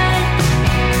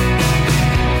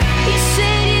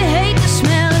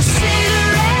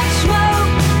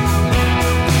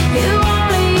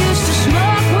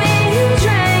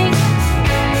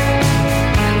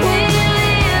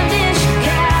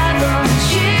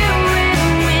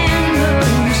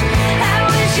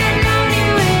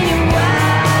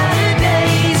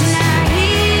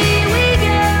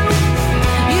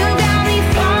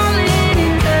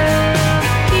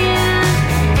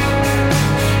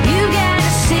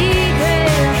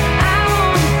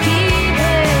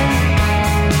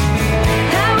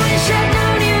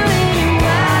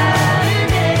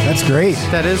 great.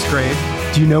 That is great.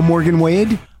 Do you know Morgan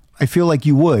Wade? I feel like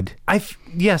you would.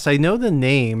 Yes, I know the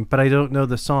name, but I don't know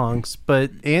the songs.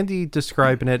 But Andy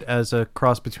describing it as a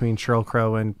cross between Sheryl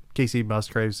Crow and Casey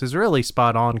Musgraves is really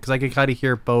spot on, because I can kind of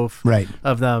hear both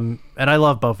of them, and I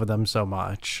love both of them so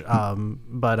much.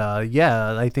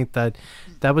 Yeah, I think that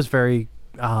was very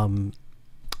that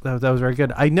was very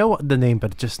good. I know the name,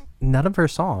 but just none of her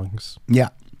songs.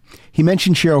 Yeah, he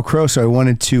mentioned Sheryl Crow, so I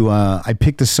wanted to. I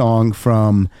picked a song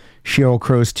from Sheryl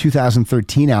Crow's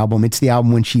 2013 album. It's the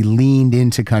album when she leaned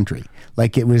into country.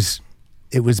 Like it was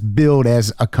billed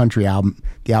as a country album.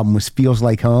 The album was Feels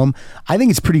Like Home. I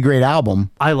think it's a pretty great album.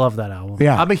 I love that album.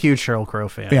 Yeah. I'm a huge Sheryl Crow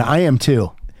fan. Yeah, I am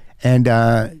too.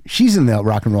 And she's in the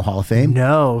Rock and Roll Hall of Fame.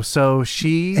 No, so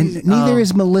she... And neither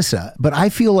is Melissa. But I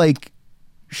feel like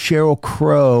Sheryl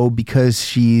Crow, because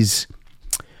she's...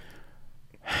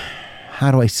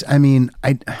 How do I... I mean,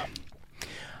 I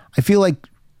feel like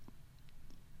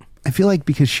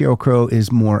because Sheryl Crow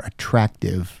is more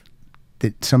attractive,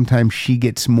 that sometimes she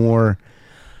gets more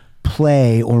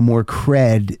play or more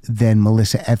cred than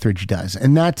Melissa Etheridge does.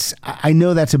 And I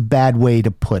know that's a bad way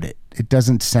to put it. It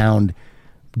doesn't sound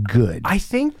good. I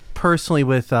think personally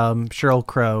with Sheryl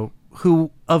Crow,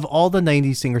 who of all the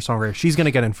 90s singer-songwriters, she's going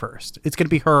to get in first. It's going to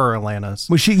be her or Alanis.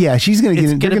 Well, she's going to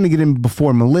get in. They're going to get in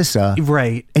before Melissa.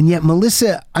 Right. And yet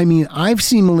Melissa, I mean, I've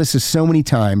seen Melissa so many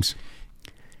times.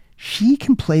 She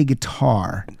can play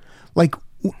guitar. Like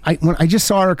when I just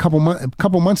saw her a couple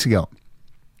months ago.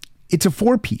 It's a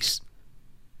 4-piece.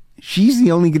 She's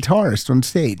the only guitarist on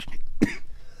stage.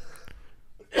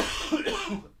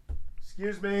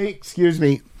 Excuse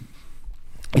me.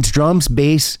 It's drums,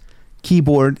 bass,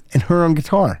 keyboard, and her on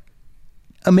guitar.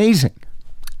 Amazing.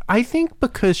 I think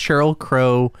because Sheryl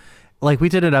Crow, like we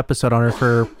did an episode on her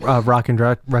for Rock and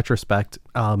Retrospect,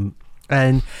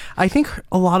 and I think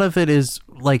a lot of it is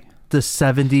like the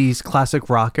 70s classic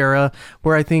rock era,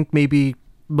 where I think maybe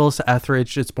Melissa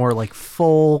Etheridge, it's more like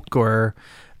folk or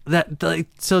that.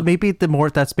 So maybe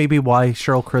that's maybe why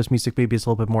Sheryl Crow's music maybe is a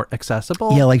little bit more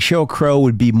accessible. Yeah, like Sheryl Crow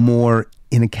would be more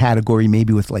in a category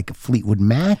maybe with like Fleetwood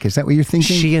Mac. Is that what you're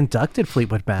thinking? She inducted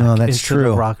Fleetwood Mac. Oh, that's into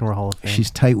true. The Rock and Roll Hall of Fame. She's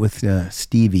tight with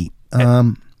Stevie.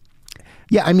 Yeah,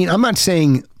 I mean, I'm not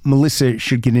saying Melissa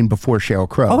should get in before Sheryl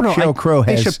Crow. Oh no, Sheryl Crow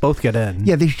they should both get in.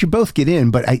 Yeah, they should both get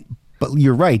in. But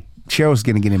you're right. Cheryl's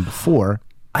going to get in before.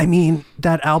 I mean,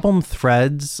 that album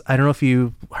Threads, I don't know if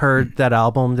you heard that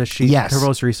album that Yes. her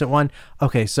most recent one.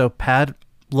 Okay, so Pat,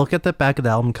 look at the back of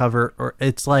the album cover, or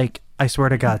it's like, I swear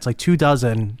to God, it's like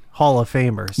 24 Hall of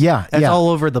Famers. Yeah. It's all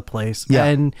over the place. Yeah.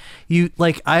 And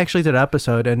I actually did an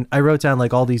episode and I wrote down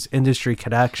like all these industry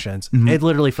connections. Mm-hmm. It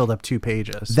literally filled up 2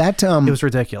 pages. It was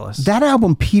ridiculous. That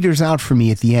album peters out for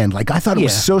me at the end. Like I thought it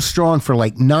was so strong for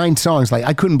like 9 songs. Like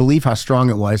I couldn't believe how strong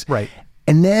it was. Right.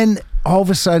 And then all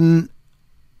of a sudden,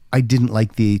 I didn't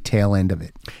like the tail end of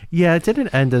it. Yeah, it didn't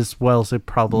end as well as it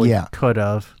probably could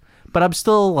have. But I'm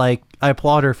still like, I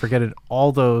applaud her for getting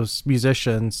all those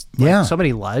musicians. Like, so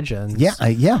many legends. Yeah,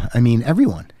 I mean,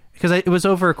 everyone. Because it was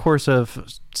over a course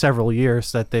of several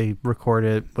years that they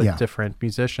recorded with different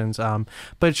musicians.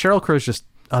 But Sheryl Crow's just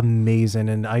amazing,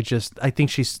 and I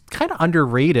think she's kind of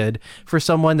underrated for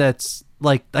someone that's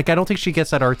like I don't think she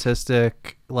gets that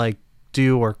artistic like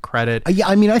due or credit. Yeah,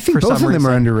 I mean, I think both of them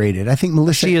are underrated. I think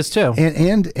Melissa, she is too,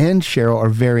 and Sheryl are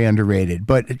very underrated.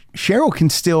 But Sheryl can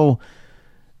still,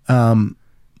 I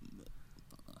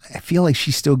feel like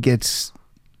she still gets,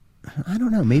 I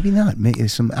don't know, maybe not, maybe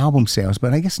some album sales,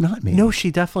 but I guess not. Maybe no, she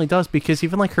definitely does, because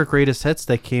even like her greatest hits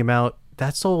that came out,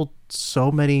 that sold so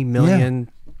many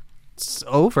million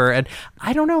over, and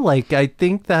I don't know, like I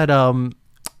think that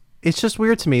it's just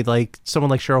weird to me, like someone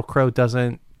like Sheryl Crow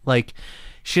doesn't like.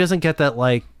 She doesn't get that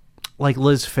like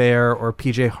Liz Phair or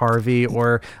PJ Harvey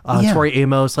or Tori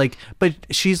Amos, like, but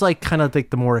she's like kind of like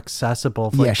the more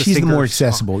accessible. Like, she's the more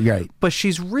accessible, right? But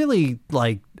she's really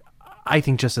like, I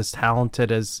think just as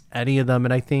talented as any of them,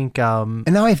 and I think.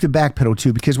 And now I have to backpedal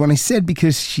too, because when I said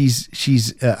because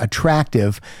she's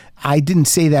attractive, I didn't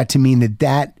say that to mean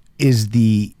that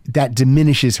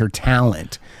diminishes her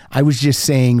talent. I was just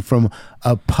saying from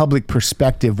a public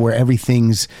perspective where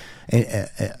everything's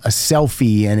a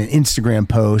selfie and an Instagram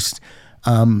post,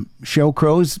 Sheryl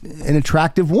Crow's an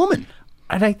attractive woman.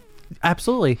 And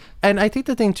absolutely. And I think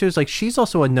the thing too is like, she's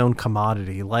also a known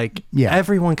commodity. Like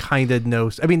everyone kind of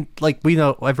knows. I mean, like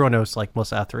everyone knows like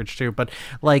Melissa Etheridge too, but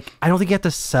like, I don't think you have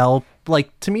to sell,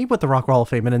 like to me what the Rock and Roll Hall of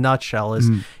Fame in a nutshell is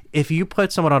if you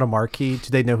put someone on a marquee, do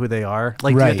they know who they are?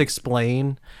 Like, you have to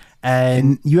explain.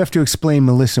 And you have to explain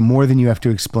Melissa more than you have to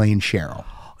explain Sheryl.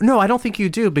 No, I don't think you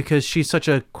do, because she's such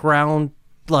a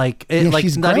Like,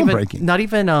 she's groundbreaking. Not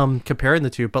even comparing the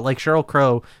two, but like Sheryl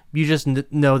Crow, you just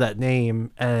know that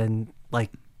name and like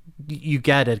you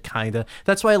get it kind of.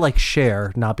 That's why I like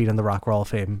Cher not being in the Rock Hall of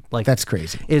Fame. Like, that's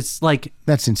crazy. It's like,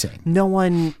 that's insane.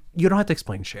 You don't have to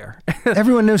explain Cher.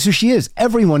 Everyone knows who she is.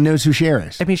 Everyone knows who Cher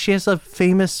is. I mean, she has a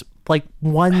famous like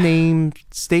one name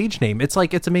stage name. It's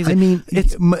like, it's amazing. I mean,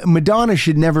 Madonna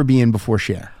should never be in before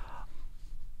Cher.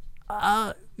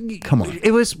 Come on.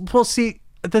 It was, well, see,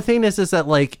 the thing is that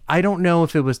like, I don't know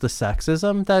if it was the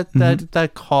sexism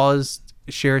that caused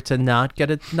Cher to not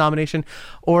get a nomination,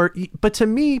 but to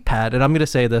me, Pat, and I'm going to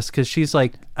say this because she's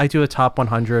like, I do a top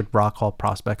 100 Rock Hall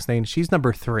prospects thing. She's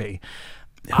number 3.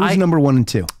 Who's number 1 and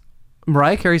 2?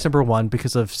 Mariah Carey's number 1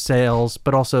 because of sales,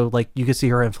 but also like you can see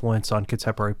her influence on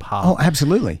contemporary pop. Oh,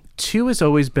 absolutely. 2 has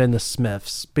always been the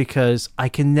Smiths because I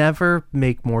can never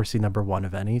make Morrissey number 1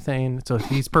 of anything. So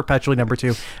he's perpetually number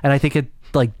 2. And I think it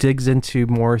like digs into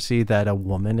Morrissey that a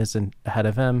woman isn't ahead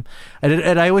of him.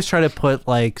 And I always try to put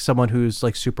like someone who's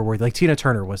like super worthy. Like Tina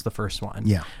Turner was the first one.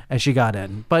 Yeah. And she got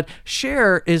in. But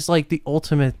Cher is like the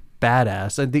ultimate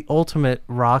badass and the ultimate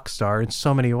rock star in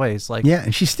so many ways. Like, yeah,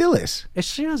 and she still is.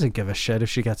 She doesn't give a shit if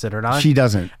she gets it or not. She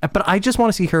doesn't. But I just want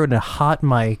to see her in a hot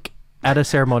mic at a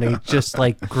ceremony, just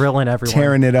like grilling everyone,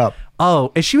 tearing it up.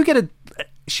 Oh, and she would get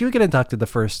inducted the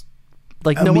first.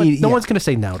 Like no one's gonna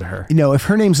say no to her. You know, if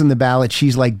her name's on the ballot,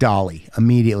 she's like Dolly.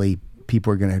 Immediately,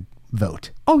 people are gonna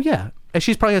vote. Oh yeah, and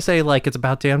she's probably gonna say like it's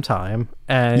about damn time,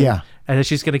 and yeah, and then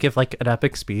she's gonna give like an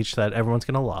epic speech that everyone's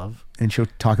gonna love, and she'll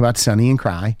talk about Sonny and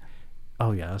cry.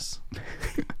 Oh yes.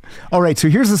 All right, so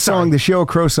here's the song, the Sheryl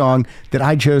Crow song that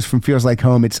I chose from Feels Like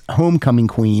Home. It's Homecoming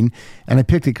Queen, and I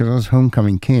picked it because I was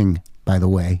Homecoming King. By the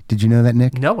way, did you know that,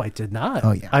 Nick? No, I did not.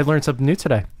 Oh yeah, I learned something new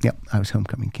today. Yep, I was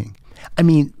Homecoming King. I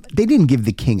mean, they didn't give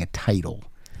the king a title.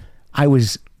 I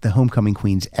was the Homecoming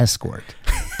Queen's escort.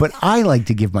 But I like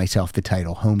to give myself the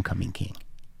title Homecoming King.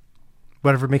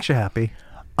 Whatever makes you happy.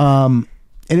 And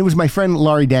it was my friend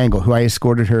Laurie Dangle who I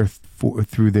escorted her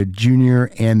through the junior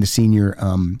and the senior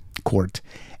court.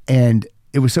 And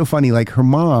it was so funny. Like her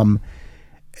mom,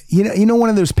 you know, one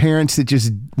of those parents that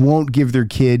just won't give their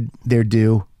kid their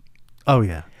due. Oh,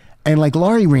 yeah. And like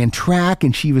Laurie ran track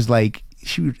and she was like,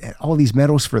 she had all these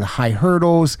medals for the high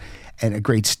hurdles and a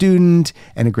great student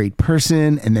and a great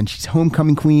person. And then she's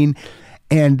homecoming queen.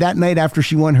 And that night after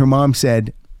she won, her mom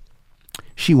said,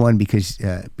 she won because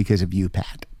of you,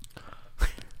 Pat.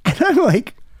 And I'm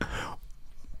like,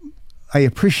 I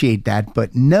appreciate that,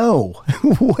 but no,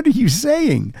 what are you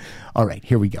saying? All right,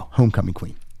 here we go. Homecoming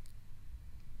queen.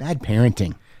 Bad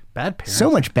parenting. Bad parenting. So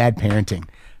much bad parenting.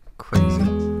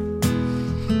 Crazy.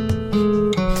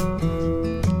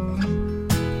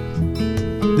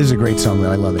 This is a great song,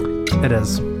 though. I love it. It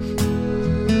is.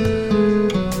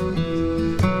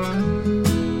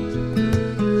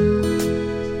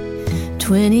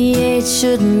 "28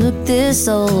 shouldn't look this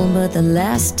old, but the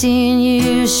last 10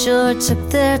 years sure took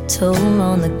their toll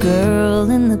on the girl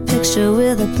in the picture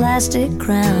with a plastic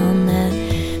crown.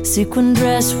 That sequin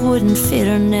dress wouldn't fit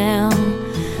her now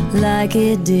like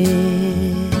it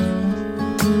did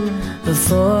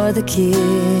before the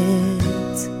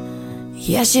kids.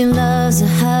 Yeah, she loves her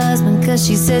husband 'cause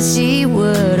she said she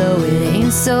would. Oh, it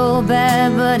ain't so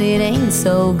bad, but it ain't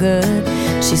so good.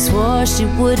 She swore she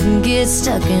wouldn't get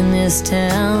stuck in this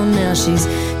town. Now she's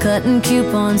cutting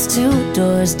coupons 2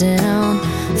 doors down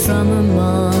from her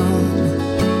mom.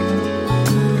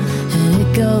 And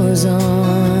it goes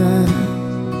on.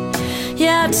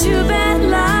 Yeah, too bad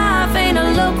life ain't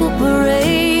a local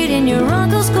parade in your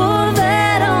uncle's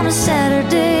Corvette on a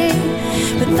Saturday,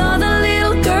 with all the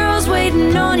little girls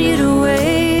waiting on you to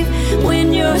wave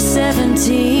when you're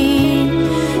 17.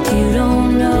 You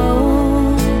don't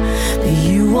know, but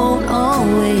you won't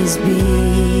always be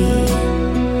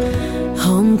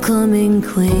homecoming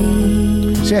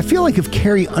queen. See, I feel like if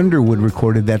Carrie Underwood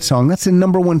recorded that song, that's the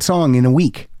 #1 song in a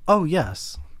week. Oh,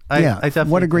 yes. I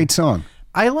definitely. What a great song.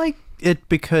 I like it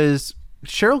because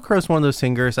Sheryl Crow's one of those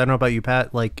singers, I don't know about you,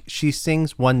 Pat, like she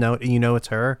sings one note and you know it's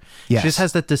her. Yes. She just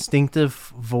has that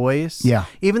distinctive voice. Yeah.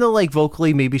 Even though like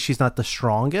vocally maybe she's not the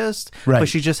strongest, right, but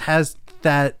she just has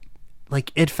that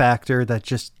like it factor that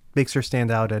just makes her stand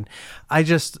out. And I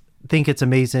just think it's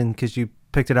amazing because you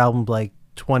picked an album like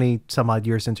 20 some odd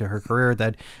years into her career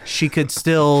that she could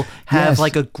still have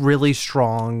like a really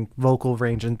strong vocal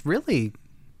range and really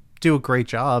do a great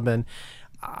job. And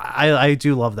I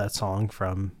do love that song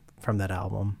from that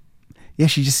album. Yeah,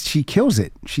 she kills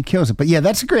it. She kills it. But yeah,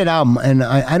 that's a great album. And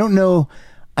I don't know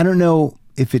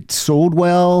if it sold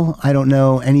well. I don't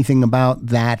know anything about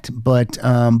that, but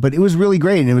it was really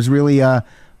great. And it was really,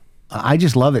 I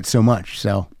just love it so much.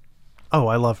 So Oh,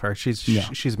 I love her. She's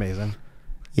amazing.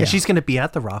 Yeah, she's going to be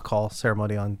at the Rock Hall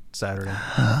ceremony on Saturday.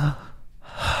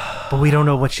 But we don't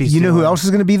know what she's doing. You know who else is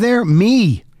going to be there?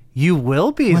 Me. You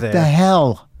will be there. What the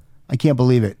hell? I can't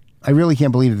believe it. I really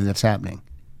can't believe that that's happening.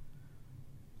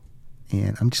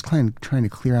 And I'm just trying to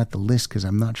clear out the list because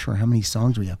I'm not sure how many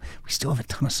songs we have. We still have a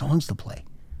ton of songs to play.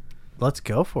 Let's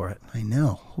go for it. I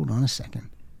know. Hold on a second.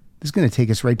 This is going to take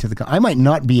us right to the... I might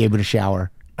not be able to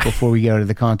shower before we go to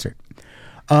the concert.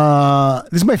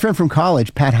 This is my friend from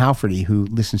college, Pat Halferty, who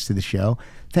listens to the show.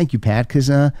 Thank you, Pat, because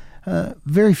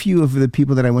very few of the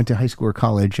people that I went to high school or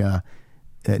college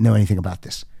know anything about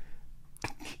this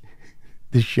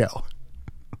show.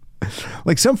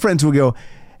 Like some friends will go,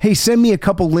 hey, send me a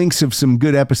couple links of some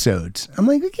good episodes. I'm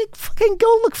like, okay, fucking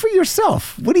go look for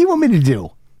yourself. What do you want me to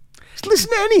do? Just listen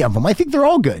to any of them. I think they're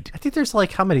all good. I think there's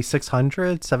like how many?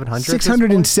 600, 700?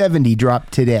 670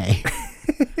 dropped today.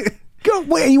 Go.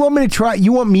 Wait, you want me to try?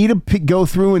 You want me to go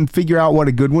through and figure out what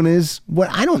a good one is? What?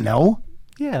 I don't know.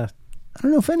 Yeah. I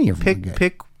don't know if any of them are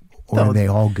good. Or are they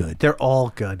all good? They're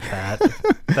all good, Pat.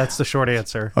 That's the short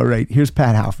answer. All right. Here's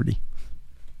Pat Halferty.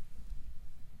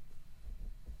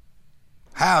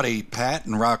 Howdy, Pat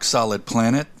and Rock Solid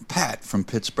Planet. Pat from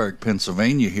Pittsburgh,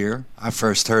 Pennsylvania here. I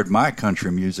first heard my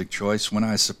country music choice when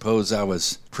I suppose I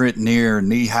was pretty near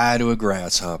knee-high to a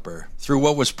grasshopper. Through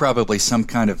what was probably some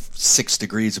kind of 6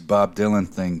 Degrees of Bob Dylan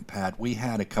thing, Pat, we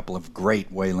had a couple of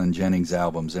great Waylon Jennings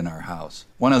albums in our house.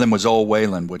 One of them was Old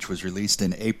Waylon, which was released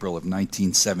in April of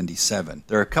 1977.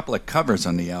 There are a couple of covers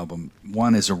on the album.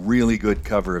 One is a really good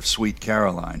cover of Sweet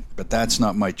Caroline, but that's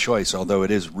not my choice, although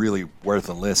it is really worth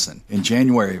a listen. In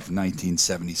January of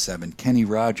 1977, Kenny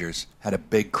Rogers had a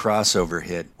big crossover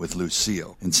hit with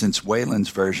Lucille. And since Waylon's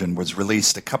version was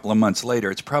released a couple of months later,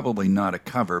 it's probably not a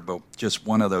cover, but just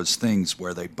one of those things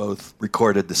where they both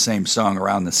recorded the same song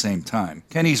around the same time.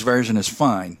 Kenny's version is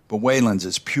fine, but Waylon's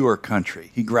is pure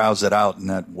country. He growls it out in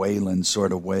that Waylon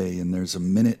sort of way, and there's a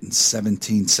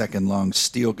 1:17 long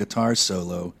steel guitar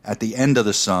solo at the end of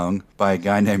the song by a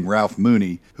guy named Ralph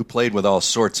Mooney, who played with all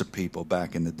sorts of people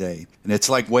back in the day. And it's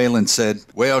like Waylon said,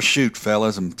 well, shoot,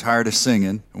 fellas, I'm tired of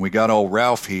singing, and we got old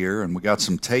Ralph here, and we got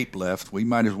some tape left. We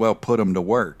might as well put him to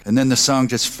work. And then the song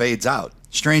just fades out.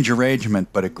 Strange arrangement,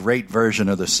 but a great version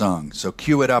of the song. So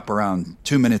cue it up around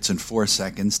 2 minutes and 4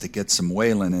 seconds to get some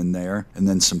Waylon in there, and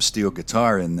then some steel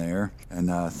guitar in there. And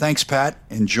thanks, Pat.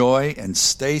 Enjoy, and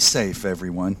stay safe,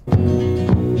 everyone.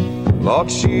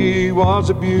 Thought she was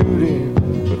a beauty,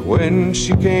 but when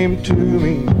she came to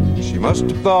me, she must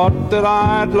have thought that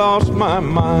I'd lost my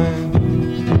mind.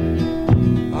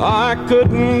 I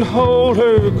couldn't hold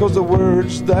her, 'cause the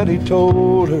words that he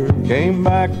told her came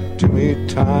back to me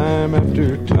time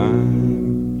after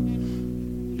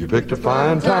time. You picked a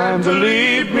fine time to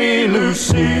leave me,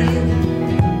 Lucille,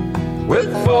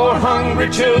 with 4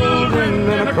 hungry children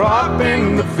and a crop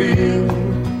in the field.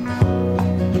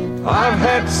 I've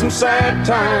had some sad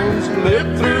times,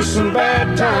 lived through some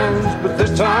bad times, but this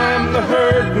time the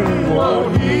hurting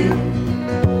won't heal.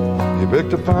 You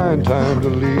picked a fine time to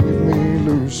leave me,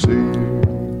 Lucille.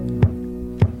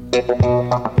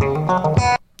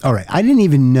 All right. I didn't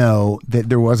even know that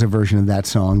there was a version of that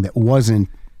song that wasn't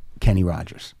Kenny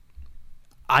Rogers.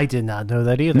 I did not know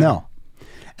that either. No.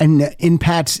 And in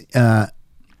Pat's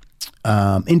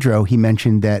intro, he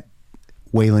mentioned that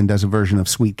Waylon does a version of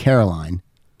Sweet Caroline.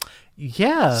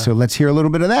 Yeah. So let's hear a little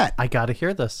bit of that. I got to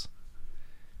hear this.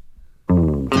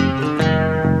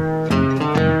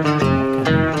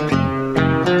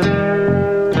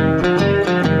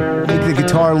 Make the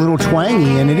guitar a little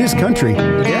twangy, and it is country.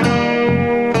 Yeah.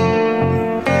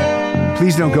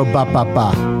 Please don't go ba ba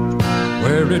ba.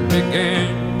 Where it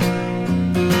began,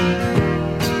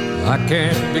 I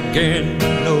can't begin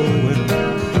knowing,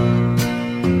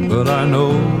 but I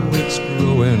know it's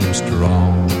growing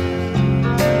strong.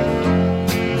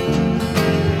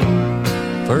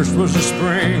 First was the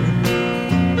spring,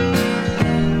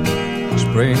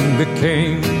 spring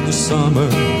became the summer.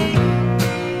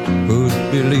 Who'd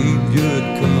believe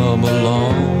you'd come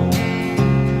along?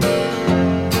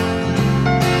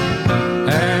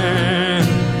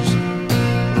 Hands,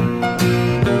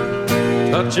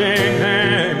 touching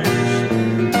hands,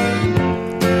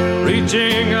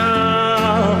 reaching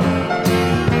out,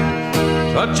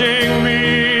 touching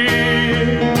me,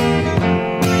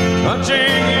 touching you.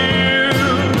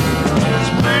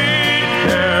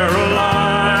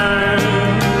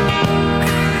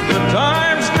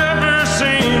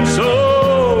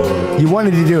 You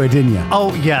wanted to do it, didn't you?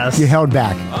 Oh, yes. You held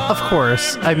back. Of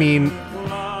course. I mean,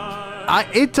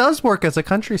 it does work as a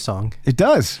country song. It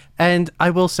does. And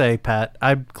I will say, Pat,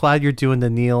 I'm glad you're doing the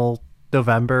Neil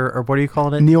November, or what are you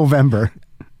calling it? Neil-vember.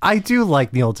 I do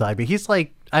like Neil Diamond. He's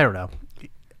like, I don't know.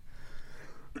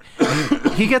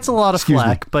 He gets a lot of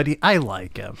flack, but I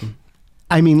like him.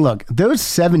 I mean, look, those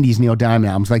 70s Neil Diamond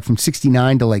albums, like from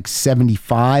 69 to like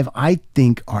 75, I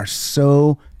think are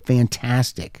so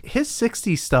fantastic. His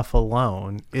 60s stuff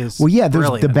alone is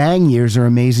the Bang years are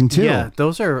amazing too. Yeah,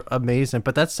 those are amazing.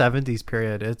 But that 70s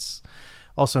period, it's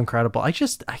also incredible. I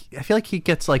feel like he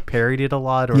gets like parodied a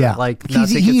lot, or like not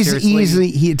taken seriously.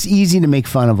 It's easy to make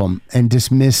fun of him and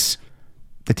dismiss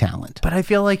the talent. But I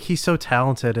feel like he's so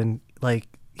talented, and like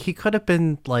he could have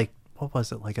been like, what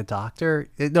was it, like a doctor?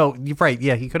 No, you're right.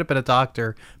 Yeah, he could have been a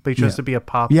doctor, but he chose to be a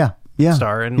pop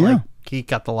star, and like he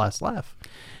got the last laugh.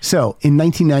 So in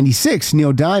 1996,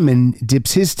 Neil Diamond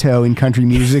dips his toe in country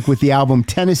music with the album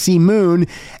Tennessee Moon,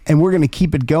 and we're going to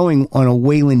keep it going on a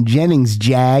Waylon Jennings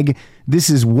jag. This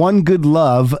is One Good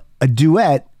Love, a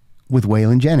duet with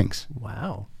Waylon Jennings.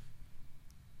 Wow.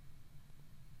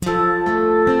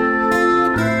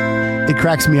 It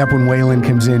cracks me up when Waylon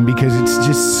comes in because it's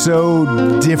just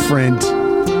so different.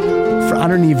 I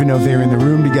don't even know if they were in the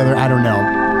room together. I don't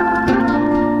know.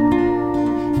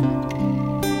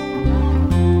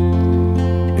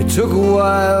 It took a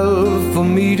while for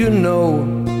me to know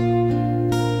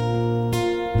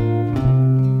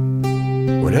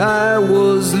what I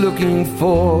was looking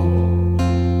for,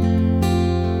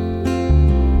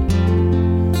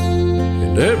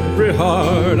 and every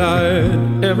heart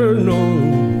I'd ever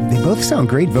known. They both sound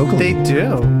great vocally. They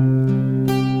do.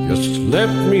 Just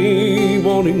left me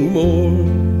wanting more.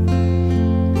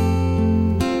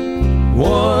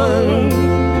 One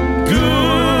good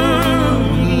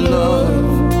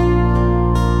love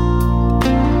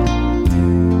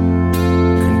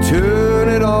can turn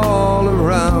it all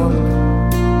around.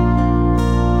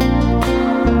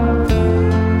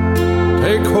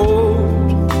 Take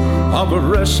hold of a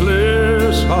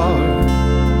restless heart,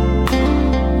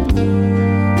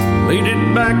 lead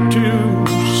it back to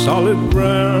solid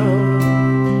ground.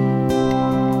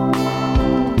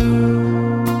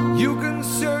 You can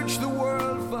search the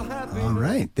world for happiness. All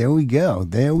right, there we go.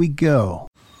 There we go.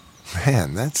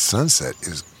 Man, that sunset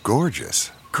is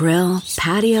gorgeous. Grill,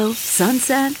 patio,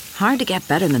 sunset. Hard to get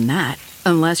better than that.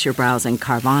 Unless you're browsing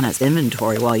Carvana's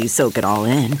inventory while you soak it all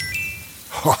in.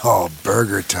 Oh,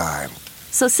 burger time.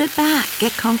 So sit back,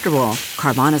 get comfortable.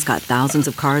 Carvana's got thousands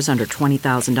of cars under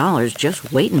 $20,000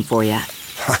 just waiting for you.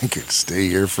 I could stay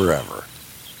here forever.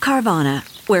 Carvana,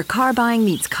 where car buying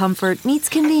meets comfort, meets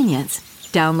convenience.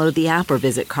 Download the app or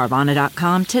visit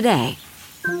Carvana.com today.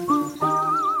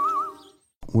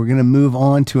 We're going to move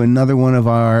on to another one of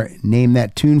our Name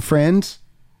That Tune friends.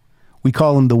 We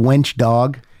call him the Wench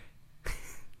Dog.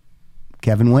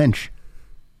 Kevin Wench.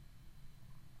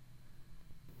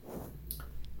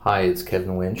 Hi, it's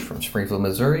Kevin Wench from Springfield,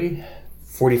 Missouri,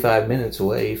 45 minutes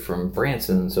away from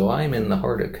Branson, so I'm in the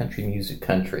heart of country music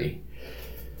country.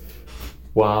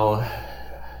 While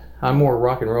I'm more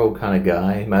rock and roll kind of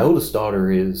guy, my oldest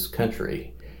daughter is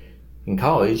country. In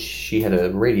college, she had a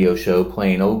radio show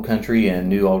playing old country and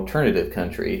new alternative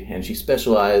country, and she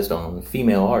specialized on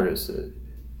female artists.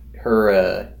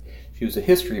 She was a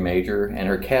history major, and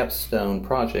her capstone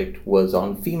project was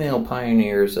on female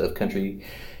pioneers of country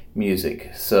music,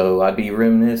 so I'd be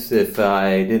remiss if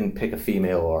I didn't pick a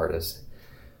female artist.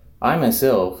 I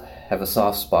myself have a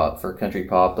soft spot for country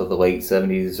pop of the late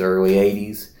 70s, early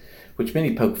 80s, which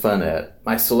many poke fun at.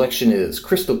 My selection is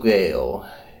Crystal Gayle.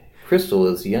 Crystal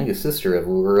is the youngest sister of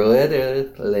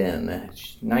Loretta Lynn,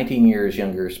 19 years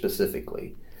younger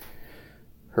specifically.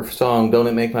 Her song, Don't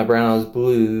It Make My Brown Eyes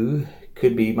Blue,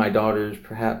 could be my daughter's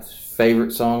perhaps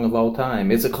favorite song of all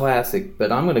time. It's a classic,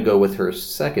 but I'm going to go with her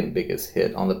second biggest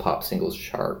hit on the pop singles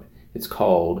chart. It's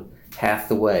called Half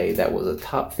the Way. That was a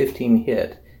top 15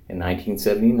 hit in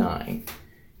 1979.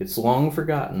 It's long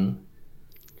forgotten,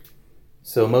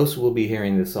 so most will be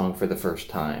hearing this song for the first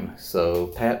time. So,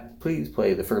 Pat, please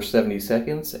play the first 70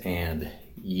 seconds, and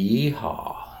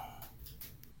yeehaw.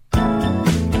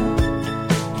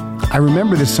 I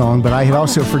remember this song, but I had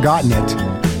also forgotten it.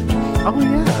 Oh,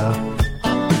 yeah.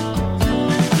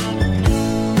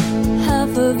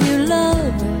 Half of your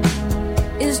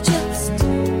love is just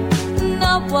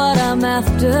not what I'm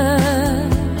after.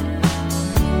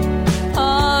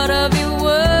 Part of your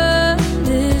world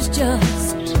is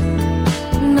just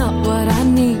not what I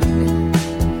need.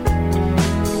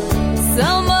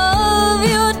 Some of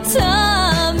your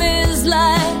time is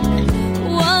like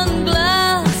one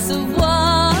glass of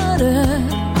water,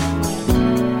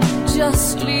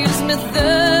 just leaves me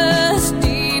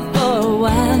thirsty for a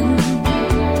while.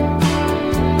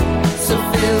 So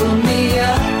fill me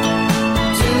up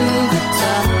to the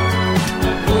top.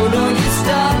 Oh, don't you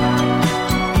stop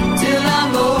till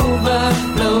I'm over.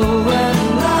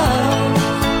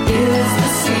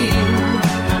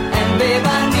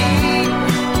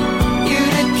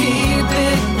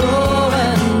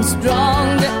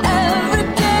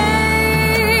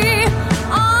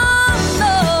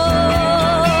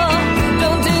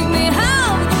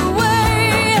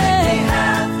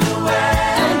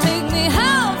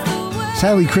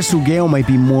 Sadly, Crystal Gayle might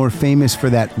be more famous for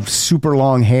that super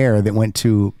long hair that went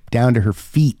down to her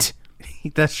feet.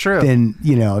 That's true. Then,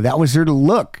 that was her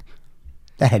look.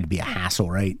 That had to be a hassle,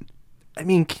 right? I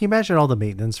mean, can you imagine all the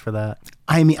maintenance for that?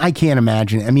 I mean, I can't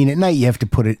imagine. I mean, at night you have to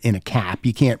put it in a cap.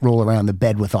 You can't roll around the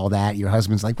bed with all that. Your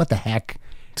husband's like, what the heck?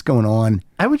 What's going on?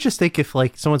 I would just think if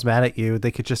someone's mad at you, they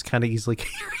could just kind of easily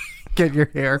get your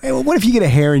hair. Hey, well, what if you get a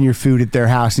hair in your food at their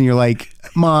house and you're like,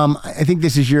 Mom, I think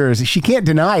this is yours. She can't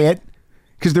deny it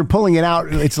because they're pulling it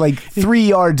out. It's like 3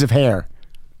 yards of hair.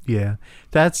 Yeah,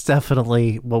 that's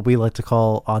definitely what we like to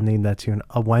call on Name That Tune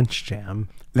a wench jam.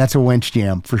 That's a wench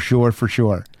jam for sure, for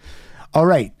sure. All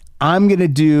right, I'm going to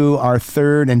do our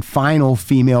third and final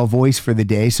female voice for the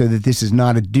day so that this is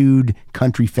not a dude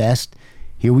country fest.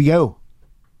 Here we go.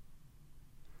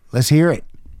 Let's hear it.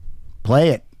 Play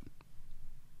it.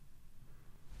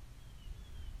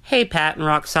 Hey, Pat and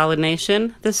Rock Solid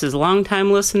Nation. This is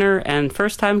longtime listener and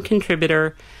first-time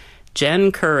contributor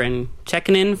Jen Curran,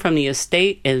 checking in from the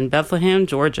estate in Bethlehem,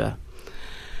 Georgia.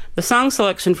 The song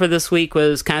selection for this week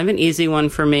was kind of an easy one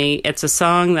for me. It's a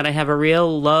song that I have a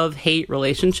real love-hate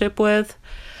relationship with.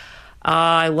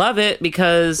 I love it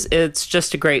because it's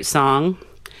just a great song,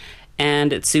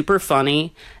 and it's super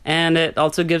funny, and it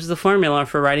also gives the formula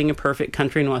for writing a perfect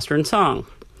country and western song.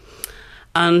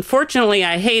 Unfortunately,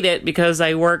 I hate it because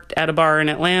I worked at a bar in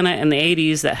Atlanta in the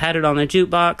 80s that had it on the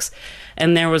jukebox,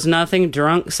 and there was nothing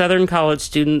drunk Southern college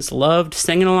students loved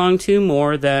singing along to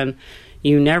more than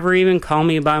You Never Even Call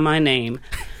Me By My Name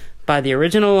by the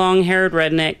original long-haired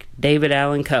redneck David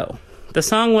Allan Coe. The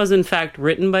song was in fact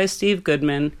written by Steve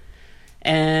Goodman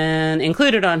and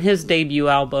included on his debut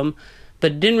album,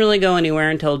 but didn't really go anywhere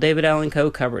until David Allan Coe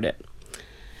covered it.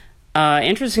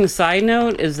 Interesting side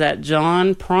note is that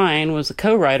John Prine was a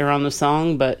co-writer on the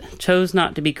song, but chose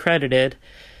not to be credited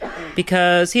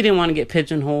because he didn't want to get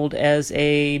pigeonholed as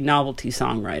a novelty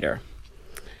songwriter.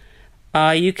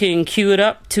 You can cue it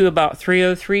up to about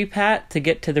 3:03, Pat, to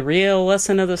get to the real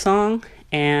lesson of the song,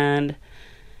 and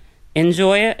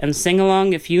enjoy it and sing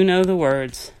along if you know the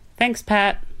words. Thanks,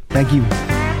 Pat. Thank you.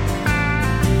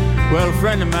 Well, a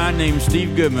friend of mine named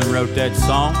Steve Goodman wrote that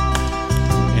song,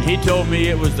 and he told me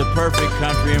it was the perfect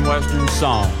country and western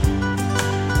song.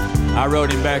 I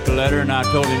wrote him back a letter and I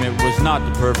told him it was not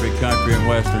the perfect country and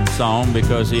western song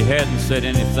because he hadn't said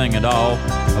anything at all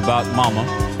about mama,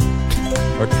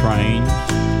 or trains,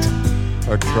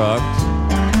 or trucks,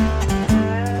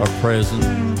 or prison,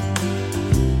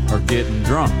 or getting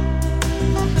drunk.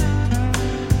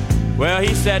 Well,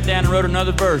 he sat down and wrote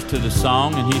another verse to the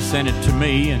song, and he sent it to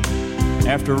me, and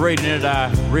after reading it, I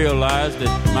realized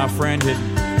that my friend had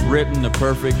written the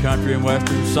perfect country and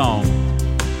western song,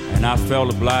 and I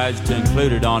felt obliged to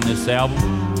include it on this album.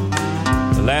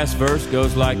 The last verse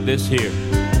goes like this here.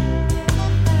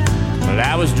 Well,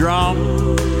 I was drunk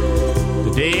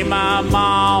the day my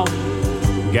mom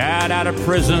got out of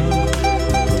prison,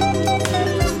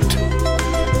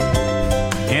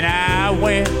 and I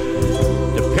went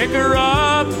to pick her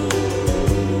up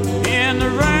in the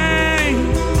rain.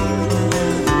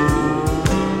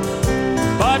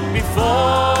 But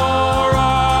before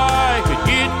I could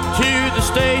get to the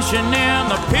station in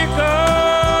the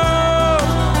pickup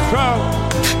truck,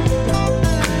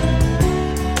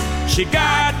 she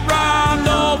got run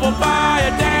over by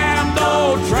a damned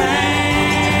old train.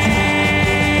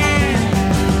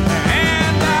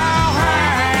 And I'll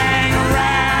hang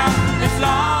around this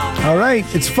long. All right,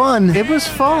 it's fun. It was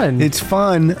fun. It's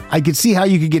fun. I could see how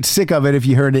you could get sick of it if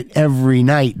you heard it every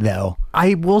night, though.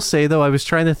 I will say, though, I was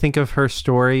trying to think of her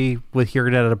story with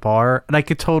hearing it at a bar, and I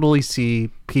could totally see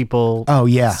people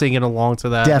singing along to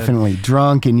that. Definitely.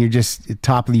 Drunk, and you're just at the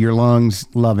top of your lungs,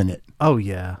 loving it. Oh,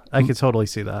 yeah. I could totally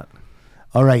see that.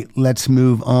 All right, let's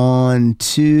move on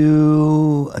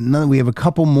to another. We have a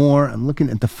couple more. I'm looking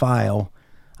at the file.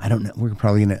 I don't know. We're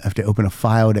probably going to have to open a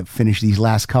file to finish these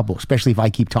last couple, especially if I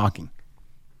keep talking.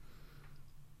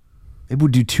 Maybe we'll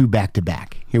do two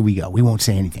back-to-back. Here we go. We won't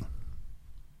say anything.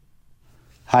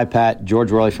 Hi, Pat.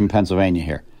 George Worley from Pennsylvania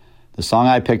here. The song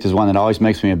I picked is one that always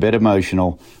makes me a bit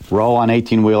emotional, Roll on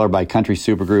 18-Wheeler by country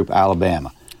supergroup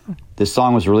Alabama. This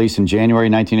song was released in January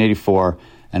 1984,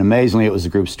 and amazingly, it was the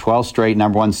group's 12th straight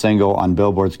 #1 single on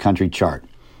Billboard's country chart.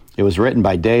 It was written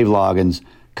by Dave Loggins,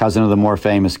 cousin of the more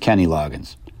famous Kenny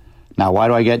Loggins. Now, why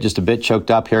do I get just a bit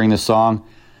choked up hearing this song?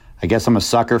 I guess I'm a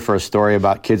sucker for a story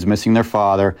about kids missing their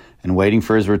father and waiting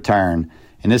for his return,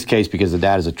 in this case because the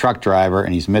dad is a truck driver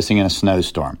and he's missing in a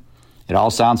snowstorm. It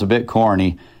all sounds a bit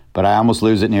corny, but I almost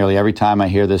lose it nearly every time I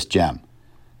hear this gem.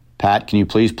 Pat, can you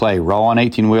please play Roll on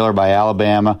 18-Wheeler by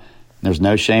Alabama? There's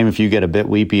no shame if you get a bit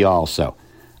weepy also.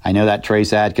 I know that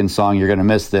Trace Adkins song, You're Gonna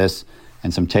Miss This,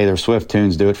 and some Taylor Swift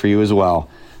tunes do it for you as well,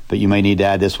 but you may need to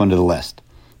add this one to the list.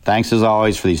 Thanks as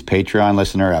always for these Patreon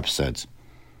listener episodes.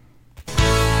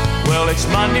 Well, it's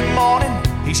Monday morning,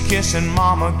 he's kissing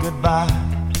mama goodbye.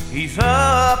 He's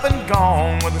up and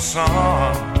gone with the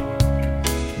sun.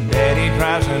 Daddy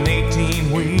drives an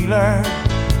 18-wheeler,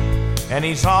 and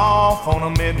he's off on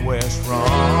a Midwest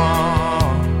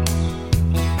run.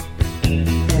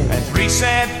 And three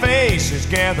sad faces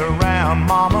gather around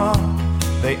mama.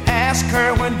 They ask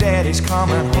her when Daddy's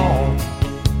coming home.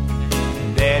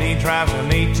 And Daddy drives an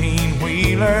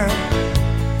 18-wheeler,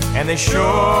 and they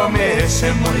sure miss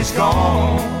him when he's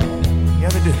gone. Yeah,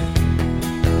 they do.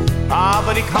 Ah,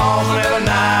 but he calls them every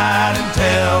night and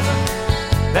tells them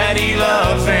that he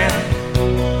loves them.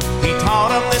 He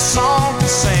taught them this song to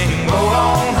sing. Roll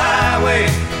on highway,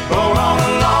 roll on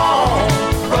along.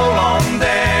 Roll on,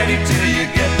 Daddy, till you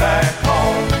get back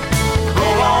home.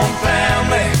 Roll on,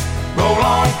 family, roll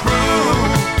on, crew.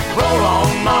 Roll on,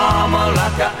 mama,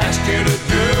 like I asked you to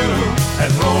do.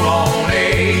 And roll on,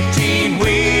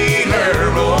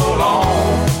 18-wheeler, roll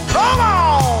on. Roll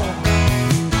on!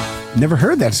 Never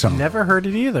heard that song. Never heard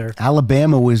it either.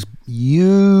 Alabama was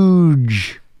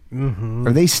huge. Mm-hmm.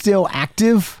 Are they still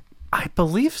active? I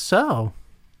believe so.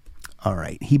 All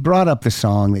right. He brought up the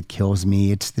song that kills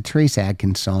me. It's the Trace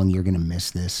Adkins song, You're Gonna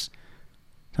Miss This.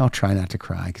 I'll try not to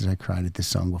cry because I cried at this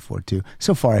song before too.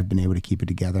 So far I've been able to keep it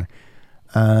together.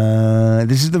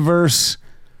 This is the verse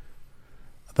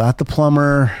about the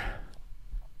plumber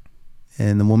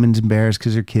and the woman's embarrassed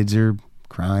because her kids are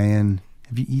crying.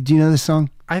 Do you know this song?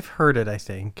 I've heard it, I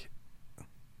think.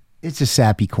 It's a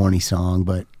sappy, corny song,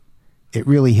 but it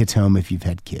really hits home if you've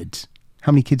had kids.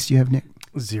 How many kids do you have, Nick?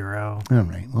 0. All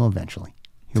right. Well, eventually.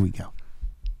 Here we go.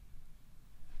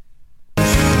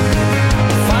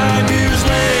 5 years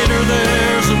later,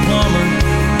 there's a plumber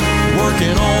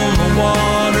working on the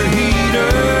water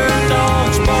heater.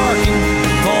 Dogs barking,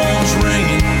 phones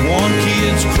ringing. One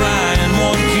kid's crying,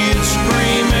 one kid's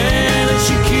screaming, and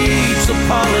she keeps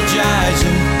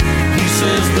apologizing. He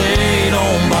says they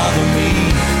don't bother me.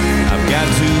 I've got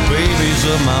 2 babies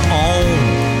of my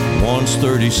own. One's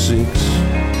 36,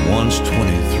 one's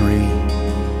 23.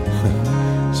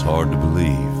 It's hard to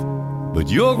believe, but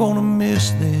you're gonna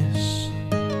miss this.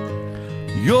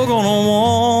 You're gonna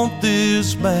want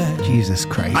this back. Jesus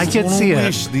Christ. I can see it.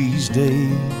 Wish these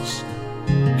days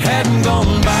hadn't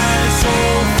gone by so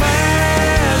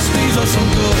fast. These are some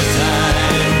good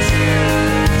times,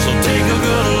 so take a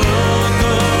good look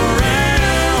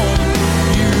around.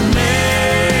 You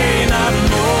may not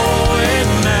know it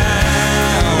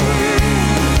now,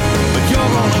 but you're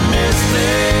gonna miss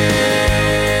this.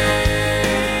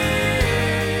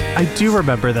 I do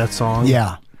remember that song.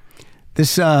 Yeah.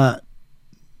 This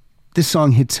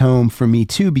song hits home for me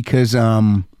too because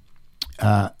Rita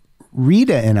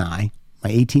and I, my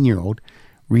 18-year-old,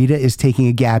 Rita is taking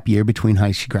a gap year between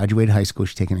she graduated high school.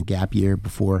 She's taking a gap year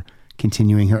before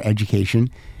continuing her education.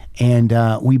 And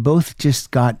we both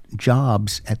just got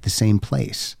jobs at the same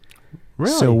place.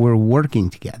 Really? So we're working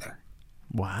together.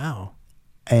 Wow.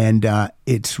 And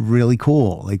it's really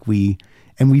cool.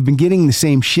 We've been getting the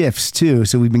same shifts too.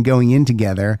 So we've been going in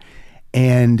together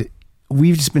and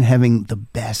we've just been having the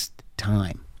best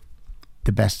time.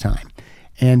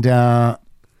 And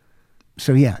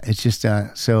so yeah, it's just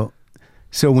so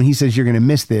when he says you're going to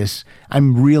miss this,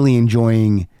 I'm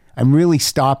really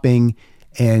stopping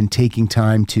and taking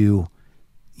time to,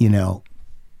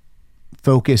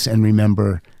 focus and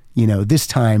remember, this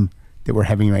time that we're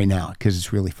having right now because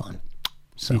it's really fun.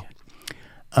 So,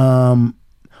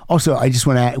 also, I just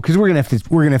want to add, because we're gonna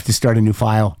have to start a new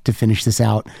file to finish this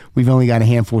out. We've only got a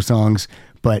handful of songs,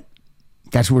 but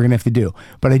that's what we're gonna have to do.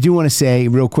 But I do want to say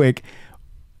real quick,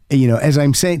 as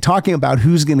I'm talking about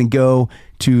who's gonna go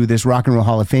to this Rock and Roll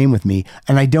Hall of Fame with me,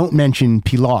 and I don't mention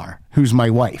Pilar, who's my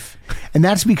wife, and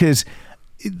that's because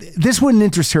this wouldn't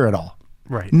interest her at all.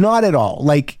 Right? Not at all.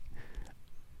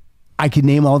 I could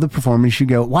name all the performers. She'd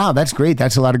go, wow, that's great.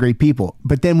 That's a lot of great people.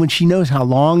 But then when she knows how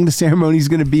long the ceremony is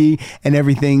going to be and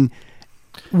everything,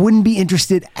 wouldn't be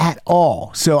interested at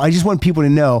all. So I just want people to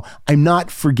know I'm not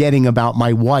forgetting about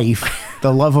my wife,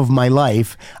 the love of my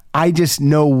life. I just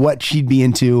know what she'd be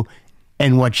into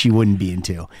and what she wouldn't be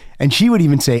into. And she would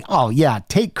even say, oh yeah,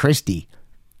 take Christy.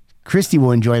 Christy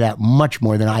will enjoy that much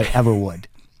more than I ever would.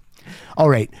 All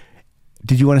right.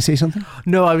 Did you want to say something?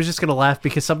 No, I was just going to laugh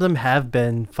because some of them have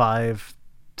been 5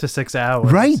 to 6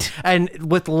 hours. Right. And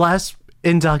with less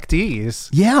inductees.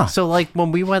 Yeah. So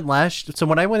when we went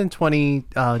when I went in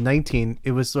 2019,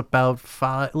 it was about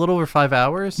a little over 5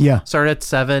 hours. Yeah. Started at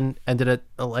 7, ended at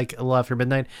a little after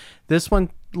midnight. This one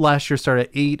last year started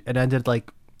at 8 and ended I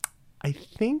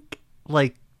think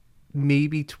like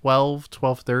maybe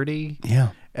 12:30. Yeah.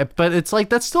 But it's like,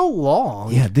 that's still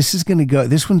long. Yeah, this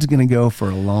one's gonna go for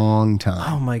a long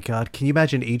time. Oh my God. Can you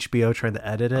imagine HBO trying to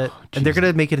edit it? And they're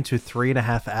gonna make it into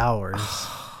 3.5 hours.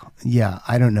 Yeah,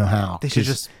 I don't know how. They should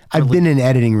just I've been in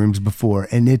editing rooms before,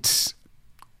 and it's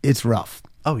rough.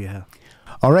 Oh yeah.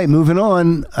 All right, moving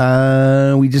on.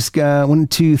 We just got 1,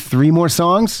 2, 3 more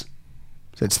songs.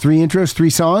 So that's 3 intros, 3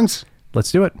 songs.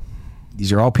 Let's do it.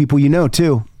 These are all people you know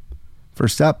too.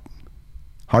 First up,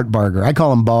 Hartbarger. I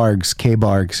call him Bargs, K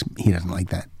Bargs. He doesn't like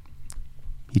that.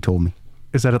 He told me.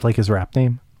 Is that like his rap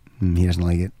name? He doesn't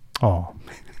like it. Oh.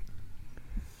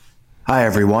 Hi,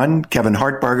 everyone. Kevin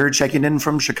Hartbarger checking in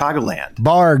from Chicagoland.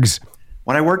 Bargs.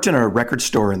 When I worked in a record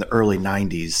store in the early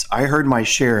 90s, I heard my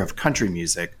share of country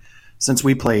music since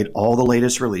we played all the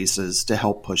latest releases to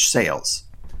help push sales.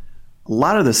 A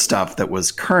lot of the stuff that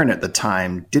was current at the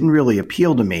time didn't really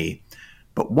appeal to me,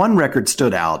 but one record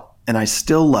stood out, and I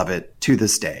still love it to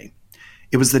this day.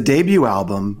 It was the debut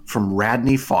album from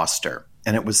Radney Foster,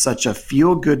 and it was such a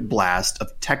feel-good blast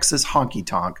of Texas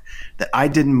honky-tonk that I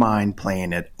didn't mind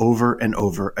playing it over and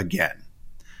over again.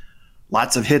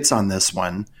 Lots of hits on this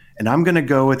one, and I'm going to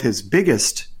go with his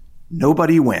biggest,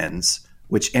 Nobody Wins,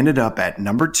 which ended up at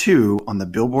number 2 on the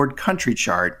Billboard Country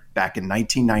Chart back in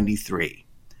 1993.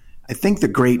 I think the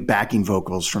great backing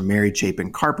vocals from Mary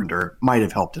Chapin Carpenter might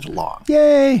have helped it along.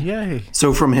 Yay! Yay!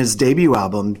 So from his debut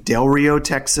album, Del Rio,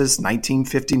 Texas,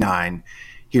 1959,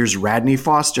 here's Radney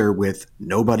Foster with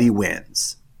Nobody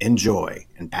Wins. Enjoy.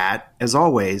 And Pat, as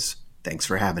always, thanks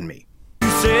for having me. You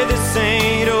say this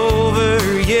ain't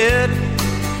over yet.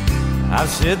 I've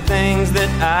said things that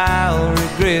I'll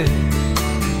regret.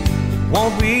 It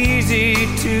won't be easy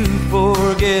to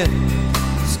forget.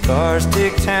 Scars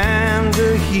take time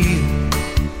to heal.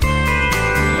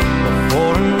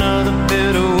 Before another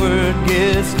bitter word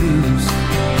gets loose,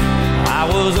 I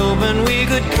was hoping we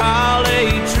could call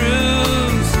a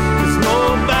truce. 'Cause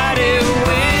nobody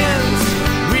wins,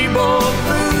 we both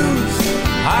lose.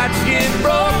 Hearts get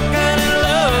broken and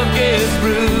love gets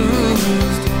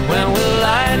bruised. When we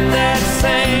light that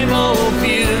same old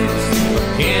fuse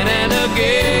again and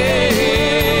again.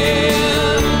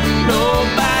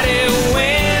 Nobody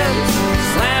wins,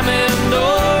 slamming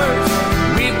doors.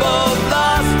 We both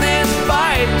lost this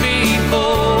fight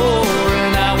before,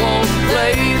 and I won't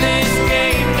play this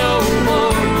game no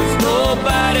more, 'cause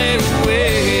nobody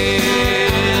wins.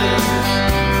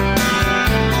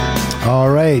 All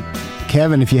right.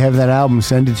 Kevin, if you have that album,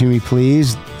 send it to me,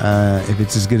 please. If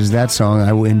it's as good as that song,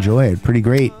 I will enjoy it. Pretty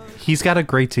great. He's got a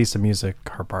great taste of music,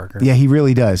 Hartbarger. Yeah, he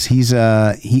really does. He's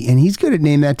he's good at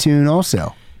Name That Tune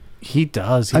also. He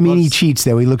does. He cheats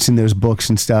though. He looks in those books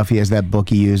and stuff. He has that book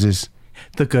he uses.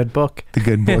 The good book. The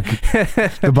good book.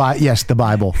 Yes, the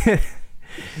Bible.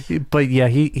 But yeah,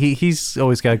 he's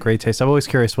always got a great taste. I'm always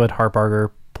curious what Hartbarger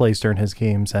plays during his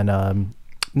games, and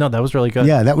no, that was really good.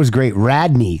 Yeah, that was great.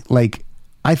 Radney, like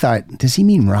I thought, does he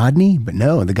mean Rodney? But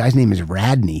no, the guy's name is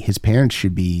Radney. His parents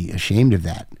should be ashamed of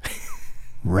that.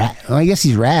 Well, I guess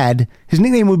he's Rad. His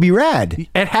nickname would be Rad.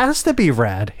 It has to be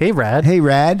Rad. Hey, Rad. Hey,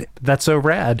 Rad. That's so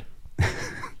rad.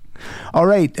 All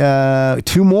right,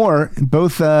 2 more,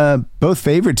 both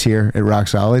favorites here at Rock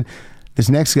Solid. This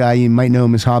next guy, you might know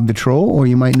him as Hob the Troll, or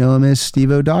you might know him as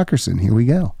Steve-O Dockerson. Here we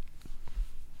go.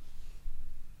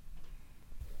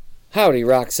 Howdy,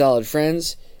 Rock Solid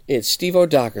friends. It's Steve-O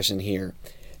Dockerson here.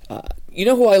 You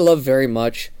know who I love very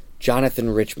much? Jonathan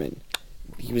Richman.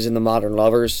 He was in the Modern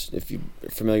Lovers, if you're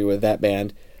familiar with that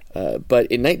band. But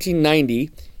in 1990,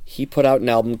 he put out an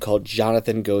album called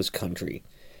Jonathan Goes Country.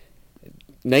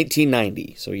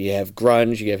 1990, so you have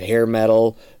grunge, you have hair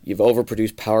metal, you have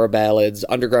overproduced power ballads,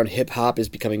 underground hip-hop is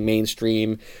becoming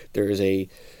mainstream, there's a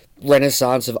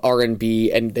renaissance of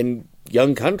R&B, and then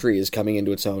young country is coming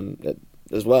into its own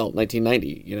as well,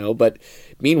 1990, you know. But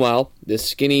meanwhile, this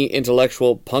skinny,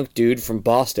 intellectual punk dude from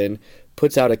Boston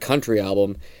puts out a country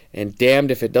album, and damned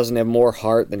if it doesn't have more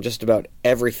heart than just about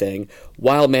everything,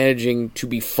 while managing to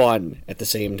be fun at the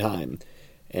same time.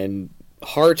 And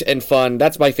heart and fun,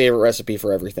 that's my favorite recipe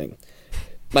for everything.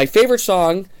 My favorite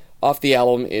song off the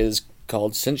album is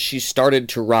called Since She Started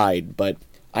to Ride, but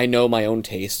I know my own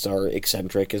tastes are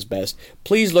eccentric as best.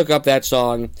 Please look up that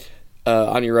song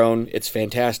on your own. It's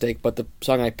fantastic, but the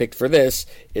song I picked for this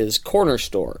is Corner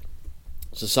Store.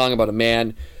 It's a song about a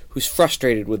man who's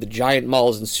frustrated with the giant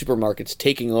malls and supermarkets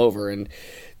taking over, and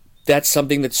that's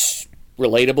something that's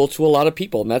relatable to a lot of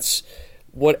people, and that's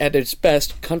what, at its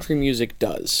best, country music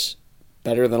does.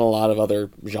 Better than a lot of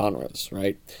other genres,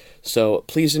 right? So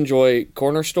please enjoy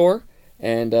Corner Store,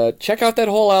 and check out that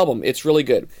whole album. It's really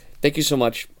good. Thank you so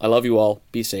much. I love you all.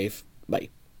 Be safe. Bye.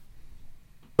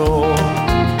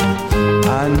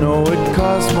 I know it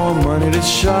costs more money to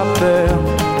shop there,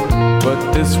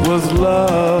 but this was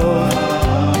love.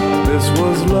 This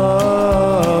was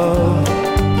love.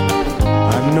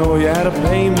 I know you had to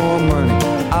pay more money.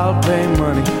 I'll pay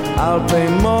money. I'll pay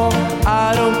more.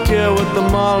 I don't care what the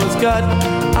mall has got.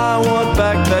 I want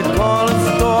back that corner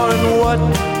store. And what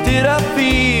did I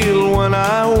feel when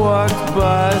I walked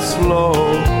by slow?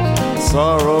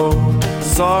 Sorrow,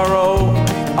 sorrow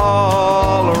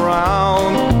all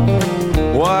around.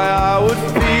 Why I would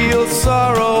feel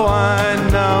sorrow, I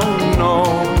now know.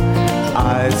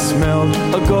 I smelled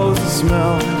a ghost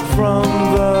smell from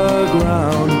the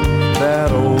ground,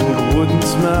 that old wooden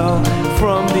smell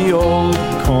from the old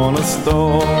corner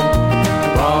store.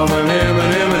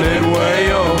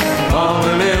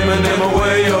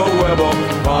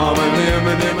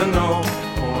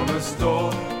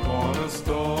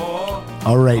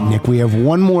 All right, Nick, we have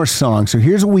one more song. So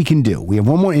here's what we can do. We have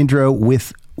one more intro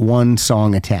with one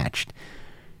song attached.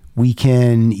 We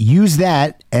can use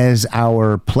that as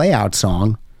our play-out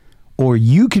song, or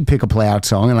you could pick a play-out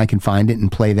song and I can find it and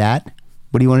play that.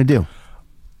 What do you want to do?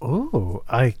 Oh,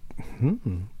 I'm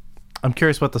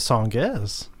curious what the song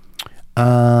is.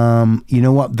 You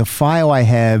know what? The file I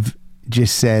have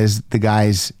just says the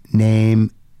guy's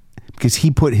name because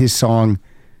he put his song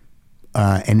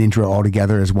and intro all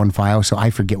together as one file, so I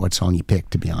forget what song he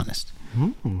picked, to be honest.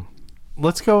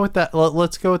 Let's go with that.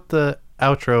 Let's go with the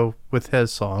outro with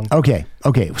his song. Okay.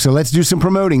 So let's do some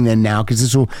promoting then now, because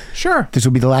this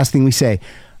will be the last thing we say.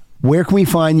 Where can we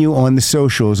find you on the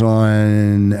socials? Are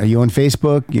you on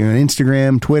Facebook? You're on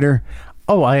Instagram, Twitter?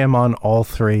 Oh, I am on all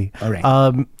three. All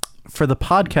right. For the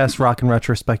podcast Rock and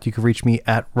Retrospect, you can reach me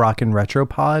at Rock and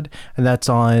Retropod, and that's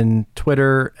on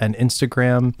Twitter and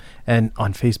Instagram, and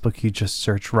on Facebook you just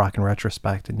search Rock and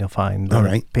Retrospect and you'll find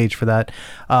the page for that.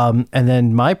 And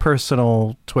then my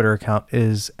personal Twitter account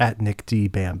is at Nick D.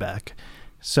 Bambeck.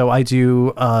 So I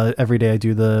do every day I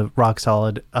do the Rock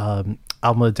Solid album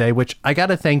of the day, which I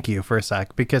gotta thank you for a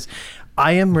sec, because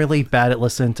I am really bad at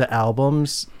listening to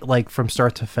albums like from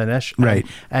start to finish. Right.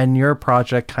 And your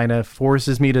project kind of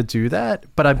forces me to do that,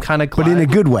 but I'm kind of glad. But in a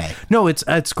good way. No,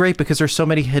 it's great because there's so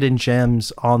many hidden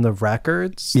gems on the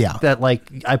records that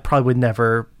like I probably would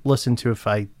never listen to if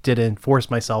I didn't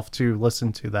force myself to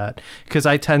listen to that, because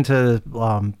I tend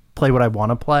to play what I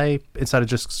want to play instead of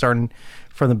just starting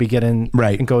from the beginning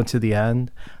and going to the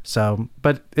end. So,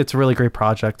 but it's a really great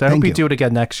project. I hope you do it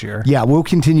again next year. Yeah, we'll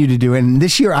continue to do it. And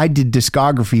this year I did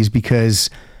discographies because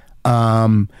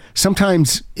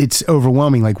sometimes it's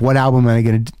overwhelming. Like, what album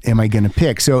am I gonna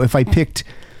pick? So if I picked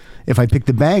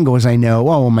the Bangles, I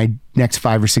know, my next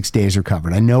 5 or 6 days are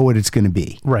covered. I know what it's going to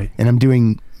be. Right. And I'm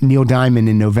doing Neil Diamond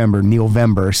in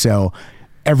Neilvember. So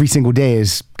every single day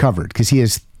is covered because he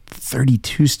has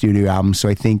 32 studio albums. So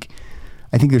I think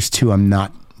there's 2 I'm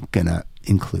not gonna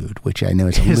include, which I know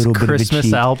is a little bit Christmas of a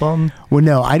cheat. album. Well,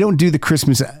 no, I don't do the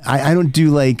Christmas. I don't do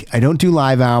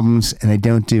live albums, and I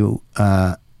don't do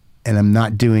and I'm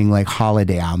not doing like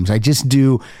holiday albums. I just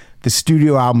do the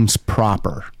studio albums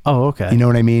proper. Oh, okay. You know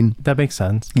what I mean? That makes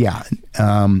sense. Yeah.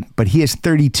 But he has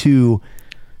 32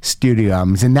 studio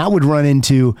albums, and that would run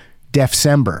into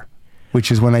Defcember, which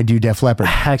is when I do Def Leppard.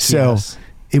 Heck so yes.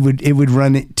 It would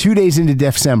run 2 days into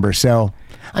Defcember. So,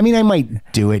 I mean, I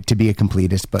might do it to be a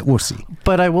completist, but we'll see.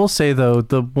 But I will say, though,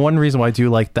 the one reason why I do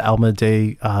like the Album of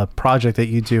the Day project that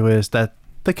you do is that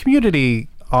the community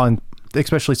on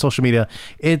especially social media,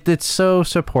 it's so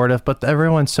supportive, but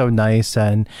everyone's so nice.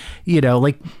 And, you know,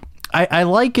 like, I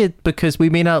like it because we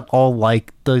may not all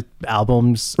like the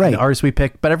albums, the artists we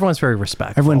pick, but everyone's very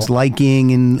respectful. Everyone's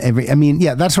liking and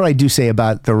that's what I do say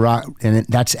about the Rock, and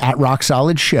that's at Rock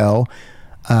Solid Show.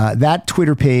 That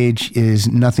Twitter page is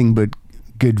nothing but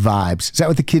good vibes. Is that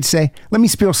what the kids say? Let me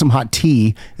spill some hot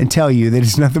tea and tell you that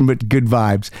it's nothing but good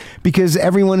vibes, because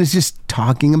everyone is just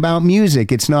talking about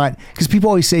music. It's not, because people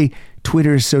always say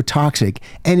Twitter is so toxic,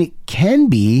 and it can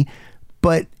be,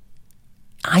 but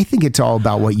I think it's all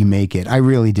about what you make it. I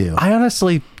really do. I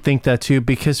honestly think that too,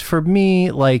 because for me,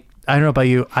 like, I don't know about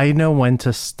you, I know when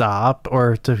to stop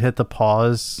or to hit the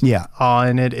pause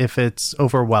on it if it's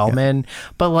overwhelming.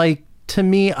 But like, to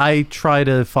me, I try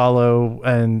to follow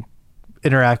and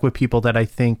interact with people that I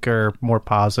think are more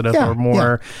positive or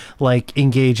more like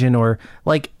engaging, or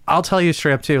like, I'll tell you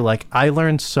straight up too, like, I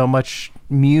learned so much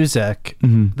music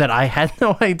that I had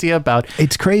no idea about.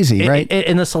 It's crazy, right?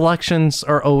 And the selections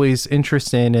are always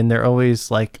interesting, and they're always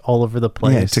like all over the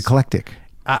place. Yeah, it's eclectic.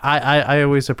 I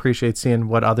always appreciate seeing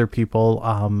what other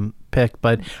people pick,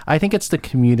 but I think it's the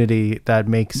community that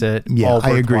makes it all worthwhile.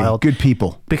 I agree. Good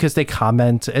people. Because they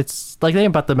comment. It's like, they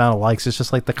ain't about the amount of likes. It's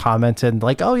just like the comment and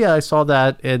like, oh yeah, I saw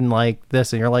that in like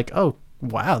this, and you're like, oh,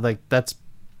 wow, like that's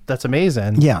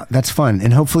amazing. Yeah, that's fun.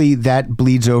 And hopefully that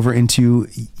bleeds over into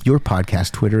your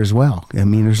podcast Twitter as well. I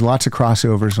mean, there's lots of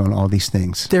crossovers on all these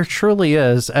things. There truly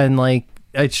is. And like,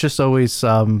 it's just always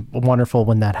wonderful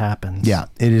when that happens. Yeah,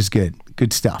 it is good.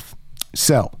 Good stuff.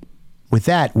 So with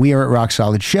that, we are at Rock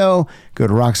Solid Show. Go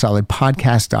to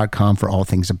rocksolidpodcast.com for all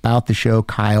things about the show.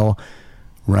 Kyle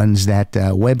runs that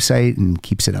website and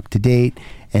keeps it up to date.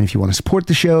 And if you want to support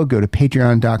the show, go to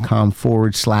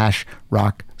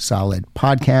patreon.com/Rock Solid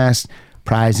Podcast.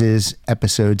 Prizes,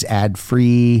 episodes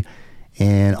ad-free,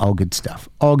 and all good stuff.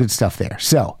 All good stuff there.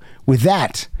 So with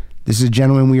that, this is a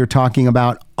gentleman we were talking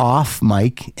about off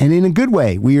mic, and in a good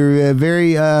way. We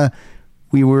were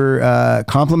we were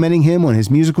complimenting him on his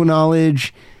musical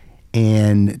knowledge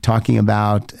and talking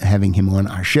about having him on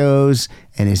our shows.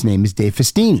 And his name is Dave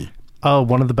Festini. Oh,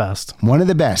 one of the best. One of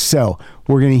the best. So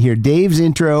we're going to hear Dave's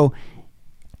intro,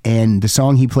 and the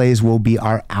song he plays will be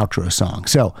our outro song.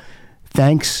 So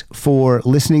thanks for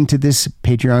listening to this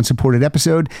Patreon-supported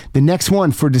episode. The next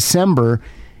one for December,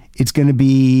 it's going to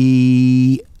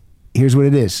be... Here's what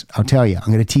it is. I'll tell you.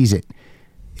 I'm going to tease it.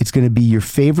 It's going to be your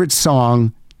favorite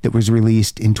song that was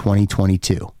released in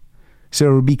 2022. So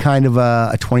it'll be kind of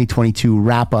a 2022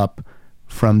 wrap-up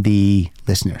from the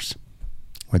listeners.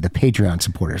 Or the Patreon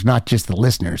supporters, not just the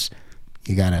listeners.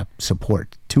 You got to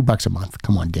support. $2 a month.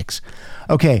 Come on, dicks.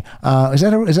 Okay. Is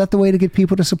that the way to get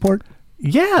people to support?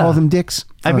 Yeah. Call them dicks?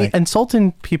 I mean,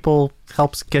 insulting people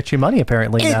helps get you money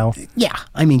apparently now. Yeah.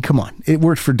 I mean, come on. It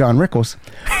worked for Don Rickles.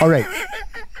 All right.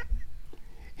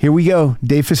 Here we go.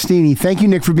 Dave Festini. Thank you,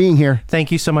 Nick, for being here.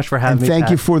 Thank you so much for having me. Thank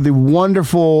you for the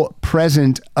wonderful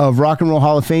present of Rock and Roll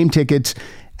Hall of Fame tickets.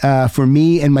 For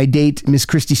me and my date, Miss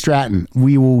Christy Stratton.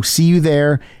 We will see you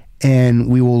there, and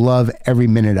we will love every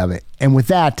minute of it. And with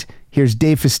that, here's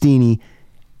Dave Festini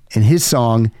and his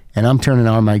song, and I'm turning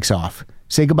our mics off.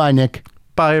 Say goodbye, Nick.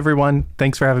 Bye, everyone.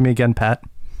 Thanks for having me again, Pat.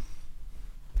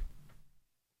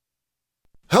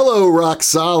 Hello, Rock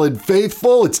Solid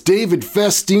faithful. It's David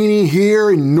Festini here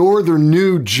in northern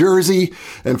New Jersey.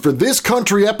 And for this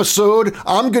country episode,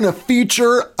 I'm going to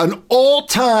feature an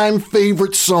all-time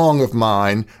favorite song of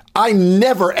mine. I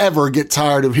never, ever get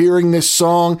tired of hearing this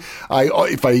song.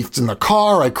 If it's in the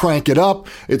car, I crank it up.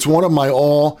 It's one of my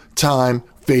all-time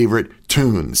favorite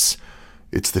tunes.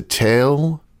 It's the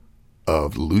tale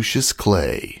of Lucius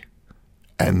Clay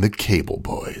and the Cable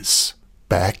Boys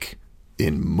back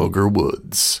in Mooger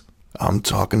Woods. I'm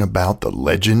talking about The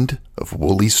Legend of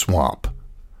Woolly Swamp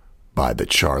by the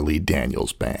Charlie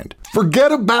Daniels Band.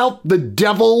 Forget about the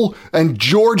devil and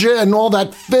Georgia and all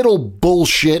that fiddle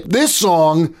bullshit. This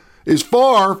song is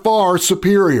far, far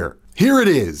superior. Here it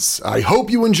is. I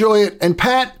hope you enjoy it. And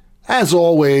Pat, as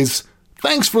always,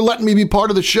 thanks for letting me be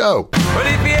part of the show. But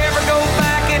if you ever go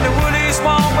back into Woolly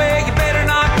Swamp, well, you better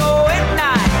not go at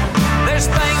night. There's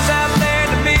things out there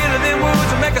in the middle of them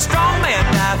woods that make a strong man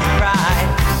die for pride.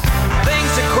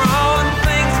 Things that crawl and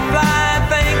things that fly and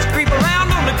things creep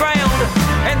around on the ground.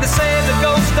 And they say the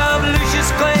ghost of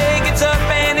Lucius Clay gets up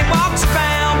and he walks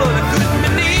around, but I couldn't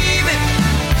believe it.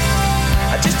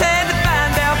 I just had to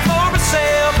find out for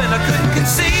myself, and I couldn't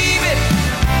conceive it,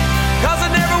 'cause I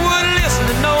never would listen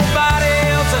to nobody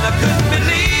else, and I couldn't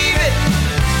believe it.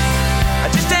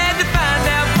 I just had to find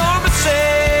out for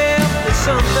myself. There's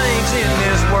some things in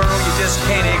this world you just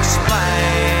can't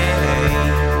explain.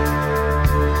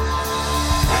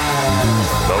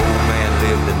 The old man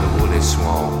lived in the Woolly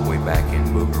Swamp way back in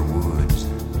Mooger Woods.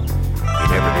 He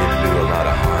never did do a lot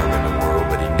of harm in the world,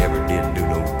 but he never did do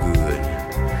no good.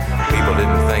 People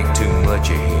didn't think too much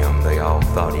of him. They all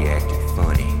thought he acted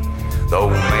funny. The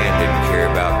old man didn't care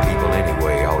about people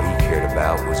anyway. All he cared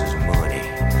about was his money.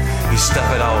 He'd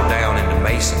stuff it all down into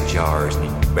mason jars and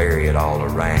he'd bury it all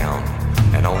around.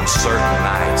 And on certain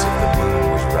nights, if the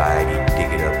moon was right, he'd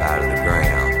dig it up out of the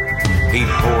ground. He'd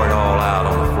pour it all out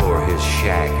on the floor of his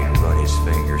shack and run his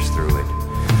fingers through it.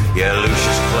 Yeah,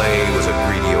 Lucius Clay was a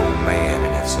greedy old man,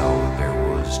 and that's all that there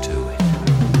was to it.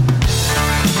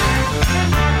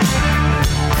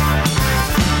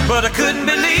 But I couldn't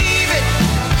believe it.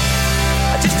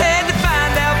 I just had to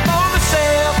find out for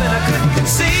myself, and I couldn't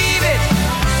conceive it,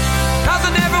 'cause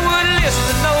I never would listen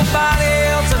to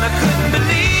nobody else, and I couldn't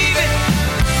believe it.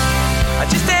 I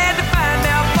just had to find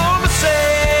out for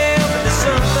myself. And there's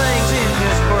some things in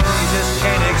this world you just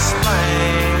can't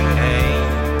explain.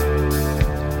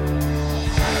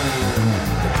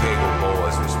 The Cable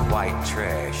Boys was white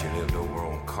trash who lived over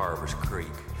on Carver's Creek.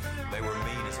 They were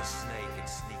mean as a snake and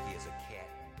sneaky as a cat.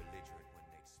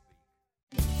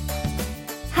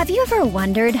 Have you ever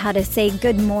wondered how to say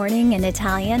good morning in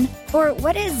Italian? Or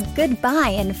what is goodbye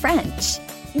in French?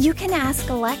 You can ask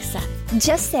Alexa.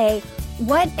 Just say,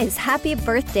 What is happy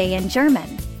birthday in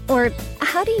German? Or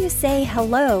how do you say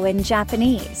hello in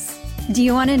Japanese? Do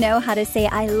you want to know how to say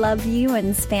I love you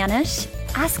in Spanish?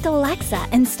 Ask Alexa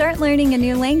and start learning a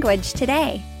new language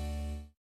today.